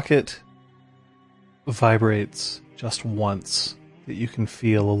 The rocket vibrates just once. that you can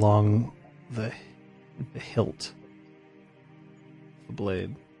feel along the hilt of the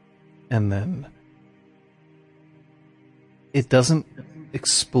blade. And then it doesn't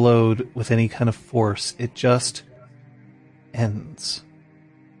explode with any kind of force. It just ends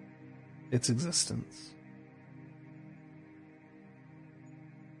its existence.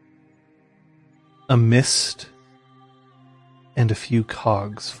 A mist and a few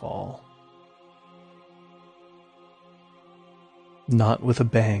cogs fall. Not with a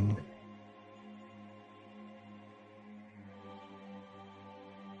bang.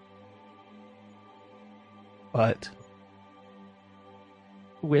 But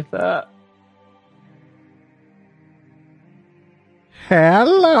With a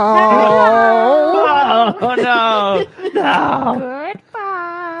hello. oh no, no.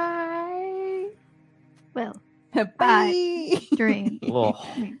 Goodbye. Well, Bye. dream.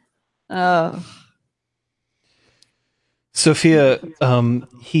 Oh. Sophia,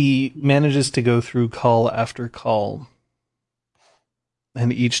 he manages to go through call after call,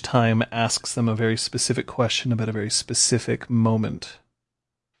 and each time asks them a very specific question about a very specific moment.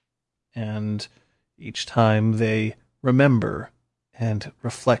 And each time they remember and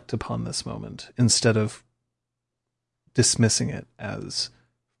reflect upon this moment instead of dismissing it as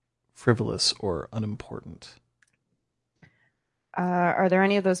frivolous or unimportant. Are there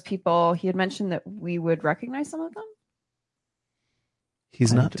any of those people? He had mentioned that we would recognize some of them.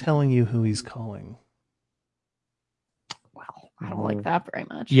 He's not telling you who he's calling. Well, I don't like that very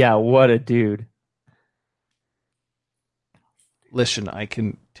much. Yeah, what a dude. Listen, I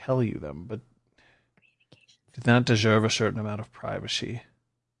can tell you them, but do not deserve a certain amount of privacy.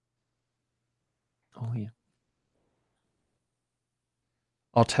 Oh yeah.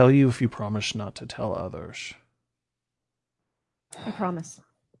 I'll tell you if you promise not to tell others. I promise.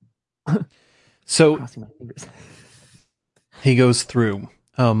 So Crossing my fingers. he goes through.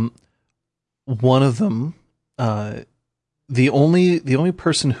 One of them, the only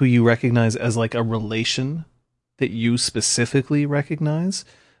person who you recognize as like a relation that you specifically recognize,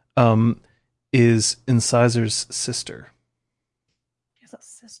 is Incisor's sister. She has a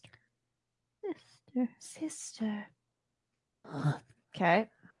sister. Sister. Okay.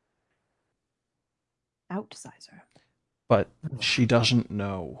 Outsizer. But she doesn't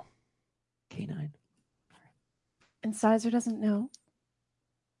know. K9. And Sizer doesn't know.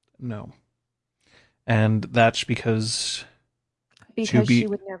 No. And that's because Because be- she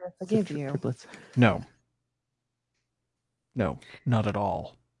would never forgive you. Triplets. no. No, not at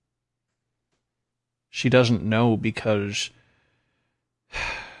all. She doesn't know because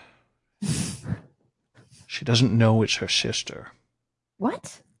she doesn't know it's her sister.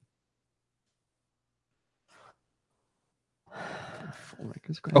 What?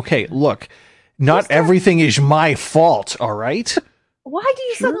 Okay, look, not everything is my fault, all right? Why do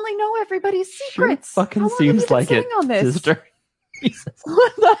you Sure. suddenly know everybody's Sure secrets? fucking How long have you seems been like it, sitting on this? sister. Jesus.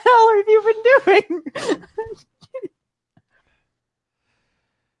 What the hell have you been doing?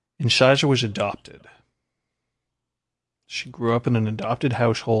 Incisor was adopted. She grew up in an adopted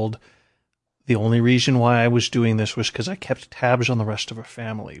household. The only reason why I was doing this was because I kept tabs on the rest of her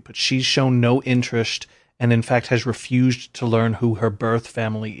family, but she's shown no interest and in fact has refused to learn who her birth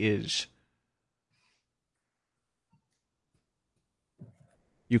family is.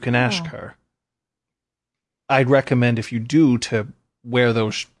 You can ask her. I'd recommend if you do to wear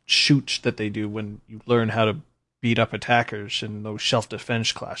those shoots that they do when you learn how to beat up attackers in those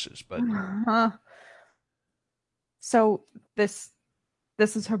self-defense classes, but So this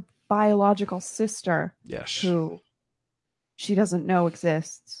is her biological sister yes. who she doesn't know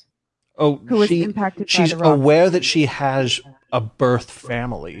exists. Oh, Who was impacted by she's the rock. aware that she has a birth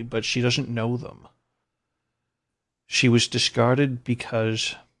family, but she doesn't know them. She was discarded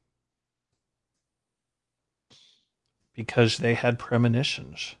because they had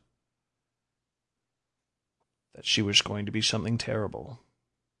premonitions that she was going to be something terrible.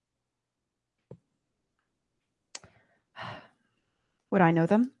 Would I know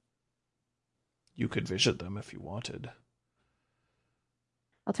them? You could visit them if you wanted.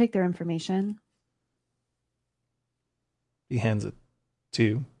 I'll take their information. He hands it to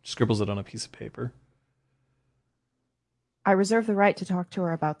you, scribbles it on a piece of paper. I reserve the right to talk to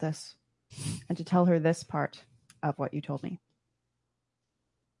her about this and to tell her this part of what you told me.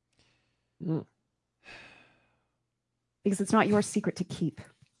 Because it's not your secret to keep.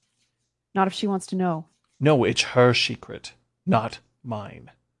 Not if she wants to know. No, it's her secret, not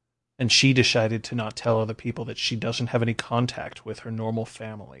mine. And she decided to not tell other people that she doesn't have any contact with her normal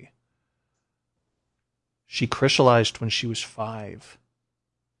family. She crystallized when she was 5.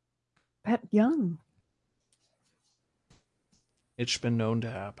 That young. It's been known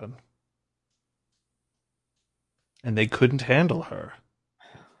to happen. And they couldn't handle her.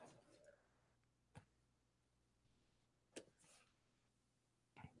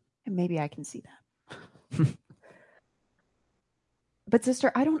 And maybe I can see that. But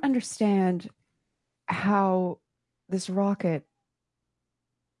sister, I don't understand how this rocket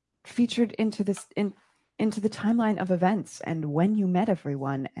featured into into the timeline of events, and when you met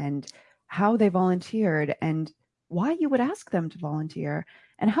everyone, and how they volunteered, and why you would ask them to volunteer,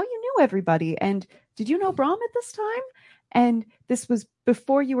 and how you knew everybody. And did you know Brahm at this time? And this was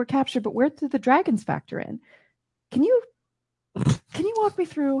before you were captured, but where did the dragons factor in? Can you walk me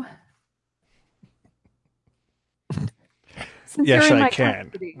through? Since Yes, you're in I my can.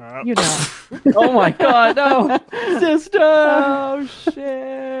 custody, you know. Oh my god, no! Sister! Oh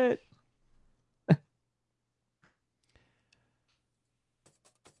shit!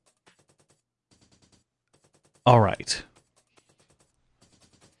 All right.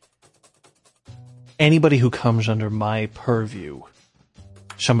 Anybody who comes under my purview,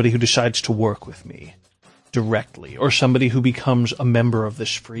 somebody who decides to work with me directly, or somebody who becomes a member of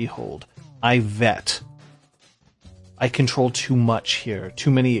this freehold, I vet. I control too much here, too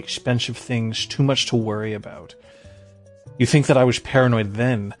many expensive things, too much to worry about. You think that I was paranoid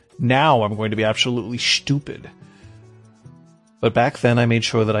then, now I'm going to be absolutely stupid. But back then I made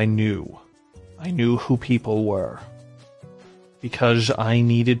sure that I knew who people were, because I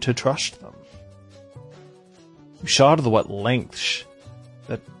needed to trust them. You saw to what lengths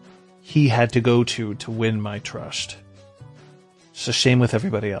that he had to go to win my trust. It's the same with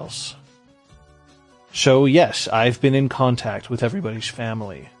everybody else. So yes, I've been in contact with everybody's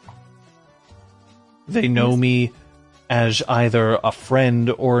family. They know me as either a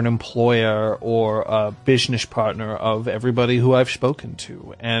friend or an employer or a business partner of everybody who I've spoken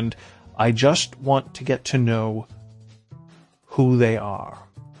to, and I just want to get to know who they are.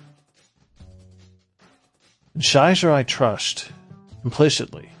 And Shizer I trust,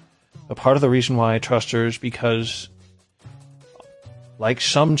 implicitly. But part of the reason why I trust her is because, like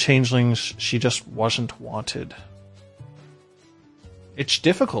some changelings, she just wasn't wanted. It's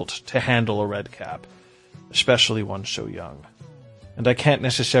difficult to handle a redcap, especially one so young, and I can't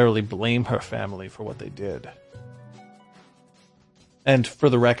necessarily blame her family for what they did. And for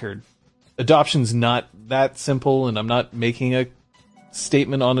the record, adoption's not that simple, and I'm not making a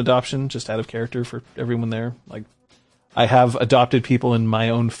statement on adoption just out of character for everyone there. Like, I have adopted people in my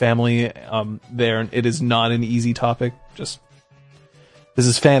own family there, and it is not an easy topic. This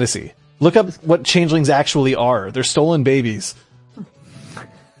is fantasy. Look up what changelings actually are. They're stolen babies.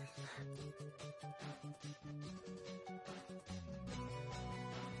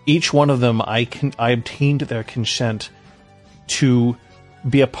 Each one of them, I obtained their consent to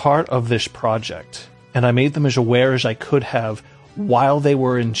be a part of this project, and I made them as aware as I could have while they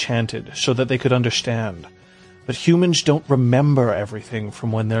were enchanted, so that they could understand. But humans don't remember everything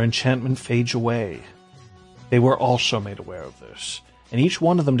from when their enchantment fades away. They were also made aware of this, and each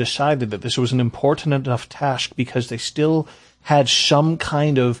one of them decided that this was an important enough task because they still had some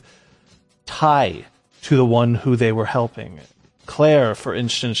kind of tie to the one who they were helping. Claire, for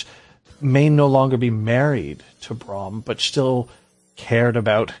instance, may no longer be married to Brahm, but still cared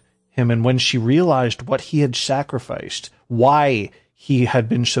about him, and when she realized what he had sacrificed, why he had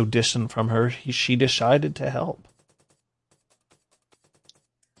been so distant from her, she decided to help.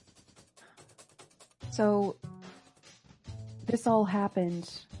 So, this all happened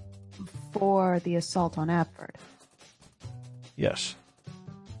before the assault on Abford. Yes.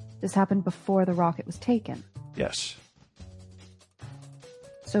 This happened before the rocket was taken. Yes.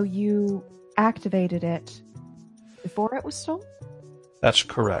 So you activated it before it was stolen? That's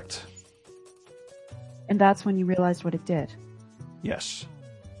correct. And that's when you realized what it did? Yes.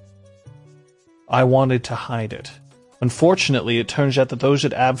 I wanted to hide it. Unfortunately, it turns out that those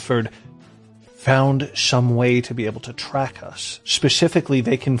at Abford found some way to be able to track us. Specifically,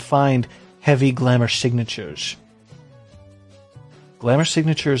 they can find heavy glamour signatures. Glamour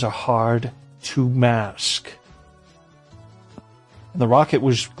signatures are hard to mask. And the rocket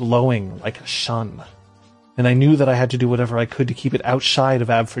was glowing like a sun, and I knew that I had to do whatever I could to keep it outside of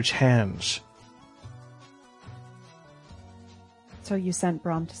Abford's hands. So you sent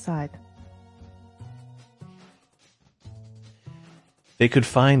Brahm to Scythe? They could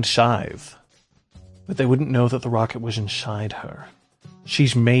find Scythe, but they wouldn't know that the rocket was inside her.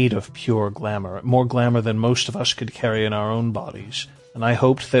 She's made of pure glamour, more glamour than most of us could carry in our own bodies, and I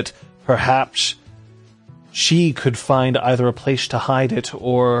hoped that perhaps she could find either a place to hide it,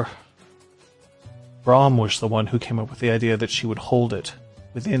 or Brahm was the one who came up with the idea that she would hold it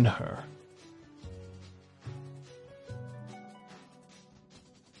within her.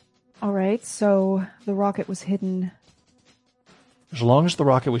 All right, so the rocket was hidden. As long as the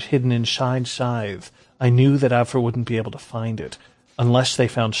rocket was hidden in Shide Scythe, I knew that Avra wouldn't be able to find it, unless they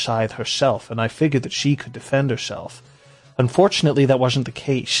found Scythe herself, and I figured that she could defend herself. Unfortunately, that wasn't the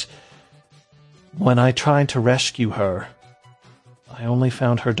case. When I tried to rescue her, I only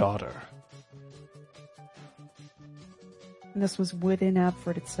found her daughter. And this was within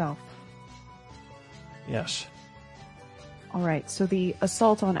Abford itself. Yes. All right, so the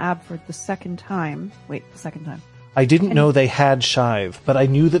assault on Abford the second time. I didn't know they had Scythe, but I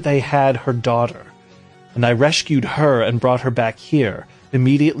knew that they had her daughter. And I rescued her and brought her back here,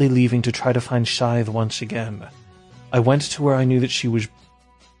 immediately leaving to try to find Scythe once again. I went to where I knew that she was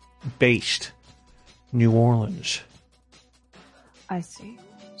based. New Orleans. I see.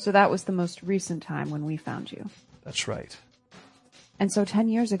 So that was the most recent time when we found you. That's right. And so 10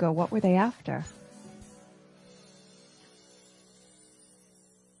 years ago, what were they after?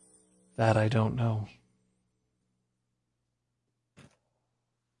 That I don't know.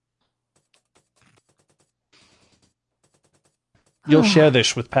 You'll share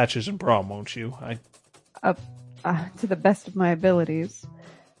this with Patches and Brom, won't you? To the best of my abilities.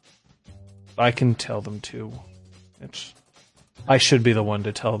 I can tell them too. I should be the one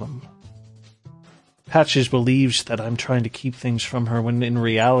to tell them. Patches believes that I'm trying to keep things from her, when in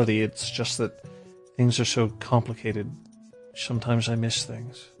reality it's just that things are so complicated. Sometimes I miss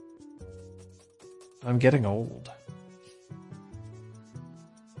things. I'm getting old.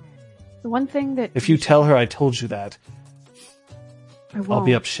 The one thing that... If you tell her I told you that, I'll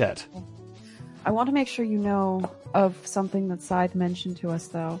be upset. I want to make sure you know of something that Scythe mentioned to us,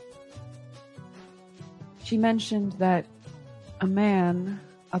 though. She mentioned that a man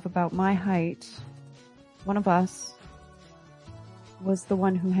of about my height, one of us, was the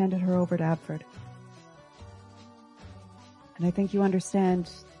one who handed her over to Abford. And I think you understand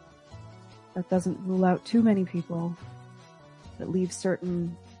that doesn't rule out too many people, that leaves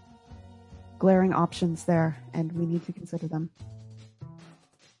certain glaring options there, and we need to consider them.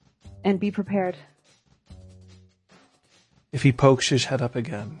 And be prepared. If he pokes his head up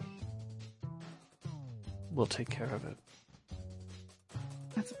again, we'll take care of it.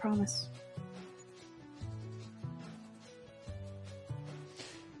 That's a promise.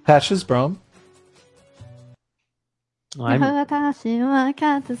 Patches, Brom? I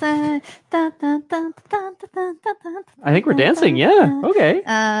think we're dancing, yeah. Okay.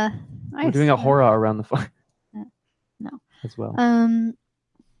 Nice. We're doing a hora around the fire. No. As well.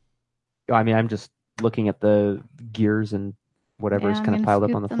 I mean, I'm just looking at the gears and whatever's kind of piled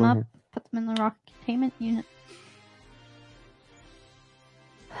up on the floor here. Put them in the rocket containment unit.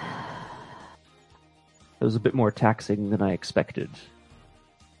 It was a bit more taxing than I expected.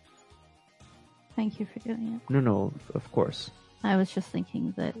 Thank you for doing it. No, of course. I was just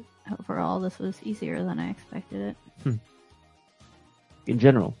thinking that overall this was easier than I expected it. In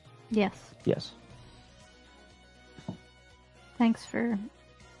general? Yes. Yes. Thanks for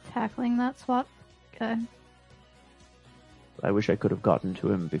tackling that SWAT guy. I wish I could have gotten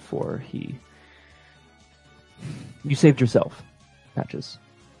to him before he... You saved yourself, Patches.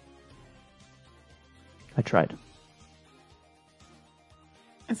 I tried.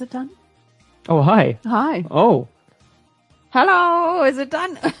 Is it done? Oh, hi. Hi. Oh. Hello, is it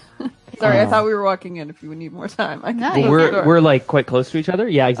done? Sorry, I thought we were walking in. If you would need more time, I can No, close you the can't. door. We're like quite close to each other?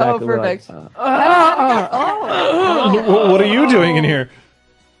 Yeah, exactly. Oh, We're like, perfect. What are you doing in here?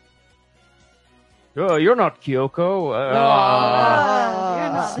 oh, you're not Kyoko. you're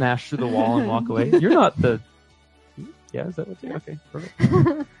not. Smash through the wall and walk away. You're not the... Yeah, is that what you're... Okay, perfect.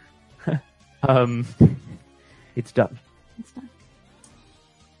 It's done. It's done.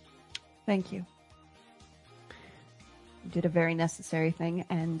 Thank you. You did a very necessary thing,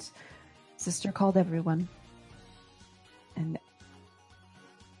 and Sister called everyone. And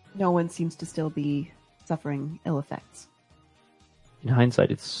no one seems to still be suffering ill effects. In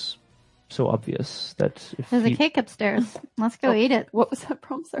hindsight, it's so obvious that if There's he... a cake upstairs. Let's go eat it. What was that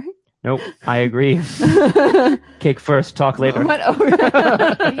prompt? Sorry. Nope, I agree. Cake first, talk later. What? Oh, You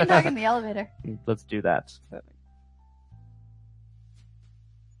can talk in the elevator. Let's do that.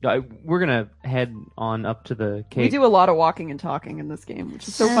 We're gonna head on up to the cake. we do a lot of walking and talking in this game, which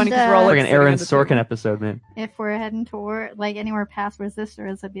is so And, funny because we're all like like an sitting Aaron at the Sorkin table. episode, man. If we're heading toward, like, anywhere past where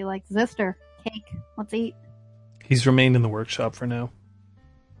Zister is, I'd be like, Zister, cake, let's eat. He's remained in the workshop for now.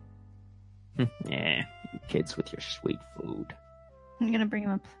 Yeah, you kids with your sweet food. I'm gonna bring him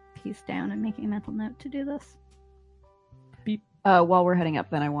a piece down and make a mental note to do this. While we're heading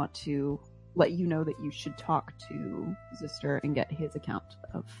up, then I want to let you know that you should talk to Zister and get his account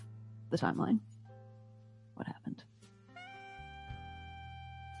of the timeline. What happened?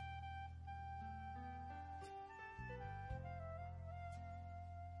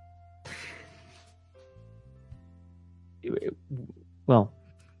 Well,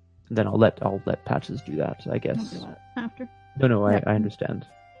 then I'll let Patches do that, I I'll guess. do that after. No, Yeah. I understand.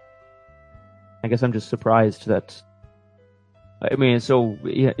 I guess I'm just surprised that. I mean, it's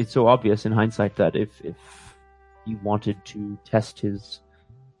so obvious in hindsight that if he wanted to test his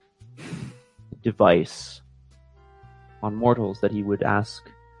device on mortals, that he would ask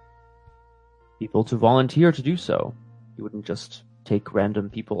people to volunteer to do so. He wouldn't just take random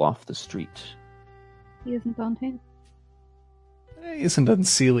people off the street. He isn't Dante. He isn't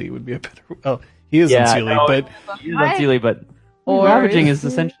Unseelie would be a better. Oh, he is Yeah, Unseelie, no, but He's not silly, but Or ravaging is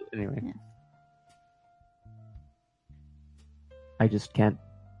is essentially anyway. Yeah. I just can't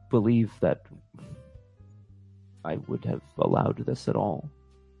believe that I would have allowed this at all.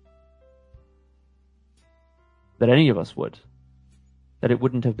 That any of us would. That it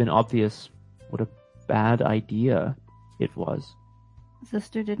wouldn't have been obvious what a bad idea it was.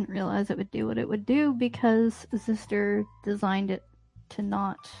 Zister didn't realize it would do what it would do because Zister designed it to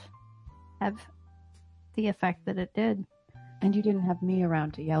not have the effect that it did. And you didn't have me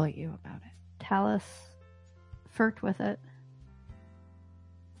around to yell at you about it. Talus firked with it.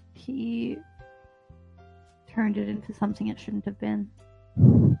 He turned it into something it shouldn't have been.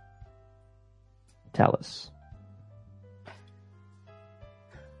 Talus.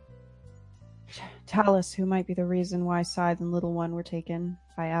 Talus, who might be the reason why Scythe and Little One were taken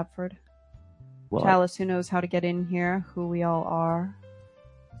by Abford. Well, Talus, who knows how to get in here, who we all are.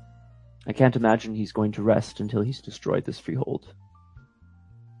 I can't imagine he's going to rest until he's destroyed this freehold.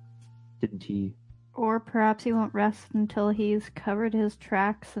 Didn't he? Or perhaps he won't rest until he's covered his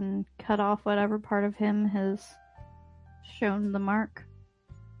tracks and cut off whatever part of him has shown the mark.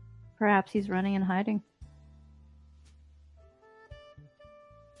 Perhaps he's running and hiding.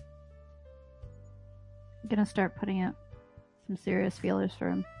 I'm gonna start putting out some serious feelers for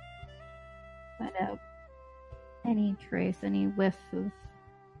him. Find out any trace, any whiff of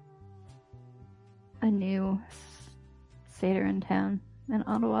a new satyr in town, in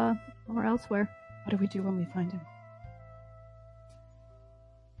Ottawa or elsewhere. What do we do when we find him?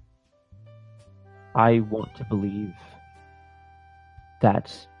 I want to believe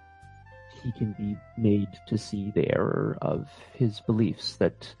that he can be made to see the error of his beliefs,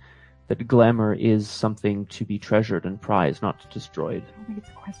 that glamour is something to be treasured and prized, not destroyed. I don't think it's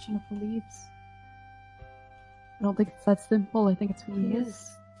a question of beliefs. I don't think it's that simple. I think it's who he is.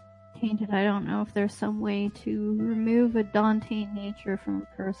 Tainted. I don't know if there's some way to remove a daunting nature from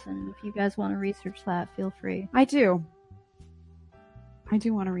a person. If you guys want to research that, feel free. I do. I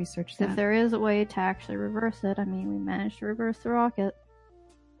do want to research If that. there is a way to actually reverse it, I mean, we managed to reverse the rocket.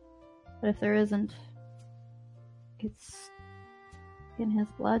 But if there isn't, it's in his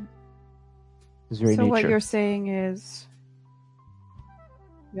blood. His very So nature. what you're saying is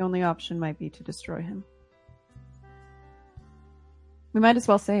the only option might be to destroy him. We might as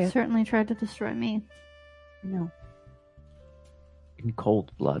well say it. Certainly tried to destroy me. No. In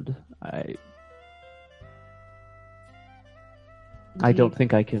cold blood. I don't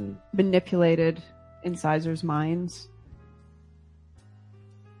think I can. Manipulated incisors' minds.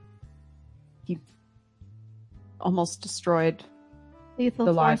 He almost destroyed. Lethal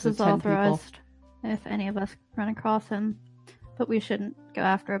The force lives of is 10 people. authorized if any of us run across him. But we shouldn't go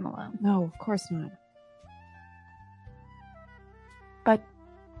after him alone. No, of course not. But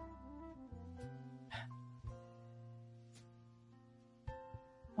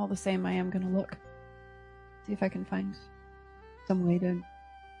all the same, I am going to look. See if I can find some way to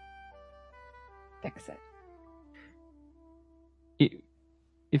fix it.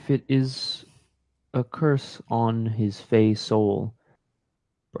 If it is a curse on his fey soul,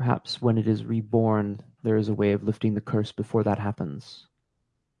 perhaps when it is reborn, there is a way of lifting the curse before that happens.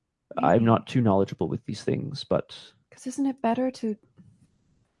 I'm not too knowledgeable with these things, but Because isn't it better to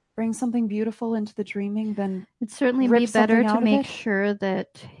bring something beautiful into the dreaming than It'd certainly Rip be better something to out of make it? sure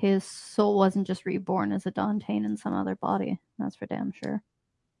that his soul wasn't just reborn as a Dantean in some other body. That's for damn sure.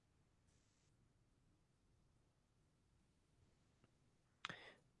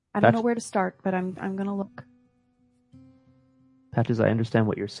 I don't know That's- where to start, but I'm gonna look. Patches, I understand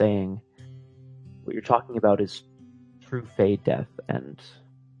what you're saying. What you're talking about is true fey death, and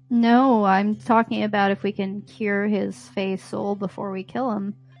No, I'm talking about if we can cure his fey soul before we kill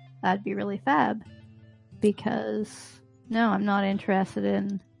him. That'd be really fab. Because, no, I'm not interested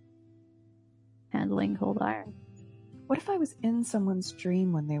in handling cold iron. What if I was in someone's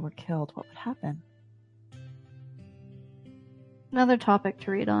dream when they were killed? What would happen? Another topic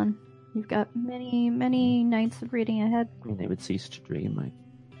to read on. You've got many, many nights of reading ahead. I mean, they would cease to dream.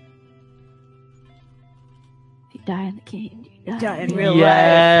 If you die in the cage, you die, Die in the real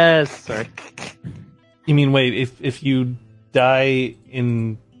yes! Sorry. You mean, wait, if you die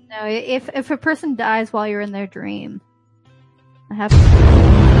in... No, if a person dies while you're in their dream, it happens.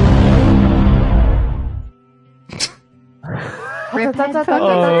 Rip head Oh,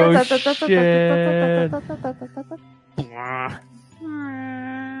 focus. shit.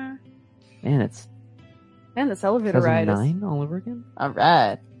 Man, it's Man, this elevator ride is 2009 all over again? all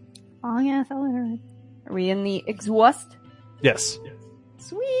right. Long ass elevator ride. Are we in the exhaust? Yes.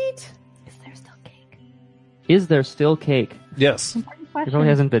 Sweet. Is there still cake? Is there still cake? Yes. Important It question. probably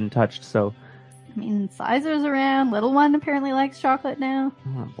hasn't been touched, so... I mean, Sizer's around. Little one apparently likes chocolate now.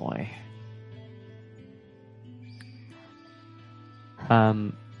 Oh, boy.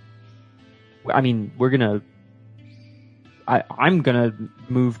 I mean, we're gonna... I'm gonna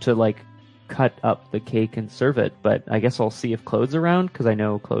move to, like, cut up the cake and serve it, but I guess I'll see if Claude's around, because I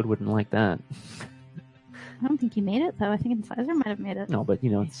know Claude wouldn't like that. I don't think he made it, though. I think Sizer might have made it. No, but, you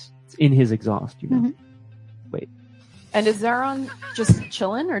know, it's in his exhaust, you know. Mhm. Wait. And is Zaron just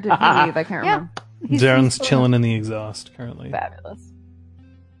chilling, or did he leave? I can't Yeah. remember. Zaren's chilling in the exhaust currently. Fabulous.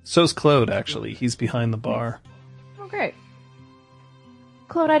 So's Claude, actually. He's behind the bar. Oh, great.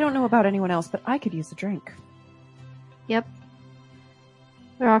 Claude, I don't know about anyone else, but I could use a drink. Yep.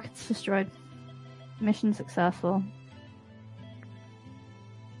 The rocket's destroyed. Mission successful.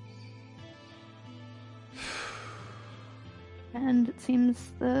 And it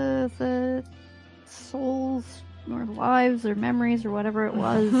seems the souls or lives or memories or whatever it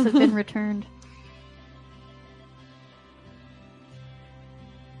was have been returned.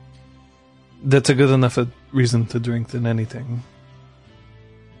 That's a good enough reason to drink than anything.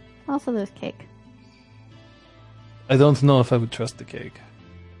 Also, there's cake. I don't know if I would trust the cake.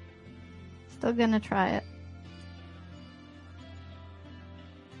 Still gonna try it.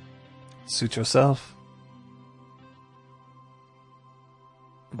 Suit yourself.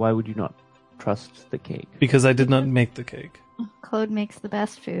 Why would you not trust the cake? Because I did not make the cake. Claude makes the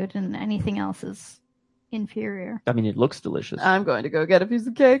best food, and anything else is inferior. I mean, it looks delicious. I'm going to go get a piece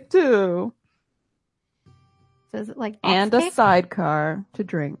of cake, too. So is it like box And a cake? sidecar to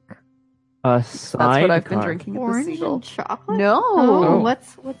drink. A That's what I've been sidecar. drinking at the Orange Seagull. and chocolate? No. Oh,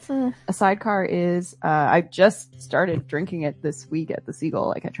 what's a... A sidecar is, I just started drinking it this week at the Seagull.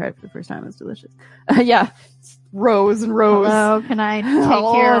 Like, I tried it for the first time. It was delicious. Yeah. It's rows and rows. Hello, can I take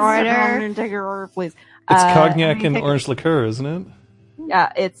Oh, your sit order? down and take your order, please. It's Uh, cognac let me and take orange liqueur, isn't it?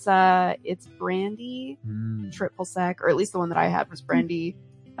 Yeah, it's brandy, triple sec, or at least the one that I had was brandy,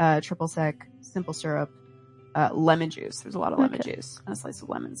 triple sec, simple syrup, lemon juice. There's a lot of lemon Okay. juice and a slice of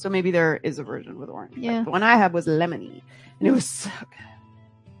lemon. So maybe there is a version with orange. but Yeah. the one I had was lemony, and it was so good.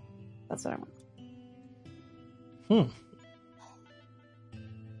 That's what I want.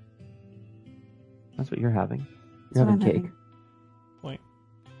 That's what you're having. That's You're what having I'm cake. having.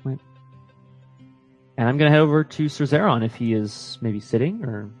 And I'm going to head over to Sir Zeron if he is maybe sitting,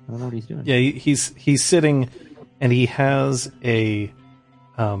 or I don't know what he's doing. Yeah, he's sitting, and he has a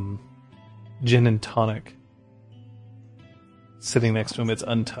gin and tonic sitting next to him. It's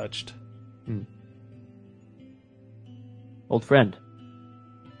untouched. Old friend.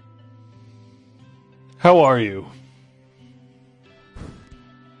 How are you?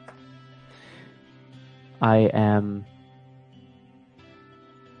 I am...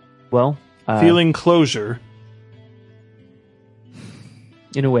 Well... Feeling closure.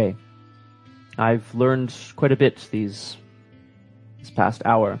 In a way. I've learned quite a bit this past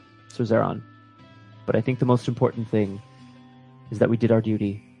hour, Sir Zeron. But I think the most important thing is that we did our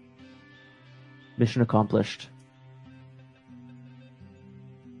duty. Mission accomplished.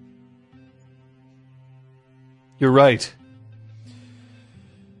 You're right.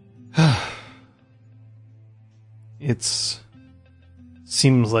 It's...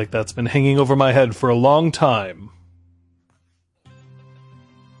 seems like that's been hanging over my head for a long time.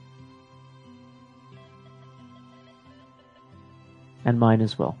 And mine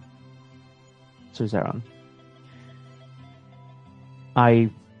as well. Sir Zeron. I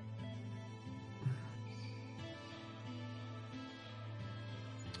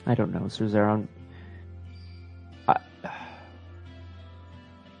don't know, Sir Zeron.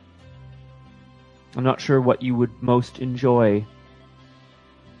 I'm not sure what you would most enjoy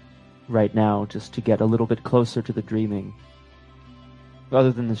right now, just to get a little bit closer to the dreaming.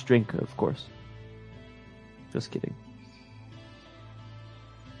 Other than this drink, of course. Just kidding.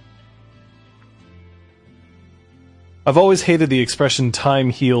 I've always hated the expression time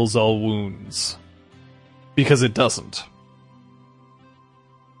heals all wounds. Because it doesn't.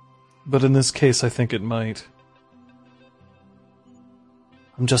 But in this case, I think it might.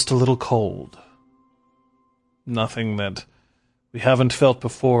 I'm just a little cold. Nothing that we haven't felt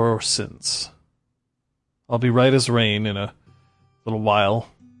before or since. I'll be right as rain in a little while.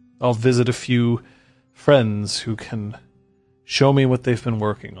 I'll visit a few friends who can show me what they've been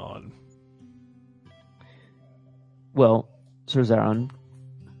working on. Well, Sir Zaron,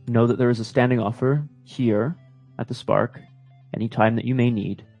 know that there is a standing offer here at the Spark. Any time that you may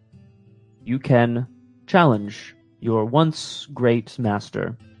need, you can challenge your once great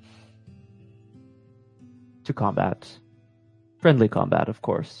master to combat. Friendly combat, of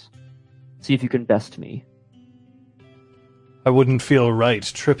course. See if you can best me. I wouldn't feel right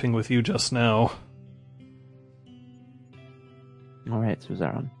tripping with you just now. All right, Sir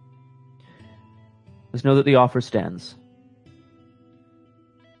Zaron. Just know that the offer stands.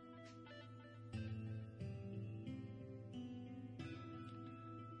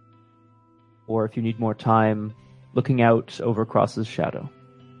 Or if you need more time looking out over Cross's shadow,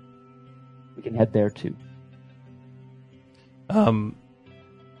 we can head there too.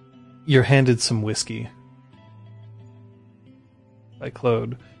 You're handed some whiskey by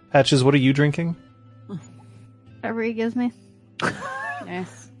Claude. Patches, what are you drinking? Whatever he gives me.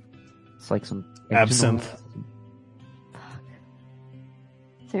 Yes. It's like some Absinthe.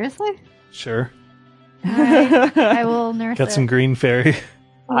 Seriously? Sure. Alright, I will nurse Got it. some green fairy.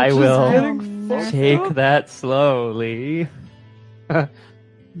 I I will nurse take it. that slowly. I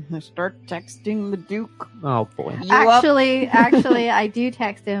start texting the Duke. Oh boy. You up? Actually, I do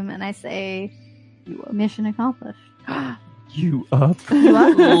text him and I say, mission accomplished. You up? You are.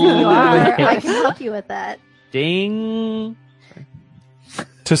 You are. I Yes. can help you with that. Ding.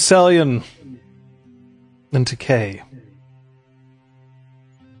 To Celion. And to Kay.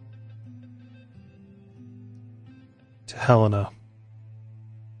 To Helena.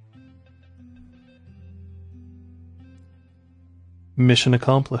 Mission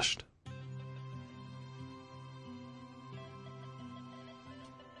accomplished.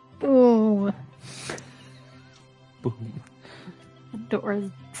 Boom. Boom. The doors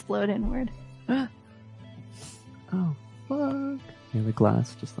explode inward. Oh, fuck. Yeah, the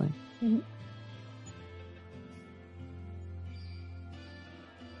glass just like...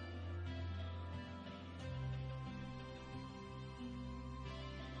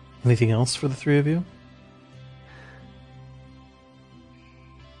 Anything else for the three of you?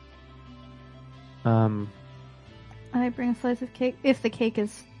 I bring a slice of cake if the cake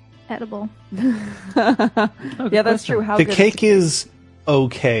is edible. Yeah, that's true. How The good cake is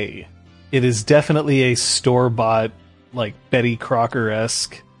okay. It is definitely a store-bought, like Betty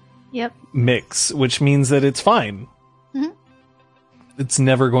Crocker-esque Yep. mix, which means that it's fine. Mhm. It's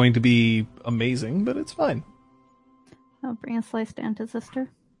never going to be amazing, but it's fine. I'll bring a slice to Aunt's sister.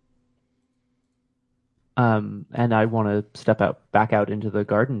 And I want to step back out into the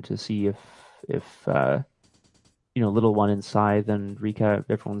garden to see if little one inside and Rika,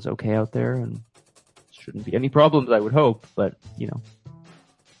 everyone's okay out there, and shouldn't be any problems, I would hope, but,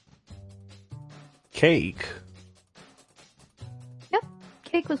 Cake. Yep.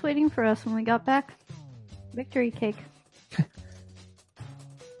 Cake was waiting for us when we got back. Victory cake.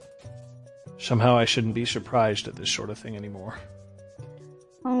 Somehow I shouldn't be surprised at this sort of thing anymore.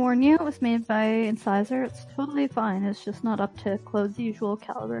 I'll warn you, it was made by Incisor. It's totally fine. It's just not up to Claude's usual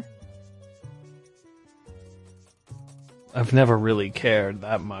caliber. I've never really cared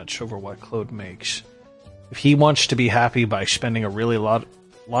that much over what Claude makes. If he wants to be happy by spending a really lot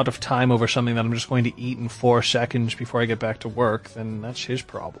of time over something that I'm just going to eat in 4 seconds before I get back to work, then that's his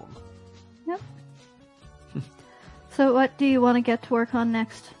problem. Yep. So what do you want to get to work on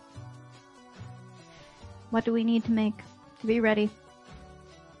next? What do we need to make to be ready?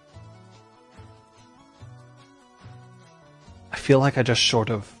 I feel like I just sort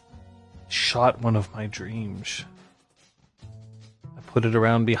of shot one of my dreams. I put it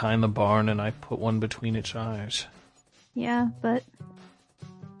around behind the barn and I put one between its eyes. Yeah, but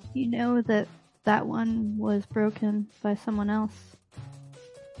you know that one was broken by someone else.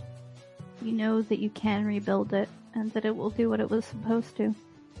 You know that you can rebuild it and that it will do what it was supposed to.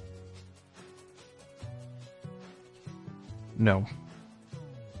 No.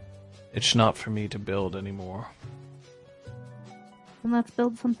 It's not for me to build anymore. Then let's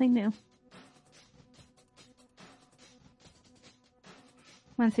build something new.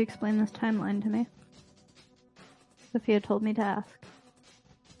 Once you explain this timeline to me. Sophia told me to ask.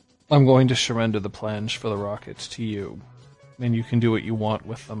 I'm going to surrender the plans for the rockets to you, and you can do what you want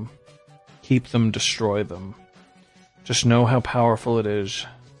with them. Keep them, destroy them. Just know how powerful it is,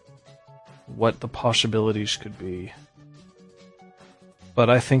 what the possibilities could be. But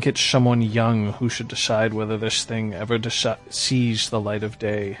I think it's someone young who should decide whether this thing ever sees the light of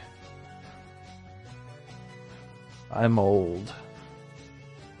day. I'm old,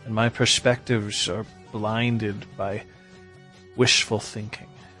 and my perspectives are blinded by wishful thinking.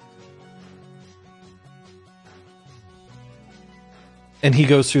 And he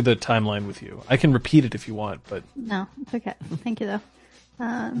goes through the timeline with you. I can repeat it if you want, but... No, it's okay. Thank you, though.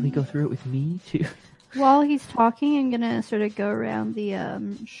 Can we go through it with me, too? While he's talking, I'm going to sort of go around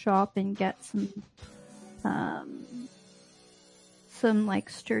the shop and get some like,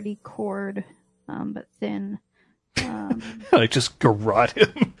 sturdy cord, but thin. I just garrot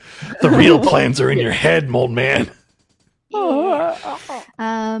him. The real plans are in your head, mold man. Oh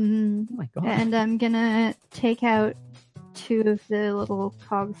my god. And I'm going to take out 2 of the little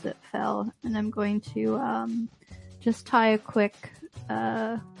cogs that fell, and I'm going to just tie a quick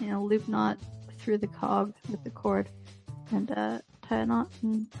loop knot through the cog with the cord, and tie a knot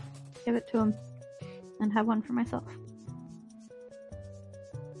and give it to him, and have one for myself.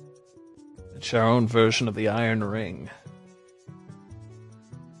 It's our own version of the Iron Ring.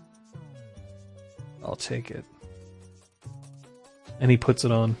 I'll take it. And he puts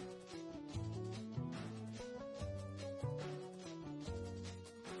it on.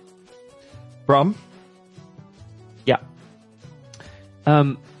 Brom? Yeah.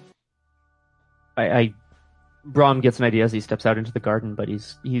 Brom gets an idea as he steps out into the garden, but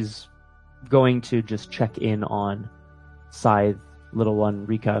he's going to just check in on Scythe, Little One,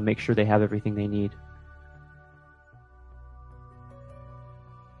 Rika, make sure they have everything they need.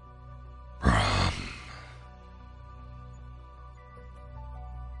 Brom.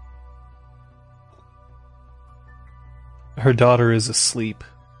 Her daughter is asleep.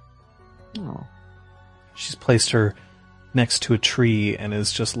 Oh. She's placed her next to a tree and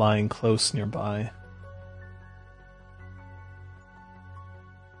is just lying close nearby.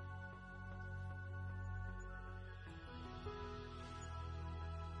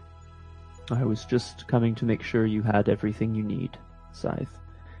 I was just coming to make sure you had everything you need, Scythe.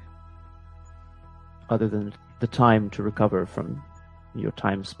 Other than the time to recover from your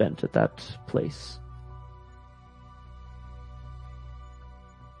time spent at that place.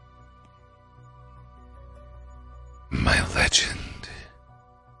 My legend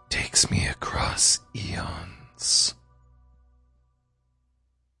takes me across eons.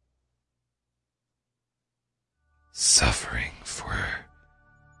 Suffering for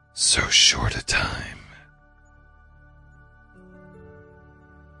so short a time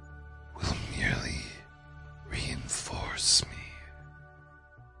will merely reinforce me.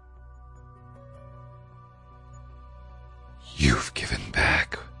 You've given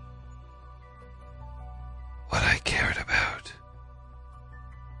back what I cared about,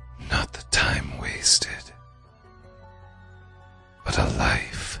 not the time wasted, but a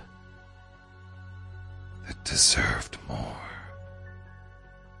life that deserved more.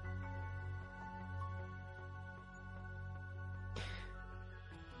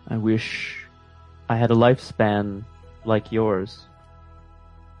 I wish I had a lifespan like yours.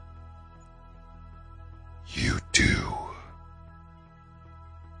 You do.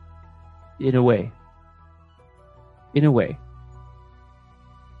 In a way. In a way.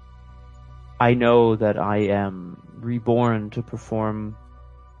 I know that I am reborn to perform,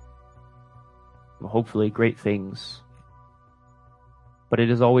 hopefully, great things. But it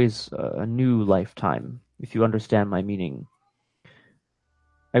is always a new lifetime, if you understand my meaning.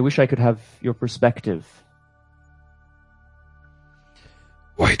 I wish I could have your perspective.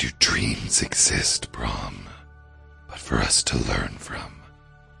 Why do dreams exist, Brom, but for us to learn from?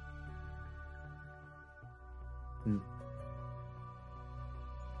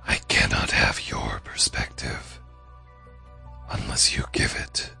 I cannot have your perspective unless you give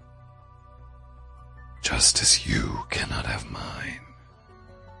it, just as you cannot have mine.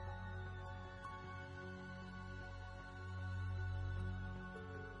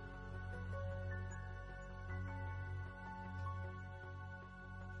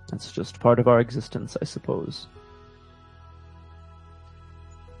 That's just part of our existence, I suppose.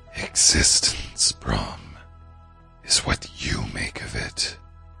 Existence, Brom, is what you make of it.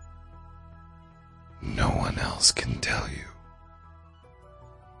 No one else can tell you.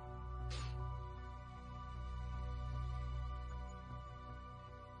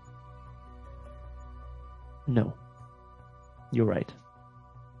 No. You're right.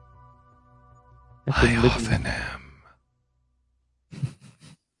 I often am.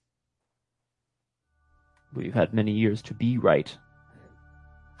 We've had many years to be right.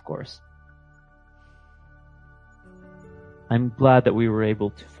 Of course. I'm glad that we were able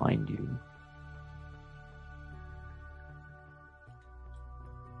to find you.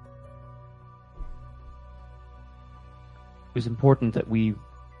 It was important that we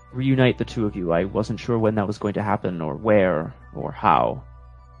reunite the two of you. I wasn't sure when that was going to happen, or where, or how.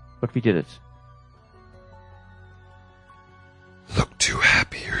 But we did it. Look to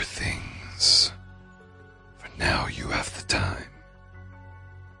happier things. For now you have the time.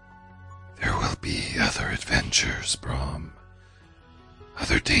 There will be other adventures, Brahm.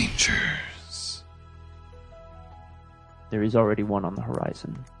 Other dangers. There is already one on the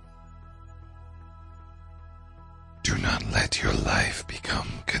horizon. Do not let your life become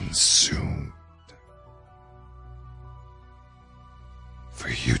consumed. For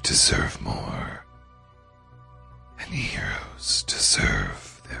you deserve more, and heroes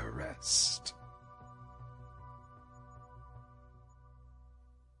deserve their rest.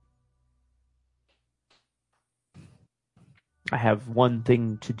 I have one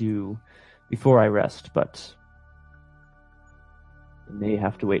thing to do before I rest, but it may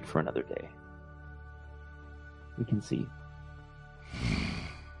have to wait for another day. We can see.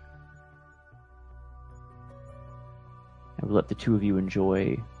 I will let the two of you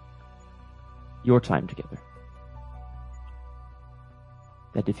enjoy your time together.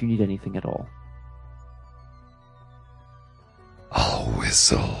 That if you need anything at all, I'll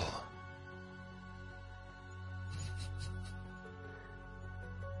whistle.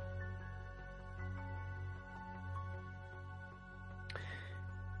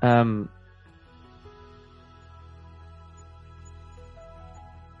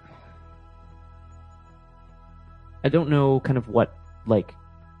 I don't know kind of what, like,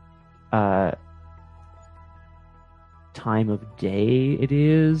 time of day it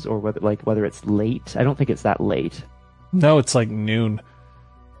is, or whether it's late. I don't think it's that late. No, it's like noon.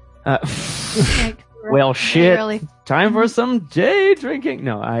 Like, Well, shit. really- Time for some day drinking.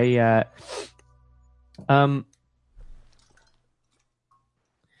 No,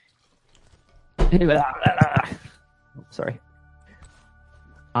 anyway, sorry.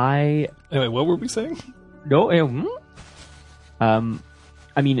 Anyway, what were we saying? No,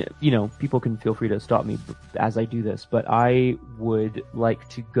 I mean, people can feel free to stop me as I do this, but I would like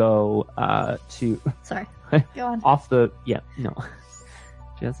to go to Sorry. Go on. off the no,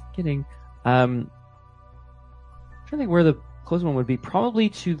 just kidding. I'm trying to think where the closest one would be. Probably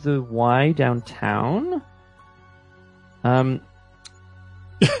to the Y downtown. I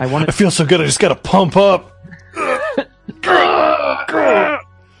want I feel so good. I just gotta pump up.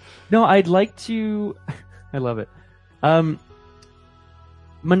 No, I'd like to. I love it.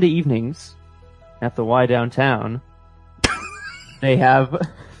 Monday evenings at the Y downtown, they have.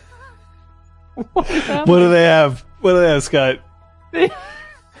 What do they have? What do they have, Scott? What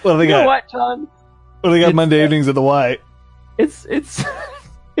do they You know got? what, John? What do they got It's- Monday evenings at the Y? It's it's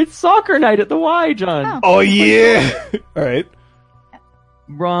soccer night at the Y, John. Oh yeah! All right.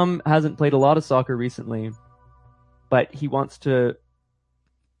 Rom hasn't played a lot of soccer recently, but he wants to,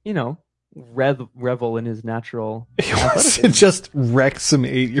 revel in his natural. He wants to just wreck some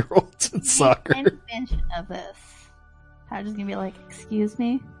 8-year-olds in soccer. An extension of this. I'm just gonna be like, excuse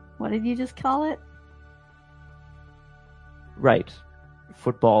me? What did you just call it? Right.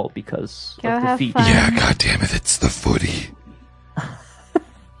 Football because Go of the have feet. fun. Yeah, goddammit, it's the footy.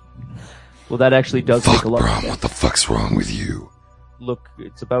 Well, that actually does Fuck, make a lot of Brahm, sense. what the fuck's wrong with you? Look,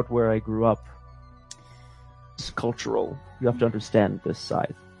 it's about where I grew up. It's cultural. You have to understand this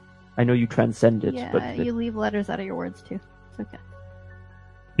side. I know you transcend it, Yeah, but you leave letters out of your words too. It's okay.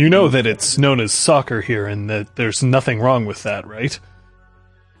 You know that it's known as soccer here and that there's nothing wrong with that, right?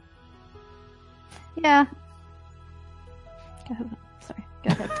 Yeah. Go ahead. Sorry.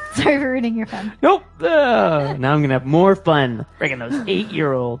 Go ahead. Sorry for ruining your fun. nope. Now I'm gonna have more fun freaking those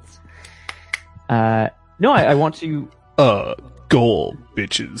 8-year-olds. No, I want to. Goal,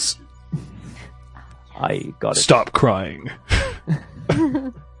 bitches. I got it. Stop crying.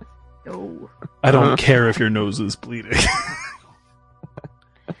 No. I don't care if your nose is bleeding.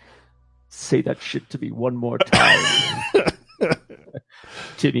 Say that shit to me one more time,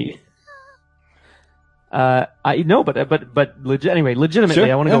 Timmy. I know, but legitimately,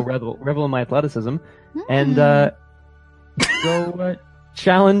 Sure, I want to yeah. go revel in my athleticism and go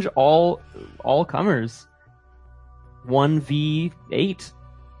challenge all comers. 1v8.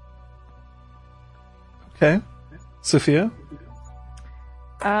 Okay. Sophia?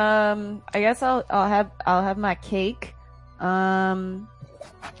 I guess I'll have my cake. And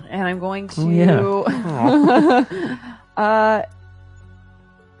I'm going to.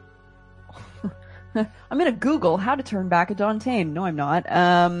 I'm gonna Google how to turn back a Dantain. No, I'm not.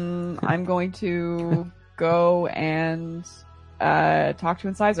 I'm going to go and talk to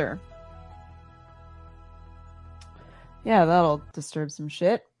Incisor. Yeah, that'll disturb some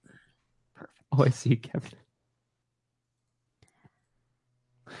shit. Oh, I see, Kevin.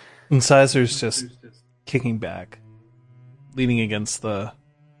 Incisor's just kicking back, leaning against the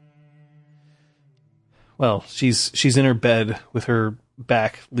Well, she's in her bed with her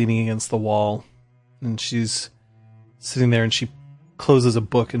back leaning against the wall, and she's sitting there, and she closes a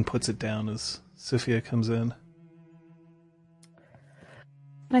book and puts it down as Sophia comes in.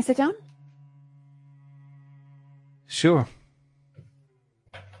 Can I sit down? Sure.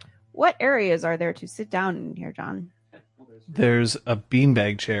 What areas are there to sit down in here, John? There's a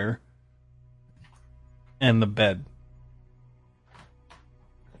beanbag chair and the bed.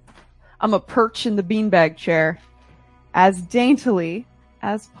 I'm a perch in the beanbag chair as daintily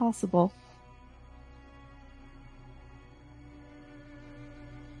as possible.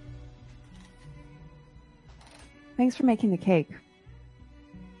 Thanks for making the cake.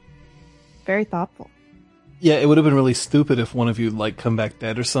 Very thoughtful. Yeah, it would have been really stupid if one of you come back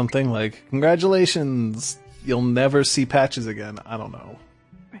dead or something. Like, congratulations, you'll never see Patches again. I don't know.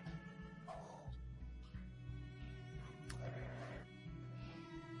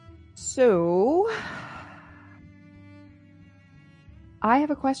 So, I have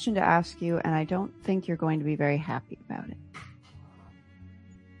a question to ask you, and I don't think you're going to be very happy about it.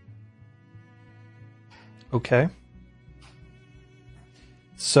 Okay.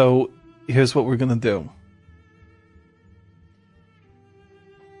 So, here's what we're going to do.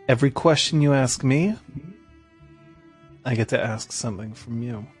 Every question you ask me, I get to ask something from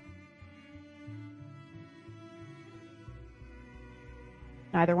you.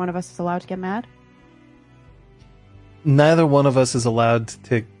 Neither one of us is allowed to get mad? Neither one of us is allowed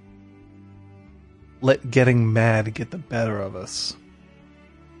to let getting mad get the better of us.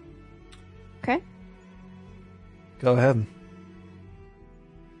 Okay. Go ahead.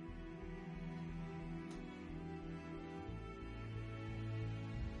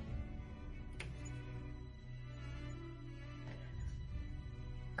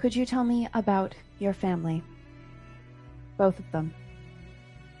 Could you tell me about your family? Both of them.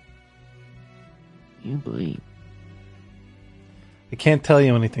 You believe. I can't tell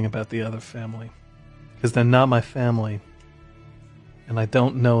you anything about the other family, because they're not my family, and I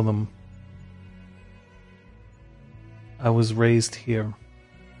don't know them. I was raised here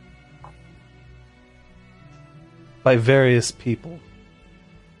by various people.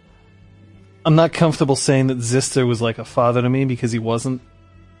 I'm not comfortable saying that Zister was like a father to me, because he wasn't.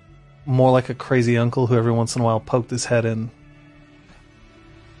 More like a crazy uncle who every once in a while poked his head in.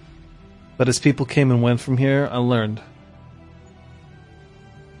 But as people came and went from here, I learned.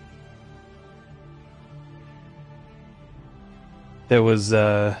 There was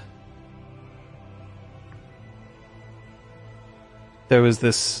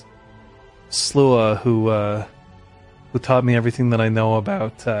this Slua who taught me everything that I know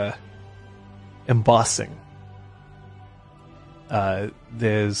about embossing.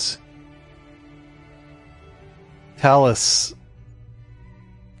 There's Talus.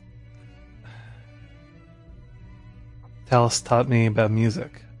 Talus taught me about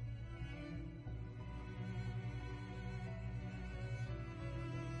music.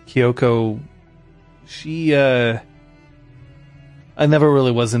 Kyoko, she, I never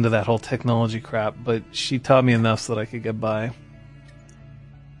really was into that whole technology crap, but she taught me enough so that I could get by.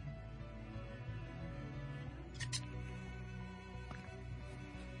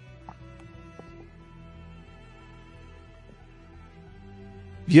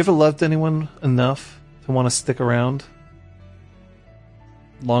 Have you ever loved anyone enough to want to stick around?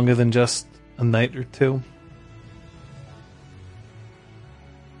 Longer than just a night or two?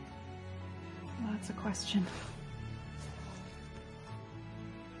 Well, that's a question.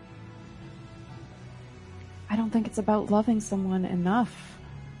 I don't think it's about loving someone enough.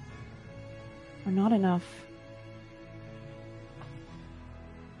 Or not enough.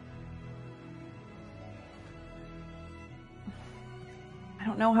 I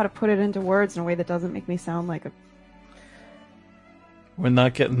don't know how to put it into words in a way that doesn't make me sound like a... We're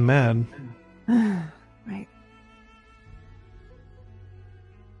not getting mad. Right.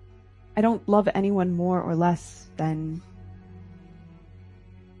 I don't love anyone more or less than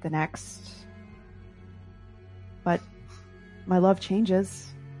the next. But my love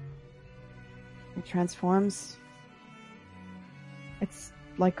changes. It transforms. It's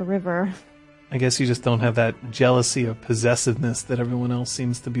like a river. I guess you just don't have that jealousy or possessiveness that everyone else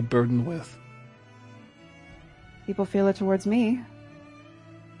seems to be burdened with. People feel it towards me.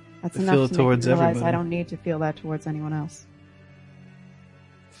 That's They enough feel it to towards make me realize everybody. I don't need to feel that towards anyone else.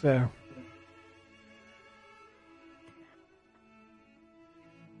 Fair.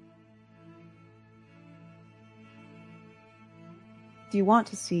 Do you want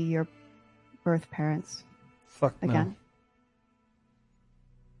to see your birth parents Fuck no. again?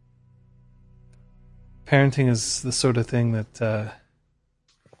 Parenting is the sort of thing that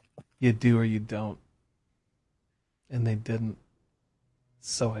you do or you don't. And they didn't.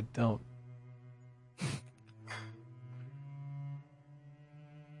 So I don't.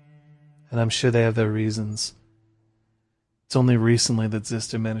 And I'm sure they have their reasons. It's only recently that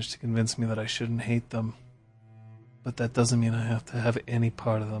Zister managed to convince me that I shouldn't hate them. But that doesn't mean I have to have any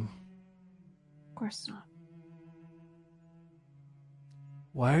part of them. Of course not.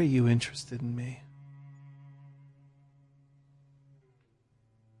 Why are you interested in me?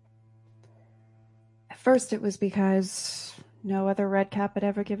 At first it was because no other redcap had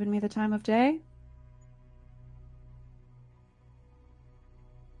ever given me the time of day.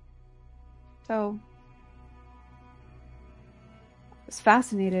 So, I was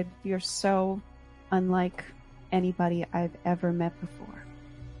fascinated. You're so unlike anybody I've ever met before.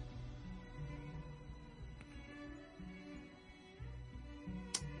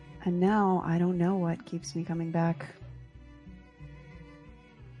 And now I don't know what keeps me coming back.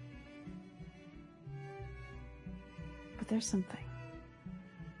 But there's something.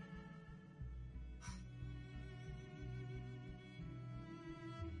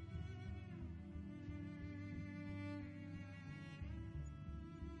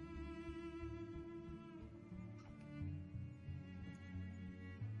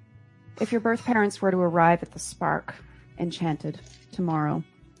 If your birth parents were to arrive at the Spark, enchanted, tomorrow,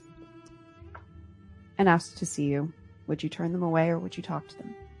 and asked to see you, would you turn them away or would you talk to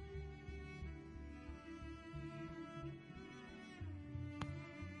them?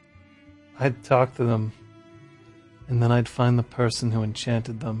 I'd talk to them, and then I'd find the person who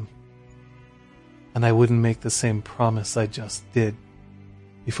enchanted them. And I wouldn't make the same promise I just did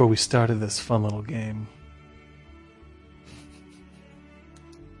before we started this fun little game.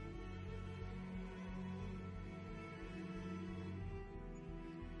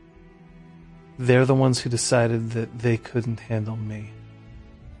 They're the ones who decided that they couldn't handle me.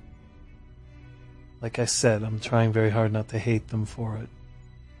 Like I said, I'm trying very hard not to hate them for it.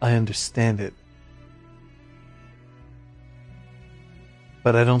 I understand it.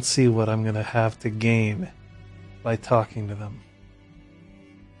 But I don't see what I'm going to have to gain by talking to them.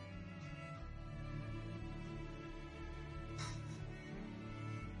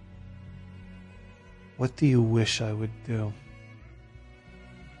 What do you wish I would do?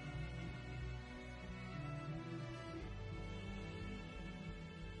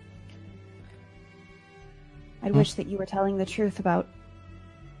 I'd wish that you were telling the truth about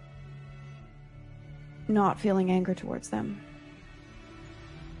not feeling anger towards them.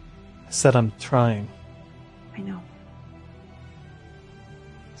 I said I'm trying. I know.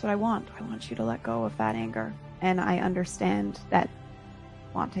 That's what I want. I want you to let go of that anger. And I understand that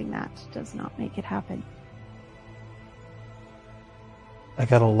wanting that does not make it happen. I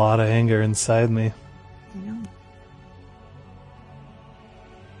got a lot of anger inside me. I know.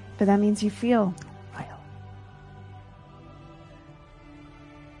 But that means you feel.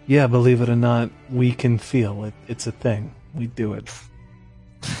 Yeah, believe it or not, we can feel it. It's a thing. We do it.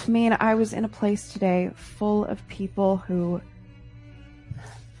 I mean, I was in a place today full of people who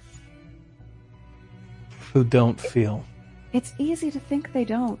don't feel. It's easy to think they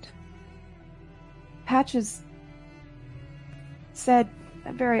don't. Patches said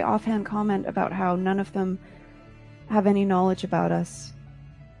a very offhand comment about how none of them have any knowledge about us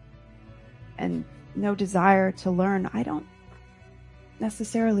and no desire to learn. I don't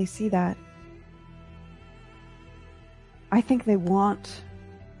necessarily see that. I think they want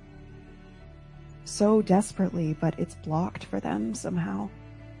so desperately, but it's blocked for them somehow.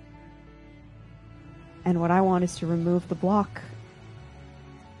 And what I want is to remove the block.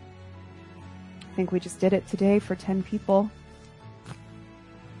 I think we just did it today for 10 people.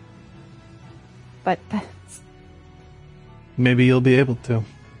 But that's... Maybe you'll be able to.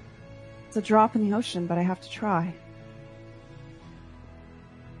 It's a drop in the ocean, but I have to try.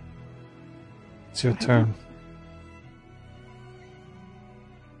 It's your turn.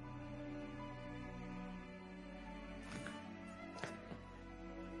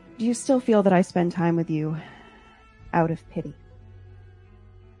 Do you still feel that I spend time with you out of pity?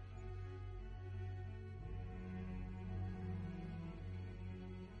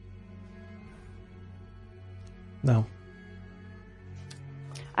 No.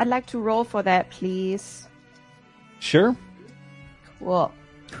 I'd like to roll for that, please. Sure. Cool.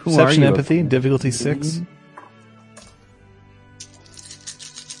 Perception, empathy, difficulty 6.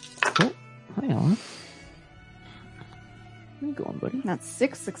 Oh, hang on. Where you going, buddy? That's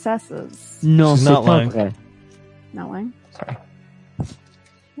 6 successes. No, She's not lying. Okay. Not lying. Sorry.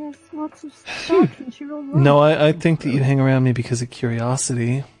 Yes, lots of stuff and she rolled well. No, I think that you hang around me because of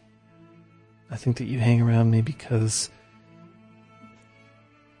curiosity. I think that you hang around me because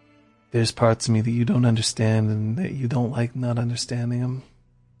there's parts of me that you don't understand and that you don't like not understanding them.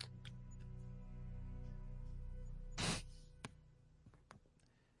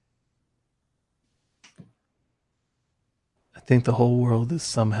 I think the whole world is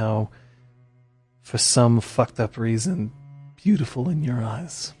somehow, for some fucked up reason, beautiful in your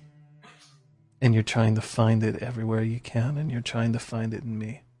eyes. And you're trying to find it everywhere you can, and you're trying to find it in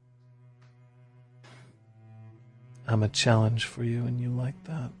me. I'm a challenge for you, and you like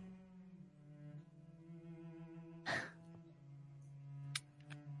that.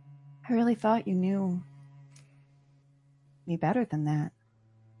 I really thought you knew me better than that.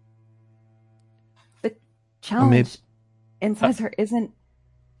 The challenge Incisor isn't...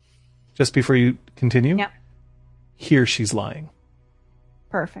 Just before you continue? Yep. Here she's lying.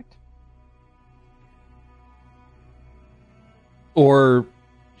 Perfect. Or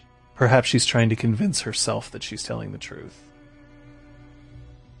perhaps she's trying to convince herself that she's telling the truth.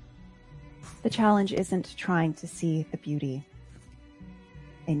 The challenge isn't trying to see the beauty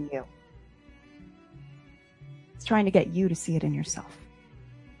in you. It's trying to get you to see it in yourself.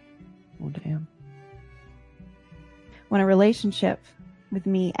 Oh, damn. When a relationship with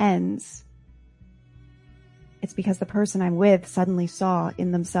me ends, it's because the person I'm with suddenly saw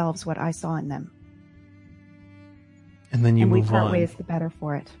in themselves what I saw in them. And then you and we move part on. ways the better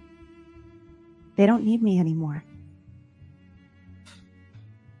for it. They don't need me anymore.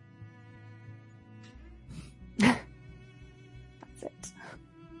 That's it.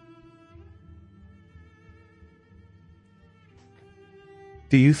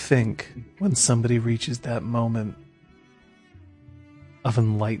 Do you think when somebody reaches that moment of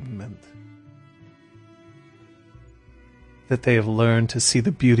enlightenment that they have learned to see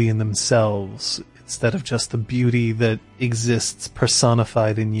the beauty in themselves instead of just the beauty that exists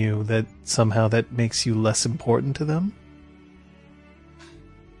personified in you, that somehow that makes you less important to them?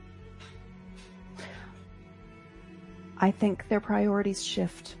 I think their priorities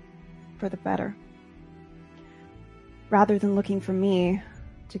shift for the better. Rather than looking for me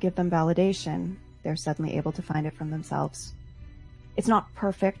to give them validation, they're suddenly able to find it from themselves. It's not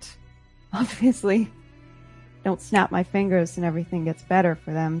perfect, obviously. Don't snap my fingers and everything gets better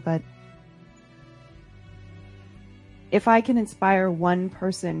for them, but if I can inspire one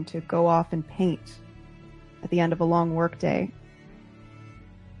person to go off and paint at the end of a long workday,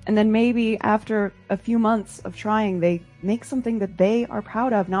 and then maybe after a few months of trying, they make something that they are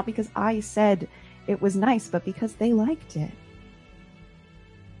proud of, not because I said it was nice, but because they liked it.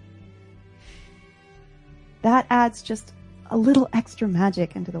 That adds just a little extra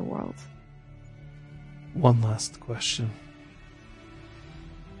magic into the world. One last question.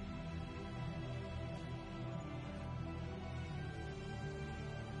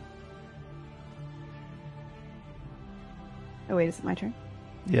 Oh wait, is it my turn?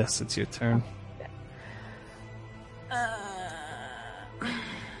 Yes, it's your turn.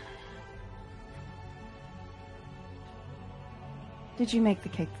 Did you make the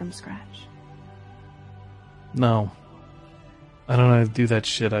cake from scratch? No. I don't know how to do that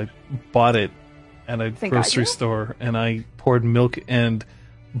shit. I bought it at a Think I grocery do? store, and I poured milk and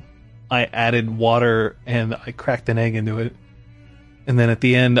I added water and I cracked an egg into it. And then at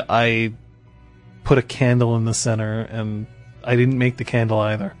the end, I put a candle in the center, and I didn't make the candle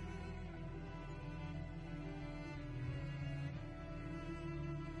either.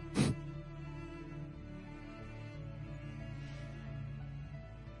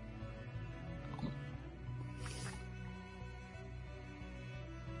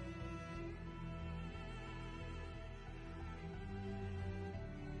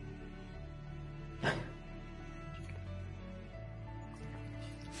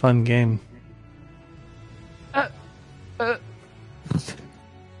 Fun game.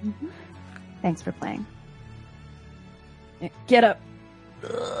 Thanks for playing. Get up.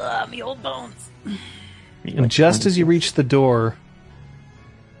 Me old bones. And just as you reach the door,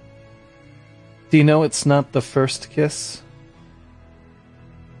 do you know it's not the first kiss?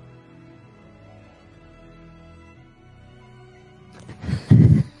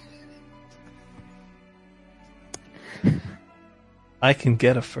 I can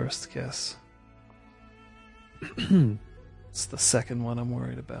get a first kiss. It's the second one I'm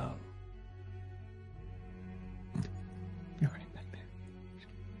worried about. You're right back there.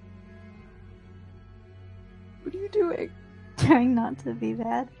 What are you doing? Trying not to be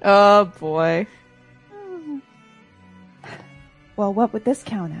bad. Oh boy. Well, what would this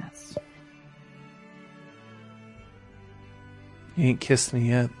count as? You ain't kissed me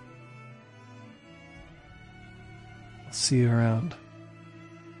yet. I'll see you around.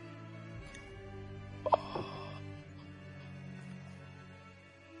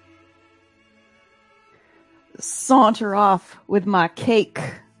 saunter off with my cake.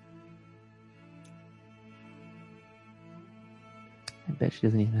 I bet she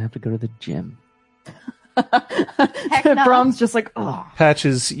doesn't even have to go to the gym. Heck no. Brom's just like, oh.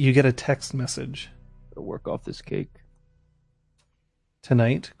 Patches, you get a text message. Gotta work off this cake.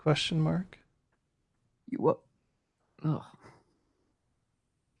 Tonight? Question mark. You what? Ugh.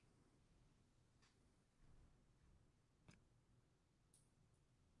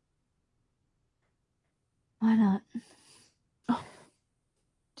 Why not? Do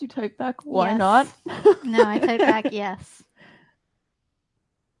you type back? Why Yes. not? No, I type back yes.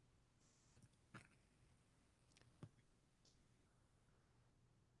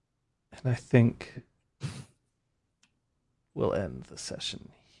 And I think we'll end the session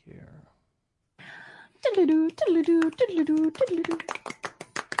here. Diddle-doo, diddle-doo, diddle-doo, diddle-doo.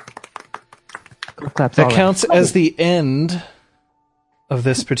 Claps That all counts around. as the end of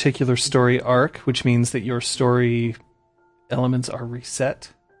this particular story arc, which means that your story elements are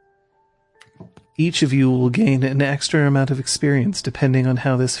reset. Each of you will gain an extra amount of experience depending on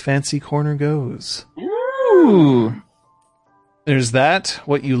how this fancy corner goes. Ooh. There's that,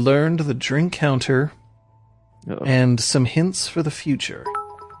 what you learned, the drink counter, Ugh. and some hints for the future.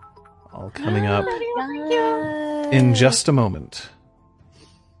 All coming up Oh in just a moment.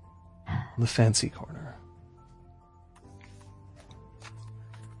 The fancy corner.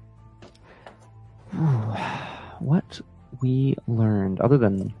 What we learned, other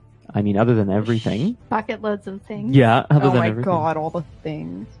than everything. Bucket loads of things. Yeah, other Oh than my everything. god, all the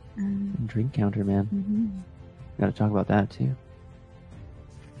things. Drink counter, man. Mhm. Gotta talk about that too.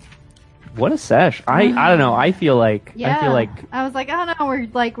 What a sesh! I don't know. I feel like I was like, oh no,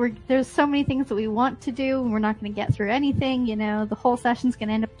 we're there's so many things that we want to do, and we're not going to get through anything. You know, the whole session's going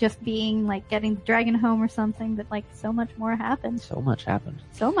to end up just being like getting the dragon home or something. But like, so much more happened. so much happened.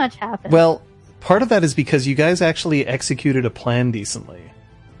 So much happened. Well, part of that is because you guys actually executed a plan decently.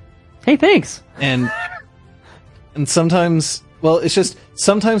 Hey, thanks. And sometimes, well, it's just,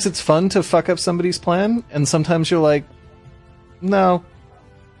 sometimes it's fun to fuck up somebody's plan, and sometimes you're like, no,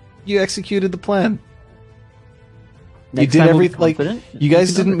 you executed the plan. Next you time did we'll be every, like, confident. you guys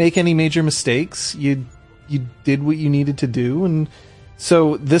We can didn't do it. make any major mistakes. You did what you needed to do, and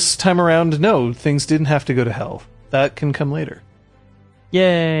so this time around, no, things didn't have to go to hell. That can come later.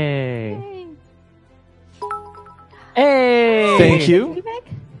 Yay! Yay. Hey! Thank you. Jimmy Bag?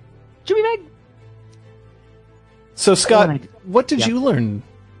 Jimmy Meg. So, Scott, Oh, what did yeah. you learn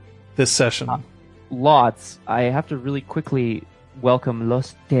this session? Lots. I have to really quickly welcome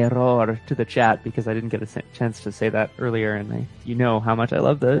Los Terror to the chat because I didn't get a chance to say that earlier, and you know how much I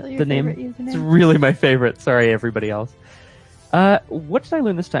love Really your the name. favorite username? It's really my favorite. Sorry, everybody else. What did I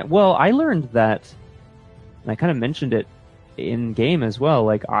learn this time? Well, I learned that, and I kind of mentioned it in game as well.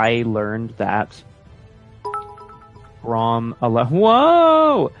 Like, I learned that Brom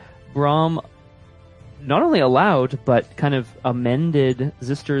not only allowed, but kind of amended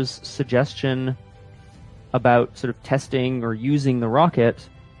Zister's suggestion about sort of testing or using the rocket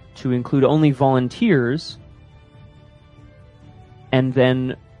to include only volunteers, and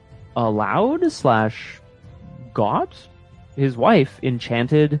then allowed / got his wife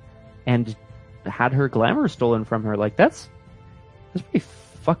enchanted and had her glamour stolen from her. Like, that's pretty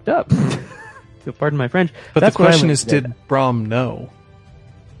fucked up. Pardon my French. But That's the what I question learned is, today. did Brom know?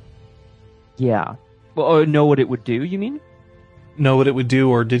 Yeah. Well, know what it would do, you mean? Know what it would do,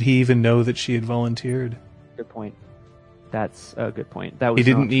 or did he even know that she had volunteered? Good point. That's a good point. That was He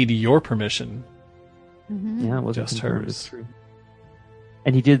didn't not- need your permission. Mhm. Yeah, it wasn't Just confirmed hers. as true.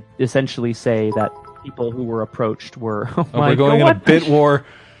 And he did essentially say that people who were approached were. Oh, Oh, my we're going God, on a bit war.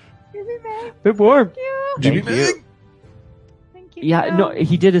 Jimmy Bag, bit warm. thank you. Jimmy Thank you. Bag. Thank you. Yeah, no, Bill.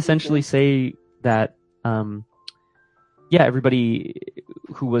 he did essentially say that. Everybody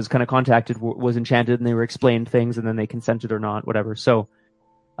who was kind of contacted was enchanted, and they were explained things, and then they consented or not, whatever. So,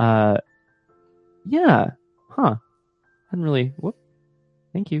 yeah, huh? Hadn't really. Whoop.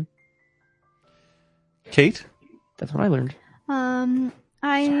 Thank you. Kate? That's what I learned.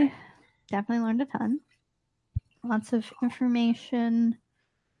 I definitely learned a ton. Lots of information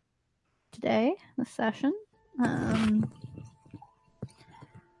today, this session.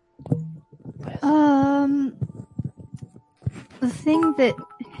 The thing that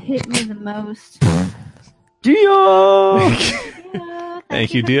hit me the most. Dio! Yeah,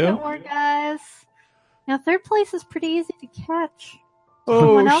 Thank you, for Dio. the more guys. Now, third place is pretty easy to catch. Oh,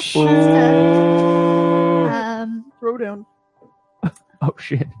 Someone else wants to. Throw down. Oh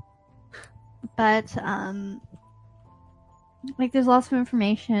shit! But like there's lots of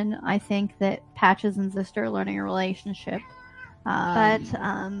information. I think that Patches and Zister are learning a relationship.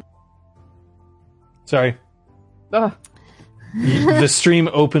 Sorry. Ugh. The stream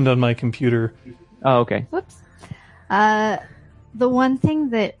opened on my computer. Oh, okay. Whoops. The one thing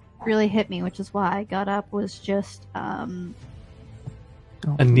that really hit me, which is why I got up, was just A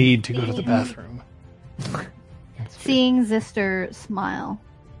need to go to the bathroom. seeing Zister smile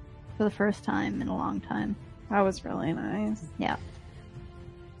for the first time in a long time. That was really nice. Yeah.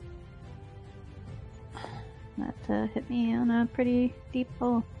 That hit me on a pretty deep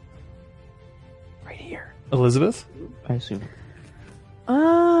hole. Right here. Elizabeth? I assume.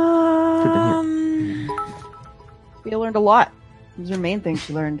 We learned a lot. These are main things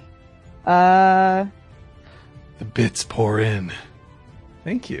she learned. The bits pour in.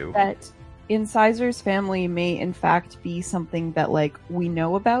 Thank you. That Incisor's family may in fact be something that like we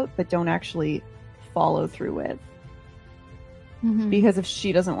know about but don't actually follow through with. Mm-hmm. Because if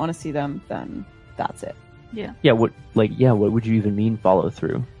she doesn't want to see them, then that's it. Yeah, what would you even mean follow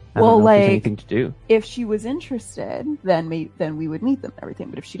through? I Well, don't know if there's like- anything to do. If she was interested, then we would meet them and everything.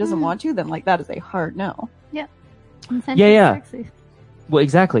 But if she doesn't want to, then like that is a hard no. Yeah. Well,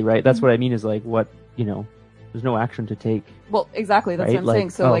 exactly, right? Mm-hmm. That's what I mean is like what, there's no action to take. Well, exactly. That's Right? what I'm Like- saying.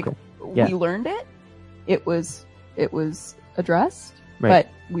 So oh, like okay. Yeah. we learned it. It was addressed, Right.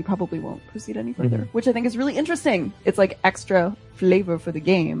 but we probably won't proceed any further, Mhm. which I think is really interesting. It's like extra flavor for the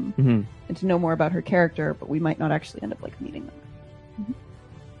game Mm-hmm. and to know more about her character, but we might not actually end up like meeting them.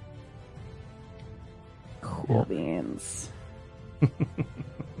 Cool beans.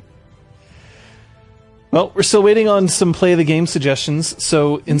 Well, we're still waiting on some play the game suggestions.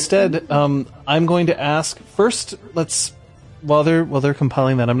 So instead, I'm going to ask first. While they're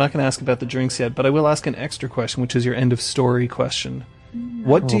compiling that, I'm not going to ask about the drinks yet, but I will ask an extra question, which is your end of story question.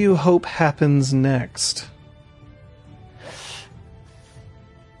 What do you hope happens next?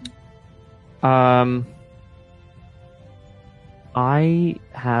 I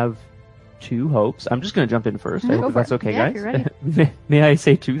have two hopes. I'm just going to jump in first. I Go hope for that's it. okay, Yeah, guys. you're ready. May I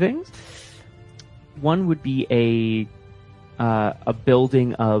say two things? One would be a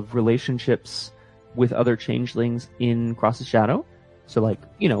building of relationships with other changelings in Cross's Shadow. So, like,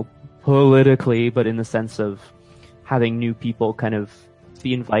 politically, but in the sense of having new people kind of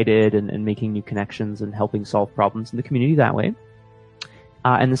be invited and making new connections and helping solve problems in the community that way.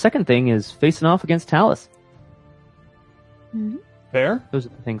 And the second thing is facing off against Talus. Fair? Those are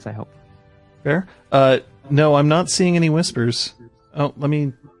the things I hope. Fair? No, I'm not seeing any whispers. Oh, let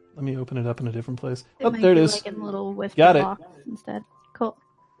me open it up in a different place. There it is. Like in a little whisper Got it. box instead. Cool.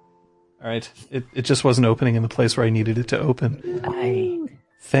 All right. It just wasn't opening in the place where I needed it to open.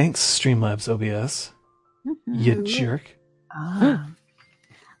 Thanks, Streamlabs OBS. You jerk.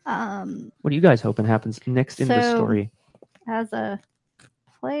 What do you guys hoping happens next in the So- story? As a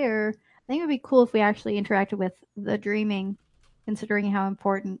player, I think it would be cool if we actually interacted with the dreaming, considering how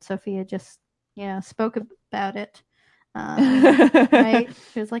important Sophia just, spoke about it. Right?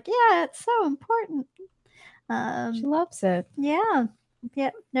 She was like, "Yeah, it's so important." She loves it. Yeah,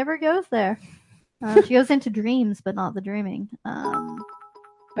 never goes there. She goes into dreams, but not the dreaming.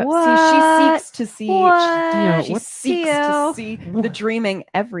 See, she seeks to see. What? She what- seeks to see the dreaming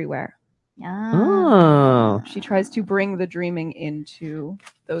everywhere. Yeah. Oh. She tries to bring the dreaming into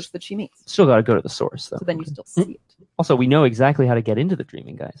those that she meets. Still got to go to the source, though. So then you still see it. Also, we know exactly how to get into the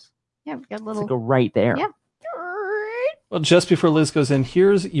dreaming, guys. Yeah, we got a To little. go right there. Yeah. Well, just before Liz goes in,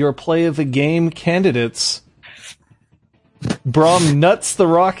 here's your play of the game candidates. Brom nuts the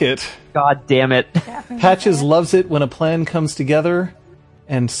rocket. God damn it. Patches loves it when a plan comes together.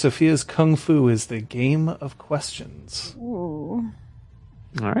 And Sophia's Kung Fu is the game of questions. Ooh.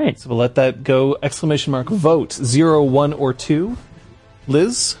 All right. So we'll let that go. Exclamation mark vote 0, 1, or 2.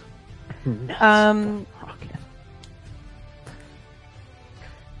 Liz? Rocket.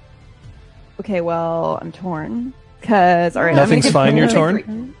 Okay, well, I'm torn. Because, all right, Nothing's I'm gonna fine, give- you're I'm gonna torn? say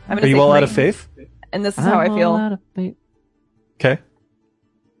three. I'm gonna Are you say all out three. of faith? And this is how I I'm all feel. out of faith. Okay.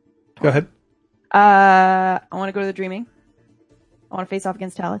 Go ahead. I want to go to the dreaming. I want to face off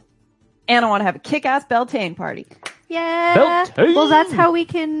against Talith. And I want to have a kick-ass Beltane party. Yeah. Beltane! Well, that's how we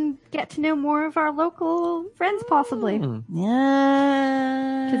can get to know more of our local friends, possibly. Mm.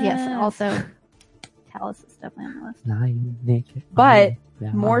 Yeah. Because yes, also Talus is definitely on the list. Nine naked. But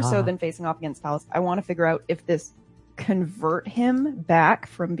Yeah. more so than facing off against Talus, I want to figure out if this convert him back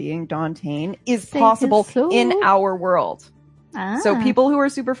from being Dauntain is Save possible his soul. in our world. So Ah. people who are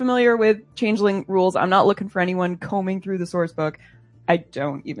super familiar with changeling rules, I'm not looking for anyone combing through the source book. I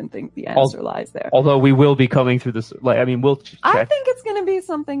don't even think the answer lies there. Although we will be coming through this, we'll check. I think it's going to be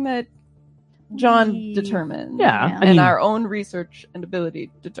something that John We- determines. Yeah, Yeah. I And mean, our own research and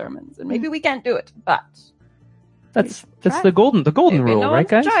ability determines. And maybe we can't do it, but That's Try- the golden Maybe rule, no right, one's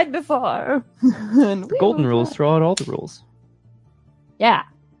guys? tried before. The golden rules throw out all the rules. Yeah.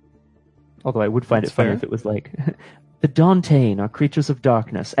 Although I would find That's it funny fair. if it was like, the Dantean are creatures of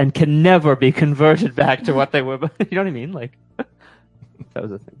darkness and can never be converted back to what they were. You know what I mean? Like, that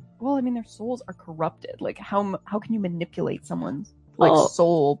was a thing. Well, I mean, their souls are corrupted. Like, how can you manipulate someone's like Well,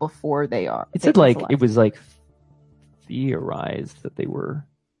 soul before they are? It they said like come it was like theorized that they were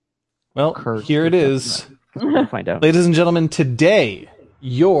Well, cursed. here or it is. something. We're gonna find out. Ladies and gentlemen, today,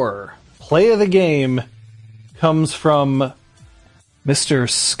 your play of the game comes from Mr.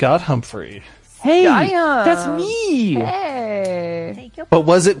 Scott Humphrey. Hey, Gaia! that's me. Hey. Take your But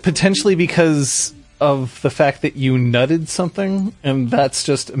was it potentially because of the fact that you nutted something and that's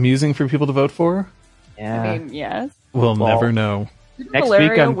just amusing for people to vote for? Yeah. I mean, yes. We'll Ball. never know. Did Next Valeria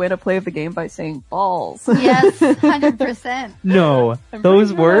week I'm- win a play of the game by saying balls? Yes, 100%. No, I'm those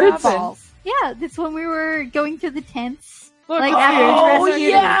pretty sure that words. happened. Balls. Yeah, that's when we were going through the tents. Look, Like, oh, after dress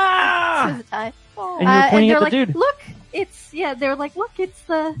yeah! It was a tie. And you were pointing they're at the like, dude. look, they're like, look, it's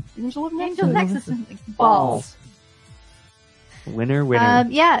the Angel of Angel Nexus. Nexus. And like, balls. Winner, winner.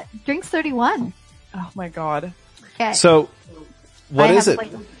 Yeah, drinks 31. Oh my god. Okay. So, what I is have, it?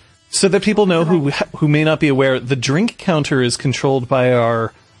 like, So that people know who may not be aware, the drink counter is controlled by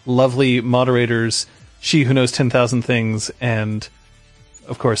our lovely moderators, She Who Knows 10,000 Things, and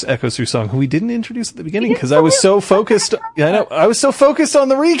of course Echoes Through Song, who we didn't introduce at the beginning because I was so focused. I know I was so focused on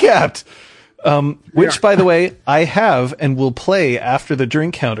the recap. Which, by the way, I have and will play after the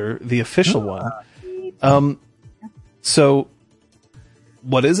drink counter, the official one. So,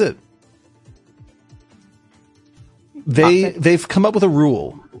 what is it? They've come up with a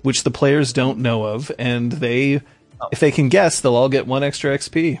rule which the players don't know of, and if they can guess, they'll all get 1 extra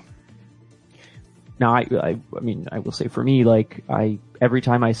XP. Now, I mean, I will say for me, like, every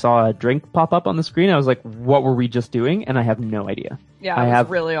time I saw a drink pop up on the screen, I was like, "What were we just doing?" And I have no idea. Yeah, I I have-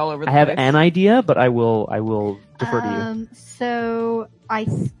 was really all over the I have place. an idea, but I will defer to you. So I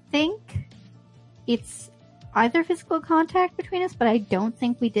think it's either physical contact between us, but I don't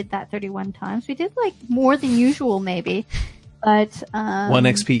think we did that 31 times. We did like more than usual, maybe. But 1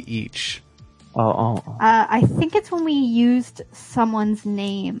 XP each. I think it's when we used someone's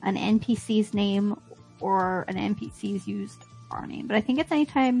name, an NPC's name, or an NPC's used our name. But I think it's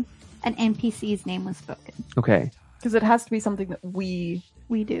anytime an NPC's name was spoken. Okay, Because it has to be something that we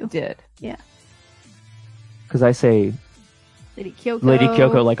We do. did. because I say Lady Kyoko. Lady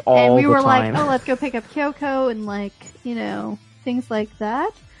Kyoko like all and we the were time. like, oh, let's go pick up Kyoko and like, things like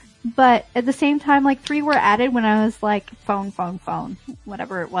that. But at the same time, like 3 were added when I was like, phone,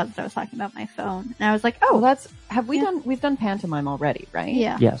 whatever it was that I was talking about my phone. And I was like, Oh, oh, that's we've done pantomime already, right?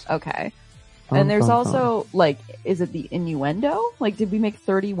 yeah. Yes. Okay. Phone, And there's phone, also like, is it the innuendo? Like, did we make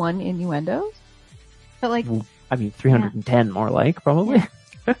 31 innuendos? But like, phone. I mean, 310 more like probably.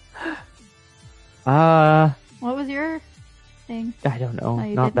 I what was your thing? don't know. Oh,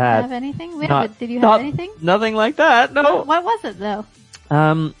 you Not didn't that. have anything? Wait, Not- but did you have not- anything? Nothing like that. No. What was it though?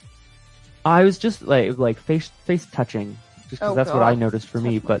 I was just like face touching, just because Oh, that's what I God. noticed for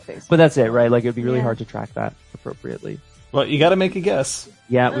me. Touch my But face. that's it, right? Like it'd be really Yeah. hard to track that appropriately. Well, you got to make a guess.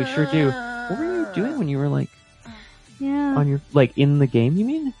 Yeah, we sure do. What were you doing when you were like Yeah. on your like in the game? You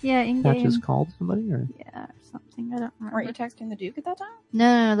mean? Yeah, in Not game. just called somebody or? Yeah, or something. I don't remember. Weren't you texting the Duke at that time?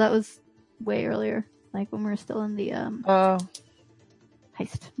 No, that was way earlier. Like when we were still in the Oh.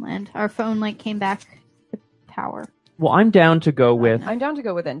 heist land. Our phone like came back to power. Well, I'm down to go with I'm down to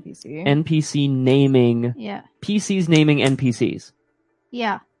go with NPC. NPC naming Yeah. PCs naming NPCs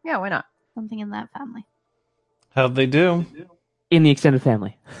Yeah. yeah, why not? Something in that family. How'd they do? in the extended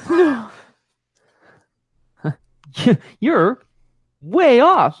family. You're way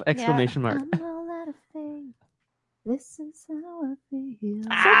off! Exclamation mark. This is how I feel.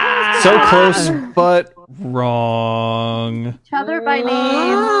 So close, but wrong. Each other by name.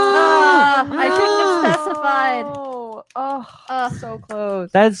 I shouldn't have specified. Oh, so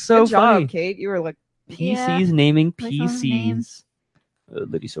close. That's so Good job, funny. Kate. You were like, PCs naming Like on PCs.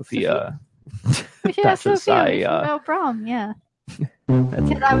 Lady Sophia. We should That's have a Sophia sigh, about prom, yeah. That's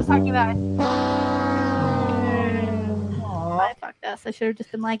Because I was talking about I fucked us. I should have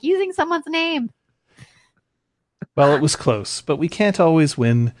just been like using someone's name. Well, it was close, but we can't always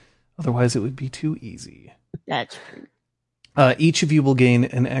win. Otherwise, it would be too easy. That's true. Each of you will gain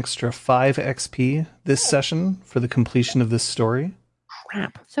an extra 5 XP this session for the completion of this story.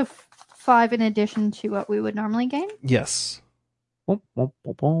 crap. So 5 in addition to what we would normally gain. Yes. I'm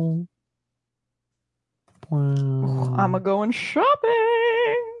a going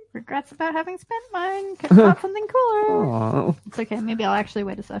shopping. Regrets about having spent mine. Could have bought something cooler. Oh. It's okay. Maybe I'll actually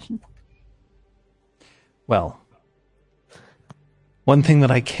wait a session. Well, One thing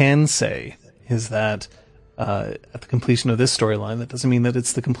that I can say is that at the completion of this storyline, that doesn't mean that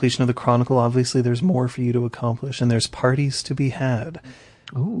it's the completion of the Chronicle. Obviously, there's more for you to accomplish, and there's parties to be had.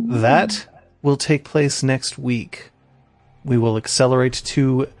 Ooh. That will take place next week. We will accelerate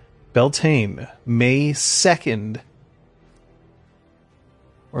to Beltane, May 2nd.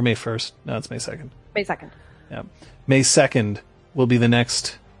 Or May 1st. No, it's May 2nd. May 2nd. Yeah. May 2nd will be the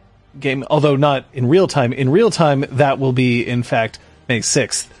next game, although not in real time. In real time, that will be, in fact, May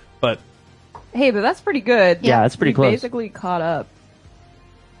 6th. But Hey, but that's pretty good. Yeah, it's pretty We close. basically caught up.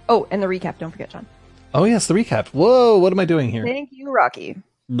 Oh, and the recap. Don't forget, John. oh yes, the recap. Whoa, what am I doing here? Thank you, Rocky.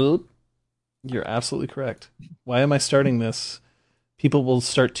 Boop. You're absolutely correct. Why am I starting this? People will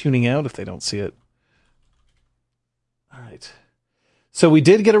start tuning out if they don't see it. All right. So we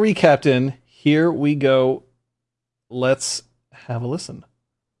did get a recap in. Here we go. Let's have a listen.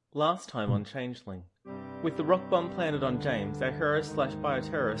 Last time on Changeling. With the rock bomb planted on James, our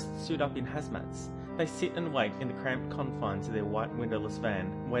heroes/bioterrorists suit up in hazmats. They sit and wait in the cramped confines of their white windowless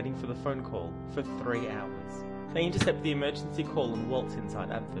van, waiting for the phone call for 3 hours. They intercept the emergency call and waltz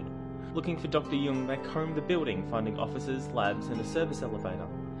inside Abford. Looking for Dr. Jung, they comb the building, finding offices, labs, and a service elevator.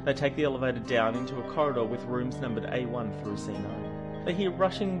 They take the elevator down into a corridor with rooms numbered A1 through C9. They hear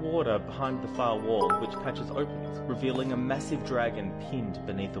rushing water behind the far wall, which Patches opens, revealing a massive dragon pinned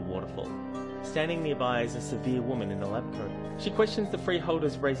beneath the waterfall. Standing nearby is a severe woman in a lab coat. She questions the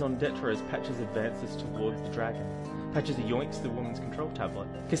freeholder's raison d'etre as Patches advances towards the dragon. Patches yoinks the woman's control tablet.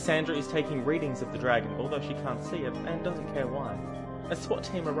 Cassandra is taking readings of the dragon, although she can't see it, and doesn't care why. A SWAT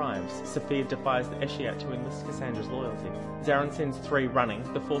team arrives. Sophia defies the Eshiat to enlist Cassandra's loyalty. Zarin sends 3 running.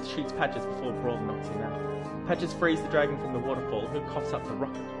 The 4th shoots Patches before Brawl knocks him out. Patches frees the dragon from the waterfall, who coughs up the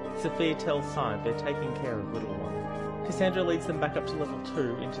rocket. Sophia tells Syme they're taking care of Little One. Cassandra leads them back up to level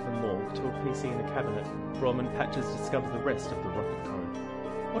 2 into the morgue to a PC in a cabinet. Braum and Patches discover the rest of the rocket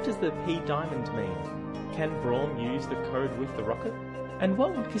code. What does the P diamond mean? Can Braum use the code with the rocket? And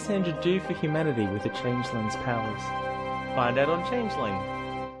what would Cassandra do for humanity with the Changeling's powers? Find out on Changeling.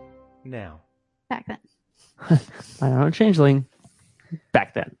 Now. Back then. I don't know, Changeling.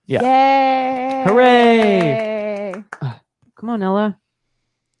 Back then. Yeah. Yay! Hooray! Come on, Ella.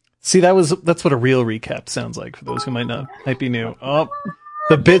 See, that's what a real recap sounds like for those who might be new. Oh,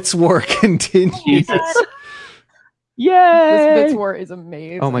 the Bits War continues. Jesus. This Yay! Bits War is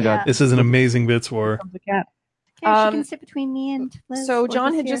amazing. Oh my god. This is an amazing Bits War. The cat. Yeah, she can sit between me and Liz. So or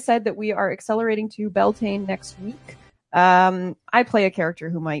John had here. just said that we are accelerating to Beltane next week. I play a character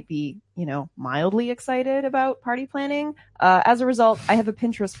who might be, mildly excited about party planning. As a result, I have a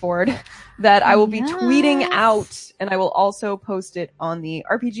Pinterest board that I will be tweeting out, and I will also post it on the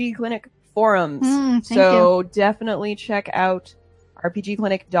RPG Clinic forums. Thank So definitely check out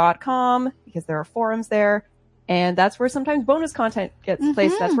rpgclinic.com because there are forums there. And that's where sometimes bonus content gets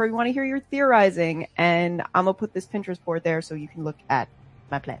placed. That's where we want to hear your theorizing. And I'm going to put this Pinterest board there so you can look at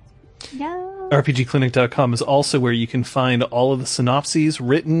my plans. Yeah. RPGclinic.com is also where you can find all of the synopses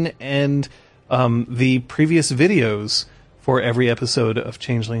written and the previous videos for every episode of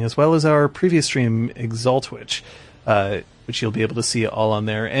Changeling, as well as our previous stream, Exaltwitch, which you'll be able to see all on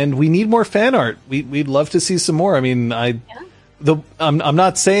there. And we need more fan art. We'd love to see some more. I mean, I'm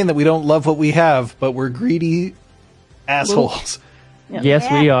not saying that we don't love what we have, but we're greedy assholes. Yes,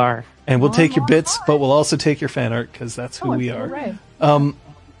 we are. And we'll take your bits, but we'll also take your fan art because that's who we are. Hooray.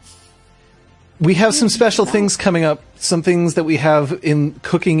 We have some special things coming up, some things that we have in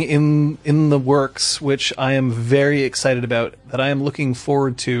cooking in the works, which I am very excited about, that I am looking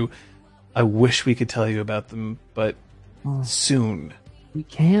forward to. I wish we could tell you about them, but soon. We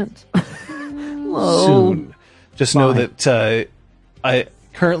can't. Soon. Just know that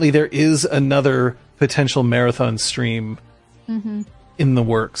currently there is another potential marathon stream in the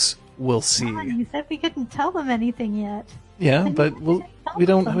works. We'll see. You said we couldn't tell them anything yet. Yeah, but we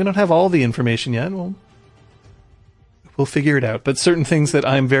don't have all the information yet. We'll figure it out. But certain things that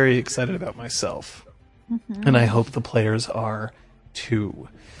I'm very excited about myself, and I hope the players are too.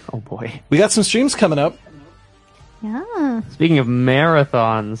 Oh boy. We got some streams coming up. Yeah. Speaking of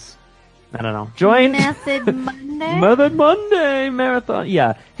marathons, I don't know. Join Method Monday. Method Monday marathon.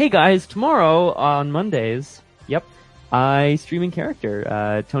 Yeah. Hey guys, tomorrow on Mondays. Yep. I stream in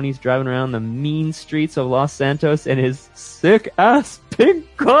character. Tony's driving around the mean streets of Los Santos in his sick ass pink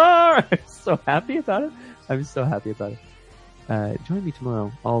car. I'm so happy about it. Join me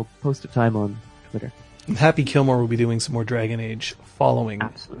tomorrow. I'll post a time on Twitter. Happy Kilmore will be doing some more Dragon Age following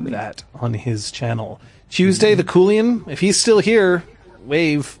that on his channel. Tuesday, the Coolian, if he's still here,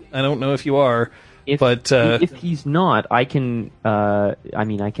 wave. I don't know if you are. If he's not, I can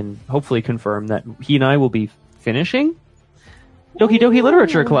hopefully confirm that he and I will be finishing Doki Doki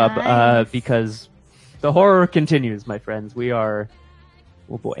Literature Club, nice. because the horror continues, my friends. We are,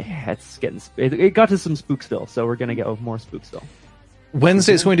 oh boy, it got to some Spooksville, so we're gonna go more Spooksville.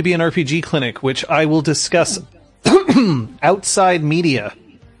 Wednesday is going to be an RPG clinic, which I will discuss outside media,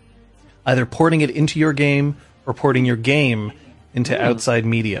 either porting it into your game or porting your game into outside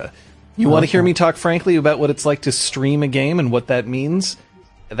media. You want to hear me talk frankly about what it's like to stream a game and what that means?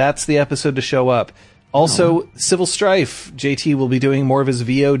 That's the episode to show up. Also, Civil Strife. JT will be doing more of his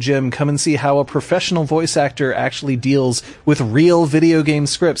VO Gym. Come and see how a professional voice actor actually deals with real video game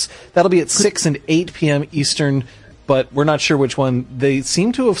scripts. That'll be at 6 and 8 p.m. Eastern, but we're not sure which one. They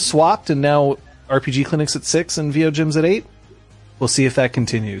seem to have swapped, and now RPG Clinic's at 6 and VO Gym's at 8. We'll see if that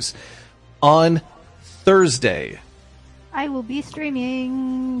continues. On Thursday, I will be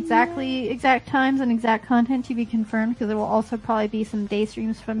streaming exact times and exact content to be confirmed, because there will also probably be some day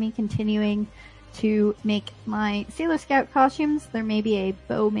streams from me continuing to make my Sailor Scout costumes. There may be a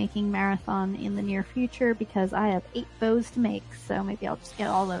bow making marathon in the near future because I have 8 bows to make, so maybe I'll just get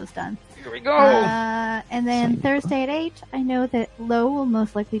all those done. Here we go. And then Thursday at 8, I know that Lo will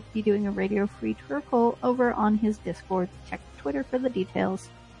most likely be doing a Radio Free Turkle over on his Discord. Check Twitter for the details.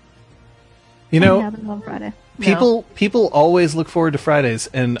 you know, happens on Friday. people always look forward to Fridays,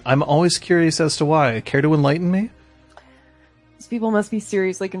 and I'm always curious as to why. Care to enlighten me? These people must be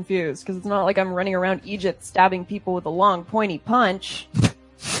seriously confused, because it's not like I'm running around Egypt stabbing people with a long, pointy punch.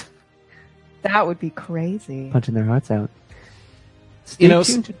 That would be crazy. Punching their hearts out. Stay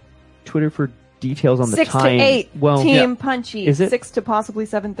tuned to Twitter for details on the 6 time. to 8, Well, Team Punchy. Is it? 6 to possibly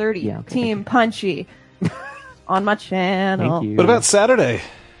 7:30, Yeah, okay, Team Punchy. On my channel. Thank you. What about Saturday?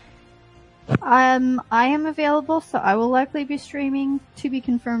 I am available, so I will likely be streaming, to be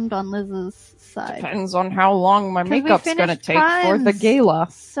confirmed on Liz's side. Depends on how long my 'Cause we makeup's gonna finished take for the times. gala.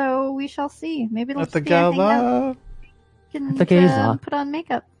 So we shall see. Maybe it'll At the just be a hangout. gala? Can the gala. put on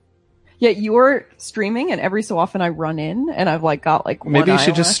makeup. Yeah, you're streaming, and every so often I run in, and I've got one Maybe you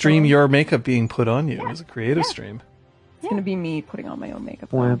should just eyelash stream on. your makeup being put on you as a creative stream. It's gonna be me putting on my own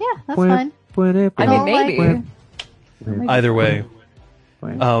makeup. Wah, Yeah, that's wah, fine. wah, I mean, I'll, maybe. like- Either way,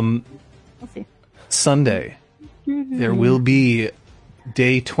 We'll see. Sunday, there will be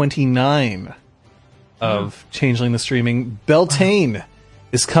day 29 of Changeling the Streaming. Beltane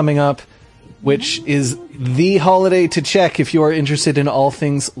is coming up, which is the holiday to check if you are interested in all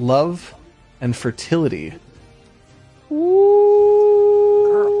things love and fertility.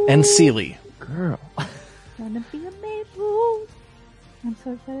 And Sealy. Girl. Gonna be a maple. I'm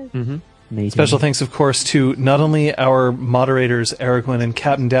so excited. Mm-hmm. Special thanks, of course, to not only our moderators, Aragwin and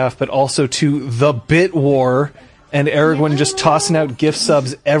Captain Daff, but also to The Bit War, and Aragwin just tossing out gift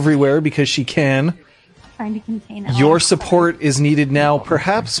subs everywhere because she can. Trying to contain it. Your support is needed now,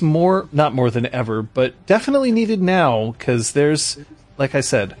 perhaps not more than ever, but definitely needed now, because there's, like I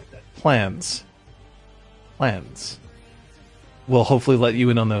said, plans. We'll hopefully let you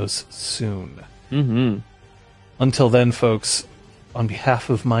in on those soon. Mm-hmm. Until then, folks, on behalf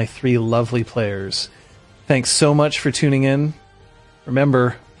of my 3 lovely players, thanks so much for tuning in.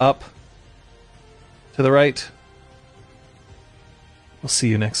 Remember, up, to the right. We'll see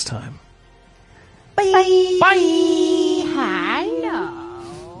you next time. Bye. Bye.